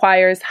value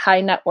requires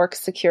high network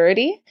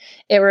security.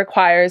 It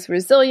requires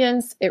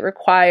resilience. It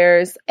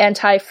requires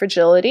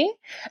anti-fragility.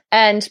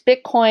 And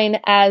Bitcoin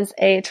as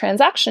a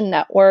transaction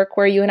network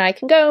where you and I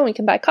can go and we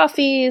can buy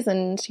coffees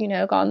and,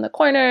 go on the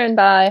corner and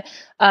buy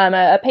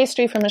a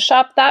pastry from a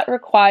shop, that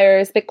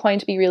requires Bitcoin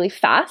to be really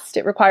fast.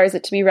 It requires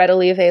it to be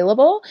readily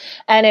available,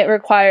 and it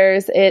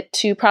requires it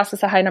to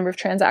process a high number of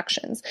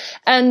transactions.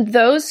 And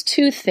those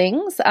two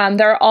things,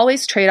 there are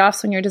always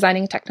trade-offs when you're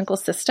designing a technical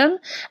system.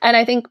 And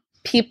I think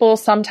people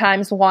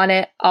sometimes want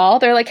it all.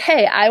 They're like,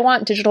 hey, I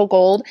want digital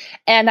gold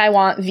and I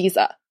want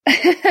Visa.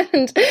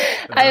 And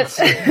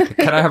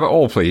can I have it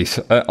all, please,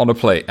 on a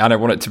plate? And I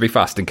want it to be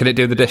fast. And can it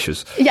do the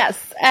dishes?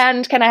 Yes.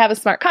 And can I have a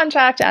smart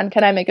contract? And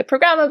can I make it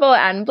programmable?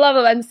 And blah,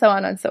 blah, blah, and so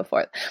on and so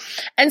forth.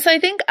 And so I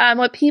think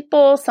what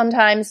people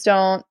sometimes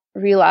don't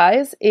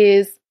realize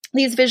is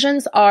these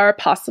visions are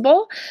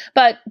possible,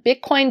 but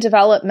Bitcoin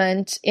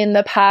development in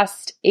the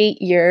past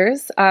 8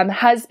 years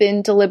has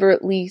been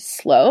deliberately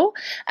slow.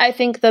 I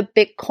think the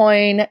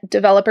Bitcoin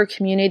developer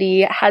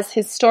community has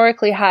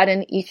historically had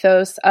an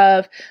ethos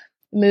of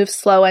move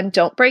slow and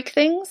don't break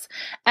things.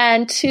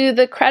 And to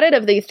the credit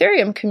of the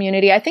Ethereum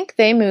community, I think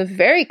they move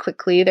very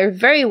quickly. They're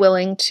very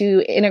willing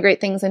to integrate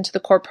things into the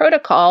core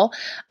protocol,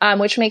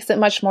 which makes it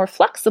much more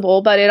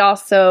flexible, but it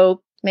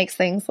also makes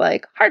things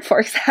like hard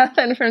forks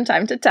happen from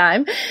time to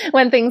time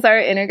when things are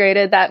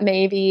integrated that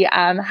maybe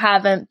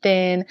haven't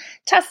been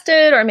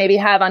tested or maybe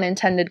have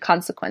unintended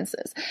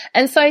consequences.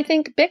 And so I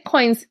think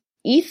Bitcoin's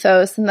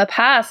ethos in the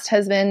past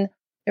has been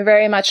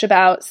very much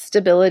about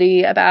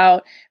stability,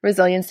 about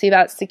resiliency,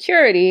 about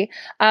security.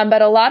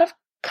 But a lot of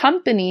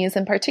companies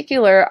in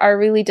particular are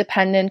really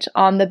dependent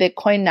on the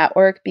Bitcoin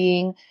network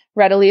being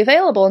readily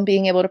available and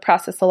being able to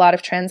process a lot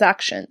of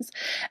transactions.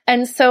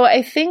 And so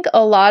I think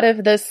a lot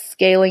of the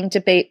scaling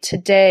debate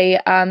today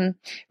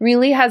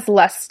really has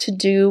less to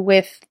do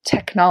with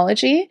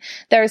technology.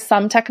 There are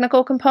some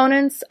technical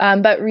components,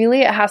 but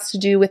really it has to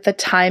do with the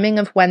timing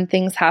of when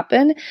things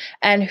happen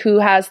and who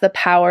has the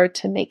power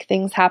to make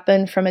things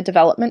happen from a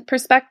development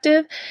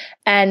perspective.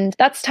 And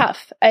that's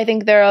tough. I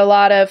think there are a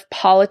lot of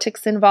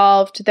politics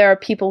involved. There are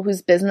people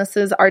whose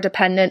businesses are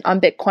dependent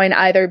on Bitcoin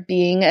either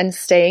being and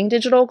staying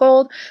digital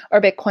gold or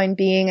Bitcoin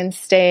being and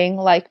staying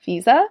like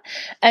Visa.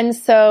 And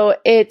so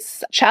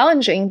it's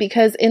challenging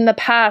because in the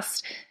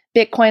past,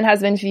 Bitcoin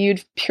has been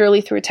viewed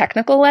purely through a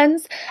technical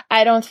lens.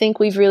 I don't think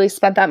we've really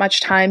spent that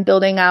much time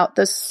building out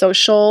the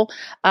social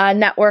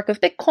network of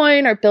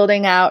Bitcoin or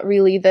building out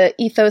really the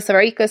ethos of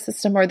our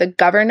ecosystem or the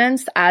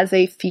governance as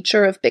a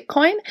feature of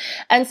Bitcoin.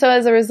 And so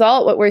as a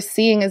result, what we're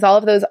seeing is all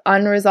of those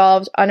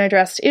unresolved,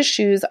 unaddressed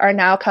issues are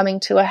now coming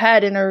to a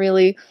head in a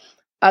really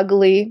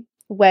ugly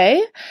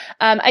way.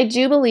 I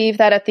do believe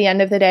that at the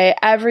end of the day,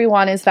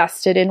 everyone is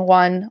vested in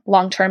one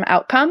long-term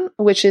outcome,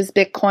 which is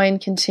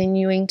Bitcoin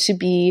continuing to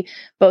be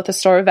both a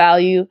store of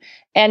value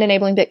and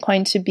enabling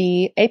Bitcoin to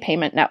be a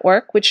payment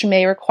network, which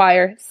may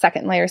require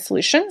second layer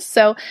solutions.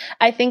 So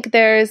I think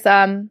there's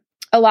a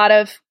lot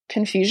of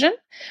confusion,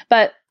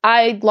 but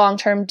I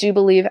long-term do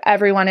believe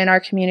everyone in our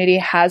community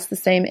has the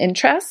same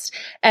interest,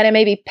 and it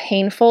may be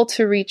painful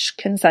to reach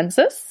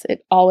consensus.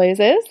 It always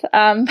is.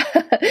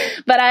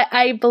 But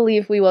I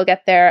believe we will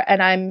get there,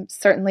 and I'm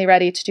certainly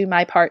ready to do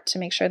my part to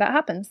make sure that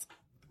happens.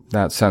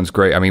 That sounds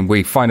great. I mean,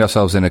 we find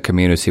ourselves in a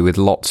community with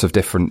lots of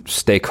different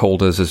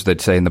stakeholders, as they'd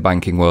say in the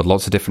banking world,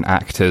 lots of different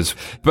actors.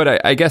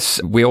 But I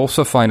guess we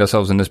also find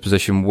ourselves in this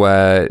position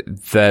where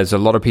there's a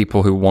lot of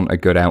people who want a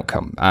good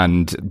outcome.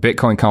 And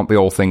Bitcoin can't be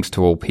all things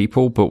to all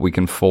people, but we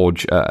can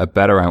forge a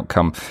better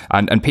outcome.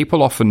 And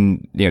people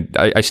often,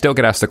 I still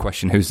get asked the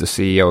question, who's the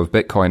CEO of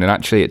Bitcoin? And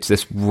actually, it's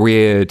this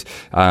weird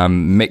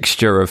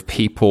mixture of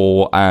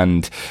people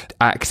and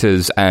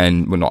actors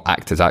and, well, not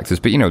actors,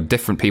 but,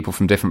 different people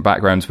from different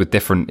backgrounds with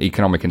different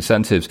economic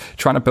incentives,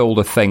 trying to build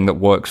a thing that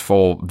works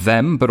for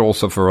them, but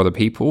also for other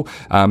people.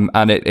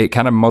 And it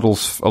kind of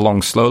muddles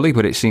along slowly,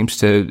 but it seems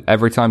to,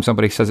 every time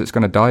somebody says it's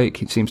going to die,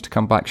 it seems to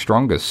come back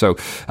stronger. So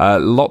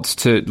lots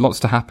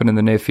to happen in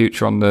the near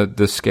future on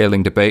the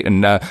scaling debate.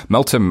 And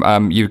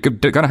Meltem, you're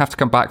going to have to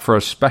come back for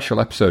a special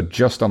episode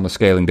just on the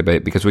scaling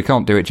debate, because we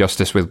can't do it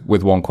justice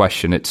with one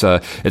question. It's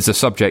a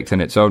subject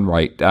in its own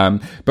right.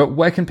 But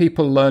where can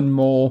people learn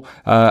more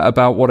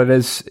about what it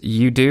is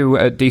you do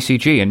at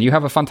DCG? And you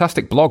have a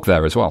fantastic blog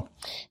there as well.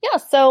 Yeah,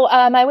 so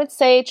I would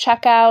say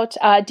check out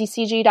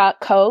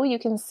dcg.co. You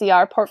can see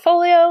our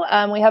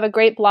portfolio. We have a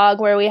great blog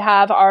where we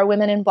have our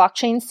Women in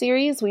Blockchain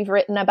series. We've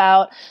written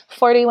about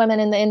 40 women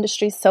in the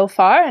industry so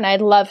far, and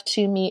I'd love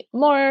to meet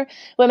more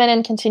women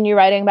and continue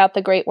writing about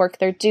the great work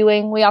they're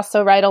doing. We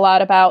also write a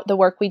lot about the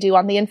work we do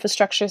on the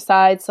infrastructure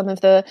side, some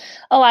of the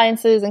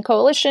alliances and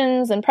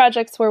coalitions and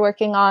projects we're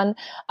working on.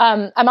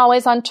 I'm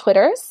always on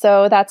Twitter,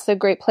 so that's a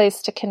great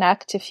place to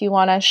connect if you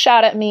want to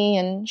shout at me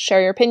and share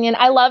your opinion.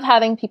 I love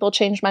having people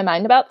will change my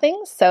mind about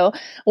things. So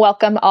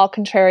welcome all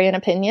contrarian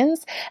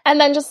opinions. And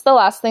then just the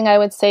last thing I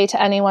would say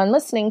to anyone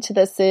listening to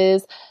this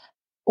is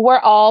we're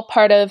all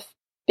part of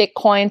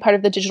Bitcoin, part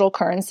of the digital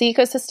currency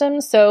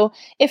ecosystem. So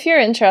if you're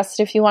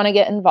interested, if you want to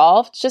get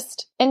involved,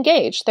 just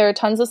engage. There are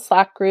tons of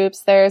Slack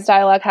groups. There's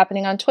dialogue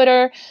happening on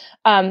Twitter.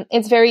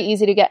 It's very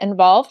easy to get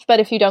involved, but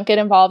if you don't get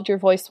involved, your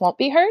voice won't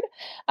be heard.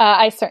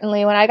 I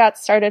certainly, when I got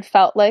started,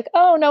 felt like,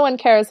 oh, no one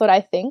cares what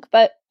I think,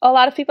 but a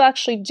lot of people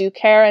actually do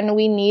care, and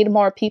we need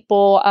more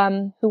people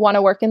who want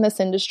to work in this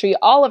industry.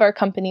 All of our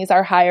companies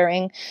are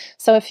hiring.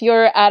 So if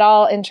you're at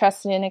all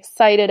interested and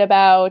excited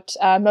about,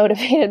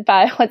 motivated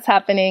by what's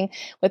happening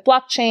with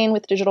blockchain,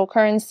 with digital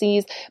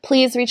currencies,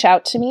 please reach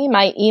out to me.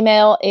 My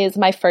email is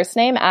my first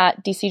name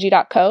at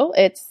dcg.co.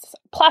 It's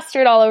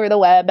plastered all over the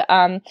web.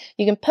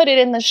 You can put it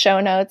in the show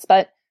notes,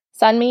 but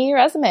send me your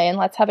resume and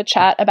let's have a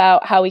chat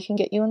about how we can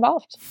get you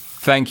involved.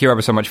 Thank you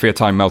ever so much for your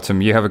time,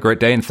 Meltem. You have a great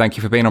day, and thank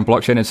you for being on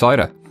Blockchain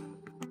Insider.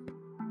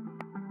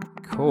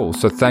 Cool.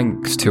 So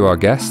thanks to our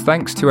guests.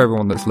 Thanks to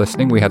everyone that's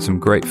listening. We had some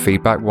great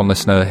feedback. One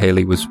listener,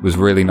 Haley, was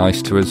really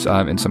nice to us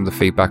in some of the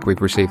feedback we've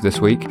received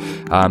this week,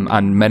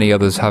 and many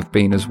others have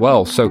been as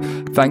well. So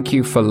thank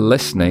you for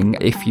listening.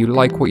 If you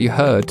like what you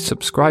heard,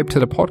 subscribe to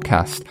the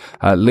podcast.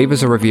 Leave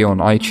us a review on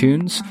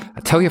iTunes.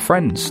 Tell your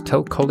friends,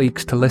 tell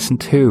colleagues to listen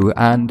too,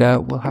 and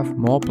we'll have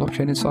more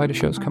Blockchain Insider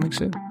shows coming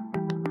soon.